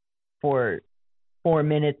feet for 4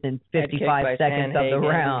 minutes and 55 seconds of the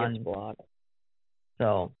round.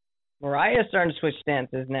 So Moraes starting to switch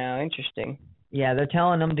stances now. Interesting. Yeah, they're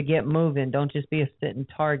telling him to get moving. Don't just be a sitting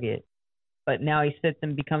target. But now he sits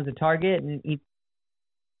and becomes a target and eats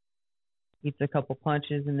a couple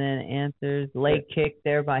punches and then answers. Leg kick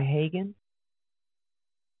there by Hagen.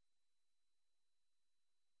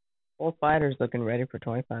 Both fighters looking ready for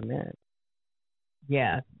 25 minutes.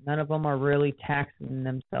 Yeah, none of them are really taxing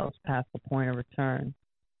themselves past the point of return.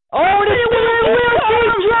 Oh,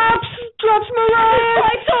 drops Moraes.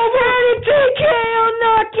 It's over. TKO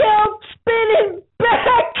knockout, spinning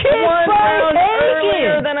back kick. 1 round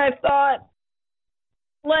earlier than I thought.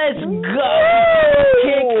 Let's go.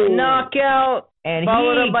 Kick, knockout. And he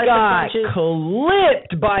got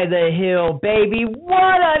clipped by the heel, baby.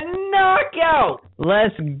 What a knockout.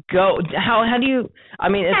 Let's go. How do you... I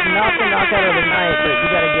mean, it's not the knockout of the night, but you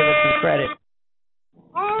got to give it some credit.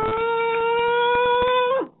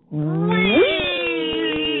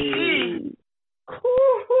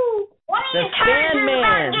 The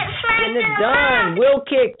Sandman getting it done. Will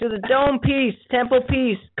kick to the dome piece, temple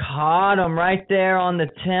piece. Caught him right there on the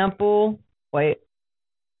temple. Wait.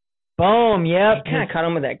 Boom, yep. He kind of caught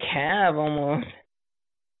him with that calf almost.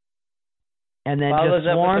 And then just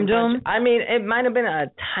swarmed him. I mean, it might have been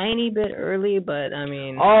a tiny bit early, but I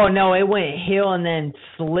mean... Oh, no, it went heel and then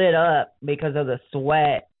slid up because of the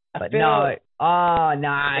sweat. But nice.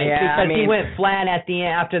 Yeah, because he went flat at the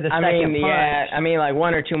end after the second punch. Yeah, I mean, like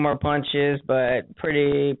 1 or 2 more punches, but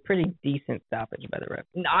pretty decent stoppage by the ref.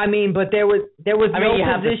 I mean, but there was no position. You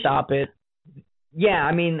have to stop it. Yeah,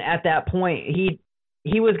 I mean, at that point,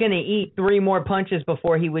 he was going to eat 3 more punches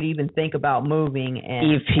before he would even think about moving.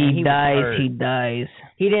 And if he dies, he dies.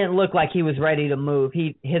 He didn't look like he was ready to move.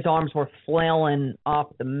 His arms were flailing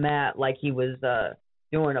off the mat like he was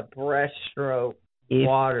doing a breaststroke.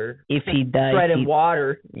 Water. If he dies, shredded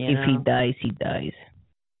water. If he dies, he dies.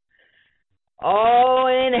 Oh,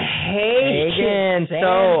 and Hagen.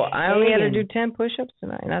 So I only had to do 10 push-ups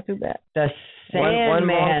tonight. Not too bad. The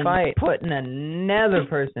Sandman fight. Putting another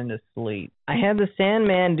person to sleep. I had the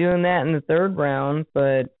Sandman doing that in the 3rd round,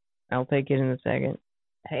 but I'll take it in the 2nd.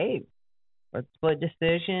 Hey, a split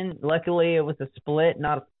decision. Luckily, it was a split,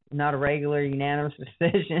 not a regular unanimous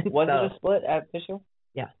decision. Was it a split official?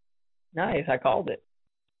 Yeah. Nice, I called it.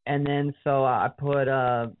 And then so I put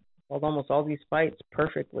called almost all these fights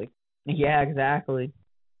perfectly. Yeah, exactly.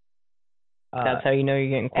 That's how you know you're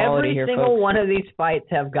getting quality here, folks. Every single one of these fights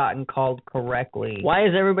have gotten called correctly. Why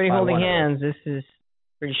is everybody holding hands? This is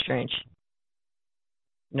pretty strange.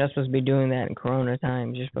 You're not supposed to be doing that in Corona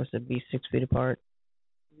times. You're supposed to be 6 feet apart.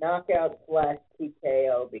 Knockout /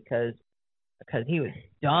 TKO because he was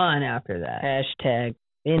done after that. Hashtag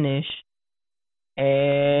finish.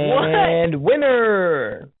 And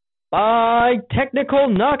winner by technical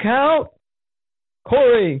knockout,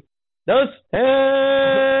 Corey the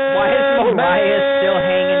Sandman. Why is Moraes still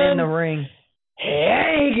hanging in the ring?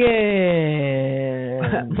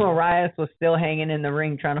 Hagen. Moraes was still hanging in the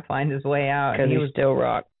ring trying to find his way out. Because he was still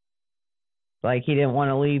rocked. Like he didn't want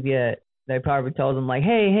to leave yet. They probably told him like,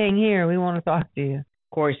 hey, hang here. We want to talk to you.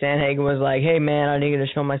 Corey Sandhagen was like, hey, man, I needed to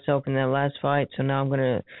show myself in that last fight, so now I'm going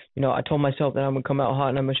to, I told myself that I'm going to come out hot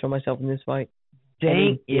and I'm going to show myself in this fight.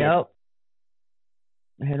 Dang, yep.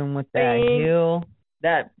 Hit him with that heel.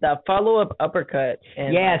 That follow-up uppercut.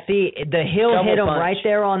 And see, the heel hit him right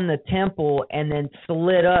there on the temple and then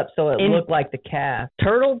slid up so it looked like the calf.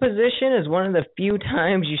 Turtle position is one of the few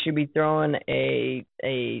times you should be throwing a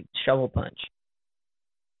shovel punch.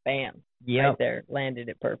 Bam. Yep. Right there. Landed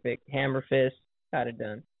it perfect. Hammer fist. Got it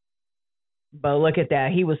done. But look at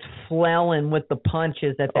that. He was flailing with the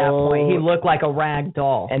punches at that point. He looked like a rag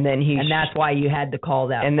doll. And then and that's why you had to call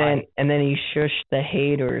that and fight. Then he shushed the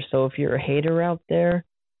haters. So if you're a hater out there,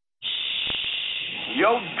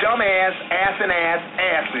 Yo, dumbass,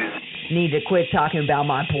 asses. Need to quit talking about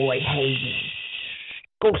my boy Hagen.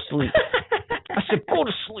 Go to sleep. I said go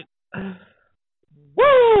to sleep.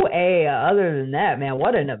 Woo! Hey, other than that, man,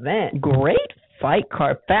 what an event. Great fight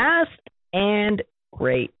card. Fast and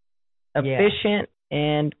great. Efficient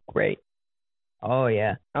and great. Oh,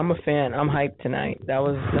 yeah. I'm a fan. I'm hyped tonight. That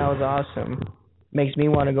was awesome. Makes me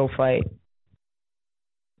want to go fight.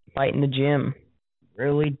 Fight in the gym.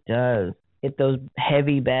 Really does. Hit those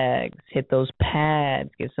heavy bags. Hit those pads.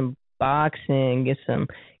 Get some boxing. Get some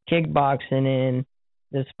kickboxing in.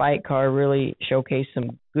 This fight card really showcased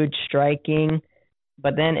some good striking.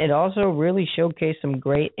 But then it also really showcased some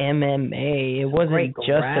great MMA. It wasn't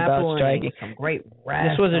just about striking. Some great wrestling.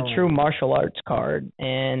 This was a true martial arts card,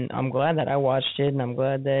 and I'm glad that I watched it, and I'm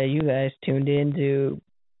glad that you guys tuned in to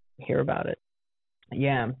hear about it.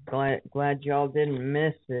 Yeah, I'm glad y'all didn't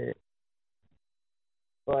miss it.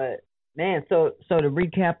 But man, so to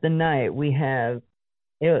recap the night, we have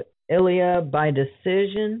Ilya by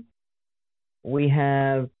decision. We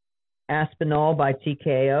have Aspinall by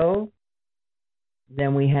TKO.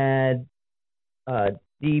 Then we had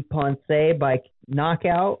D. Ponce by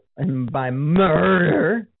knockout and by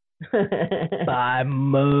murder. By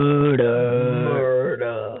murder.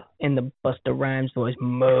 In the Busta Rhymes voice,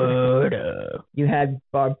 murder. You had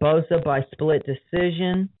Barboza by split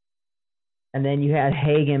decision. And then you had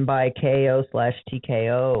Hagen by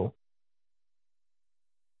KO/TKO.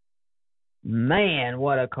 Man,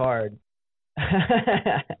 what a card.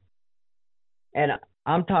 And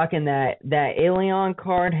I'm talking that Ilion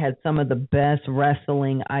card had some of the best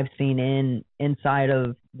wrestling I've seen inside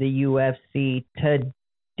of the UFC to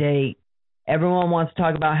date. Everyone wants to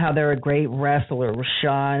talk about how they're a great wrestler,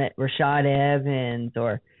 Rashad Evans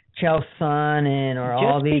or Chael Sonnen or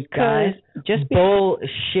all these guys.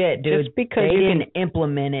 Bullshit, dude. Just because they didn't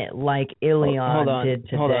implement it like Ilion did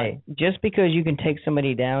today. Hold on. Just because you can take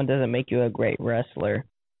somebody down doesn't make you a great wrestler.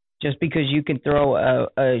 Just because you can throw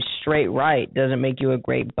a straight right doesn't make you a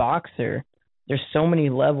great boxer. There's so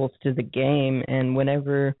many levels to the game, and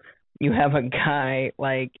whenever you have a guy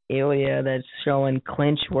like Ilya that's showing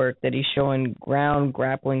clinch work, that he's showing ground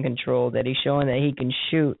grappling control, that he's showing that he can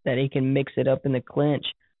shoot, that he can mix it up in the clinch,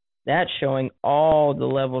 that's showing all the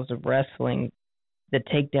levels of wrestling, the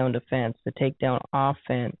takedown defense, the takedown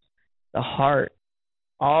offense, the heart,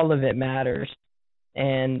 all of it matters.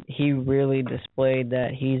 And he really displayed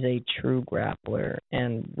that he's a true grappler.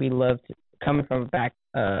 And we loved coming from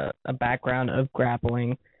a background of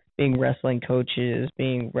grappling, being wrestling coaches,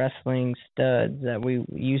 being wrestling studs that we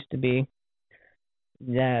used to be,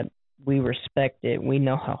 that we respect it. We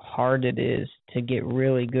know how hard it is to get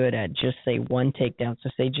really good at just, say, one takedown. So,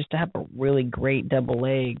 say, just to have a really great double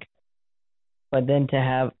leg, but then to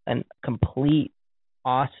have a complete,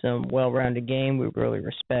 awesome, well-rounded game we really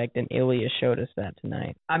respect, and Ilya showed us that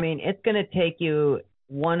tonight. I mean, it's going to take you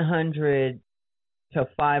 100 to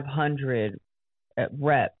 500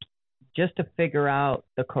 reps just to figure out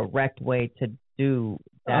the correct way to do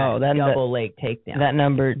that double leg takedown. That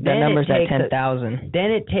number's at 10,000. Then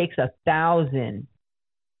it takes 1,000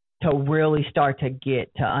 to really start to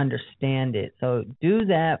get to understand it. So do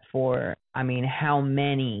that for, I mean, how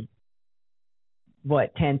many?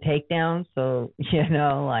 10 takedowns? So,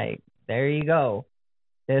 there you go.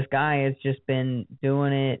 This guy has just been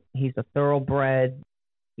doing it. He's a thoroughbred.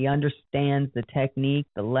 He understands the technique,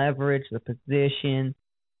 the leverage, the position,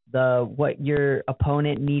 what your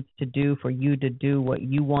opponent needs to do for you to do what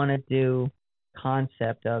you want to do,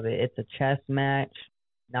 concept of it. It's a chess match,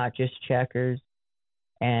 not just checkers.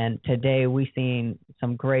 And today we've seen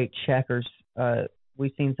some great checkers.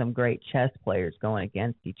 We've seen some great chess players going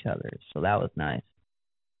against each other. So that was nice.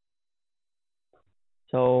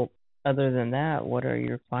 So, other than that, what are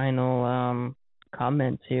your final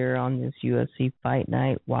comments here on this UFC Fight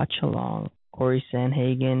Night watch-along? Corey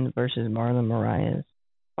Sandhagen versus Marlon Moraes.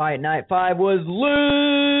 Fight Night 5 was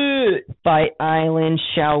lit! Fight Island,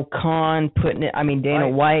 Shao Kahn Dana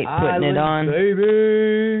White putting it on.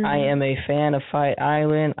 Baby. I am a fan of Fight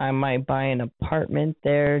Island. I might buy an apartment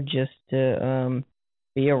there just to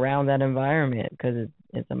be around that environment because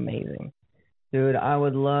it's amazing. Dude, I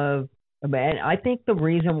would love... And I think the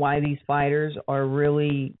reason why these fighters are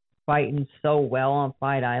really fighting so well on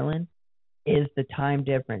Fight Island is the time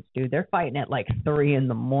difference, dude. They're fighting at 3 in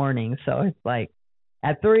the morning. So it's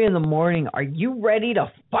at 3 in the morning, are you ready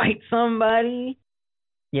to fight somebody?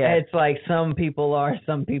 Yeah. It's some people are,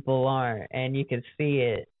 some people aren't. And you can see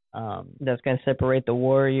it. That's going to separate the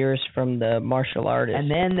warriors from the martial artists.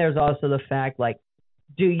 And then there's also the fact,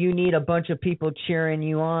 do you need a bunch of people cheering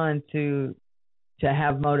you on to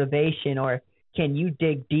have motivation, or can you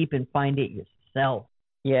dig deep and find it yourself.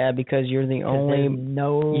 Yeah, because you're the only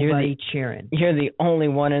nobody cheering. You're the only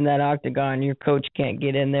one in that octagon. Your coach can't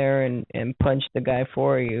get in there and punch the guy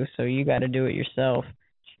for you, so you got to do it yourself.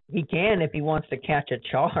 He can if he wants to catch a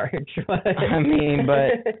charge. But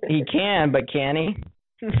he can, but can he?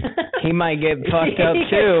 He might get fucked up he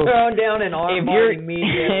too. Gets thrown down and armbarred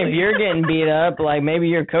immediately. If you're getting beat up, like maybe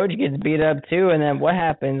your coach gets beat up too, and then what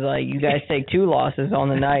happens? Like you guys take 2 losses on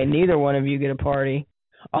the night, and neither one of you get a party.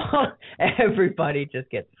 Everybody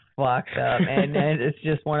just gets fucked up, and it's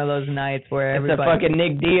just one of those nights where it's a fucking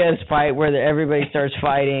Nick Diaz fight where everybody starts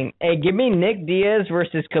fighting. Hey, give me Nick Diaz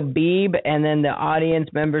versus Khabib, and then the audience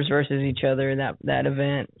members versus each other in that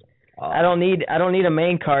event. I don't need a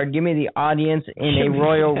main card. Give me the audience in a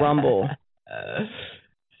Royal Rumble.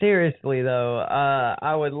 Seriously though,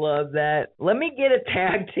 I would love that. Let me get a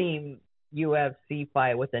tag team UFC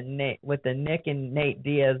fight with the Nick and Nate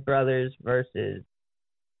Diaz brothers versus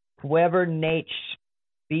whoever Nate's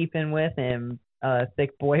beefing with him,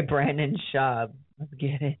 thick boy Brandon Schaub. Let's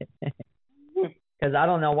get it. Because I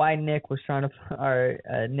don't know why Nick was trying to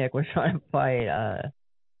fight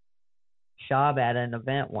Schaub at an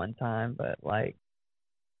event one time, but like,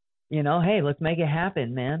 hey, let's make it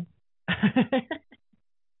happen, man.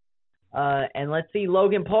 And let's see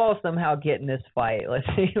Logan Paul somehow get in this fight. Let's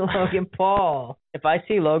see Logan Paul. If I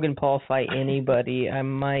see Logan Paul fight anybody, I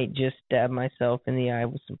might just stab myself in the eye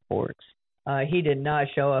with some forks. He did not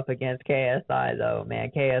show up against KSI, though,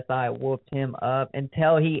 man. KSI whooped him up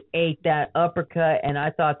until he ate that uppercut, and I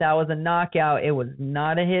thought that was a knockout. It was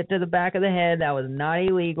not a hit to the back of the head. That was not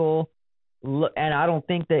illegal. And I don't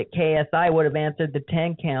think that KSI would have answered the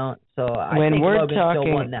 10 count, so I think Logan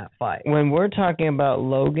still won that fight. When we're talking about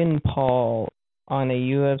Logan Paul on a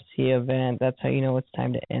UFC event, that's how you know it's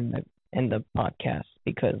time to end the podcast,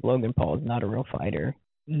 because Logan Paul is not a real fighter.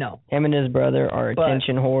 No. Him and his brother are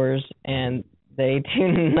attention whores, and they do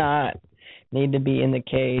not need to be in the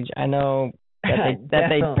cage. I know that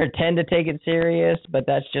they pretend to take it serious, but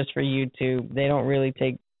that's just for YouTube. They don't really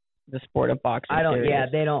take the sport of boxing serious. Yeah,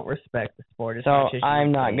 they don't respect the sport as so much as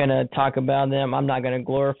I'm not going to talk about them. I'm not going to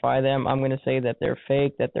glorify them. I'm going to say that they're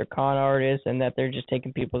fake, that they're con artists, and that they're just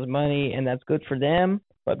taking people's money, and that's good for them,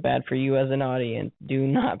 but bad for you as an audience. Do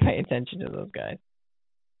not pay attention to those guys.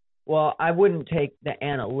 Well, I wouldn't take the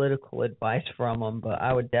analytical advice from them, but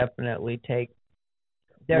I would definitely take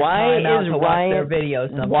their time out to watch their videos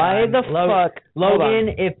sometimes. Why the fuck? Logan,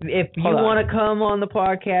 if you want to come on the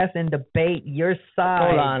podcast and debate your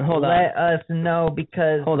side, let us know,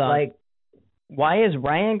 because why is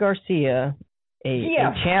Ryan Garcia, a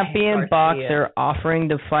champion boxer, offering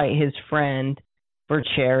to fight his friend for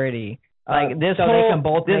charity? This whole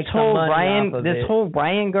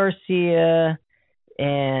Ryan Garcia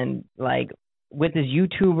and with his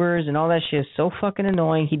YouTubers and all that shit is so fucking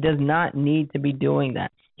annoying. He does not need to be doing that.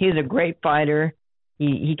 He's a great fighter.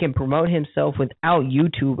 He can promote himself without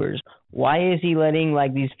YouTubers. Why is he letting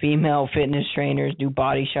these female fitness trainers do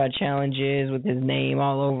body shot challenges with his name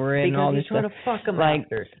all over it and all this stuff? Because he's trying to fuck them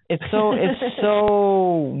after. It's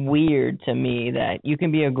so weird to me that you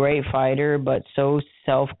can be a great fighter but so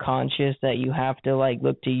self-conscious that you have to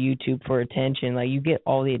look to YouTube for attention. You get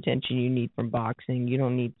all the attention you need from boxing. You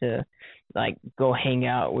don't need to go hang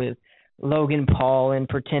out with Logan Paul and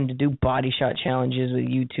pretend to do body shot challenges with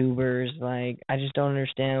YouTubers. I just don't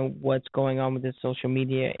understand what's going on with this social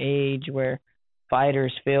media age where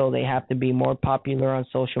fighters feel they have to be more popular on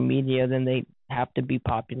social media than they have to be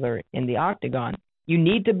popular in the octagon. You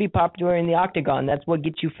need to be popular in the octagon. That's what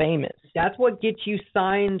gets you famous. That's what gets you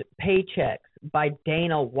signed paychecks by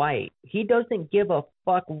Dana White. He doesn't give a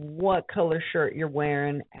fuck what color shirt you're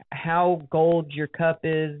wearing, how gold your cup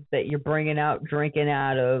is that you're bringing out drinking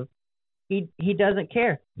out of. He doesn't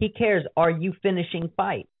care. He cares, are you finishing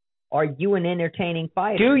fights? Are you an entertaining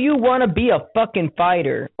fighter? Do you want to be a fucking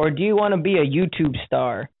fighter, or do you want to be a YouTube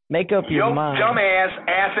star? Make up your mind. Dumbass,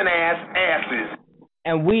 asses.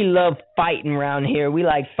 And we love fighting around here. We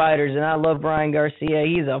like fighters, and I love Ryan Garcia.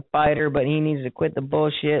 He's a fighter, but he needs to quit the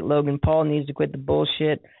bullshit. Logan Paul needs to quit the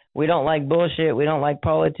bullshit. We don't like bullshit. We don't like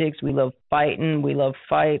politics. We love fighting. We love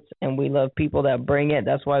fights, and we love people that bring it.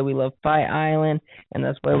 That's why we love Fight Island, and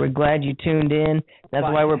that's why we're glad you tuned in. That's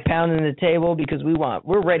why we're pounding the table, because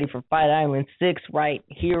we're ready for Fight Island 6 right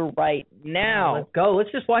here, right now. Let's go.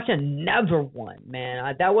 Let's just watch another one,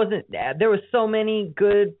 man. There was so many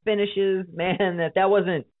good finishes, man, that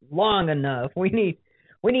wasn't long enough. We need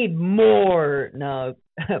more. No.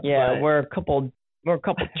 Yeah, we're a couple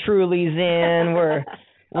Trulies in.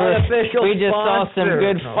 Unofficial we just sponsor. saw some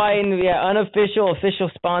good fighting. Yeah, official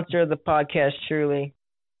sponsor of the podcast, Truly.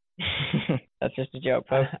 That's just a joke,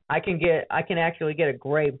 folks. I can actually get a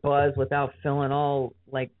great buzz without feeling all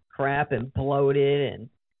like crap and bloated and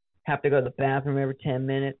have to go to the bathroom every 10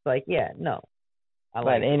 minutes. Like, yeah, no.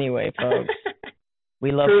 But anyway, folks,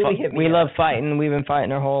 we love fighting. We've been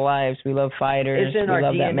fighting our whole lives. We love fighters. It's in we love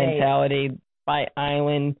our that DNA. mentality. Fight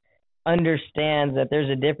Island understands that there's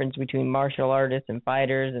a difference between martial artists and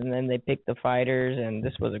fighters, and then they pick the fighters, and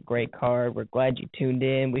this was a great card. We're glad you tuned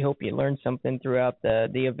in. We hope you learned something throughout the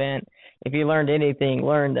event. If you learned anything,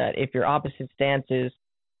 learn that if your opposite stances,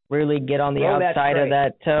 really get on the outside of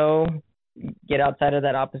that toe, get outside of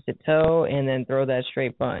that opposite toe, and then throw that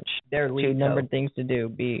straight punch. They're two numbered things to do.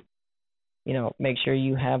 Make sure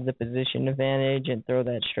you have the position advantage and throw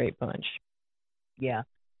that straight punch. Yeah.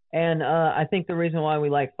 And I think the reason why we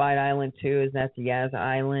like Fight Island, too, is that's Yaz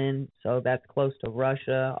Island, so that's close to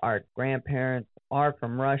Russia. Our grandparents are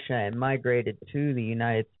from Russia and migrated to the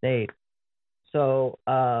United States. So,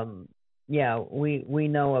 we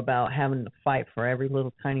know about having to fight for every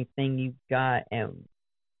little tiny thing you've got, and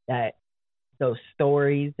that those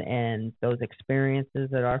stories and those experiences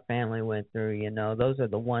that our family went through, those are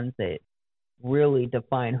the ones that really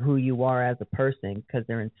define who you are as a person, because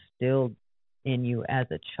they're instilled in you as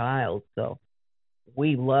a child. So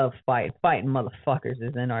we love fighting motherfuckers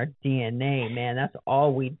is in our DNA, man. That's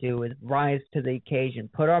all we do is rise to the occasion,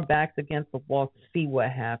 put our backs against the wall, see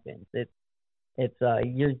what happens.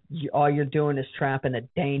 All you're doing is trapping a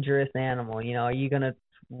dangerous animal. Are you gonna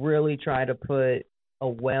really try to put a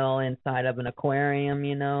whale inside of an aquarium?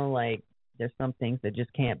 Like, there's some things that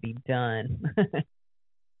just can't be done.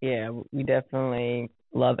 Yeah, we definitely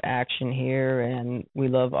love action here, and we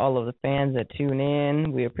love all of the fans that tune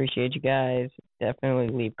in. We appreciate you guys. Definitely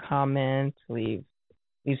leave comments, leave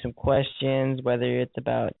some questions, whether it's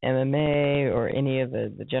about MMA or any of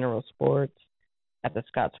the general sports at the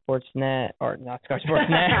Scott Sportsnet, or not Scott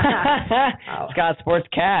Sportsnet, Scott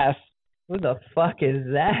Sportscast. Who the fuck is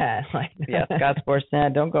that? Yeah, Scott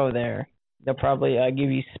Sportsnet. Don't go there. They'll probably give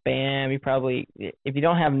you spam. If you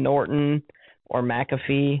don't have Norton or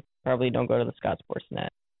McAfee, probably don't go to the Scott Sportsnet.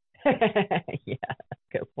 Yeah,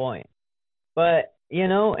 good point. But,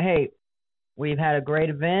 hey, we've had a great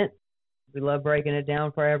event. We love breaking it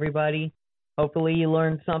down for everybody. Hopefully you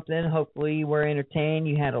learned something. Hopefully you were entertained.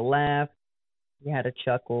 You had a laugh. You had a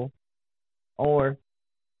chuckle. Or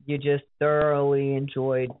you just thoroughly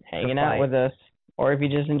enjoyed hanging out with us. Or if you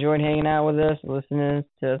just enjoyed hanging out with us, listening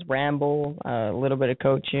to us ramble, a little bit of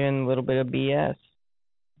coaching, a little bit of BS.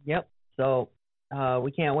 Yep. So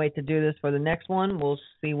we can't wait to do this for the next one. We'll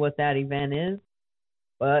see what that event is.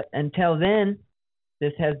 But until then,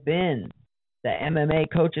 this has been the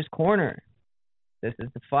MMA Coach's Corner. This is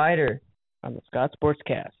the fighter on the Scott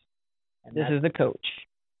Sportscast. And this is the coach.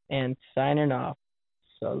 And signing off.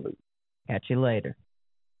 Salute. Catch you later.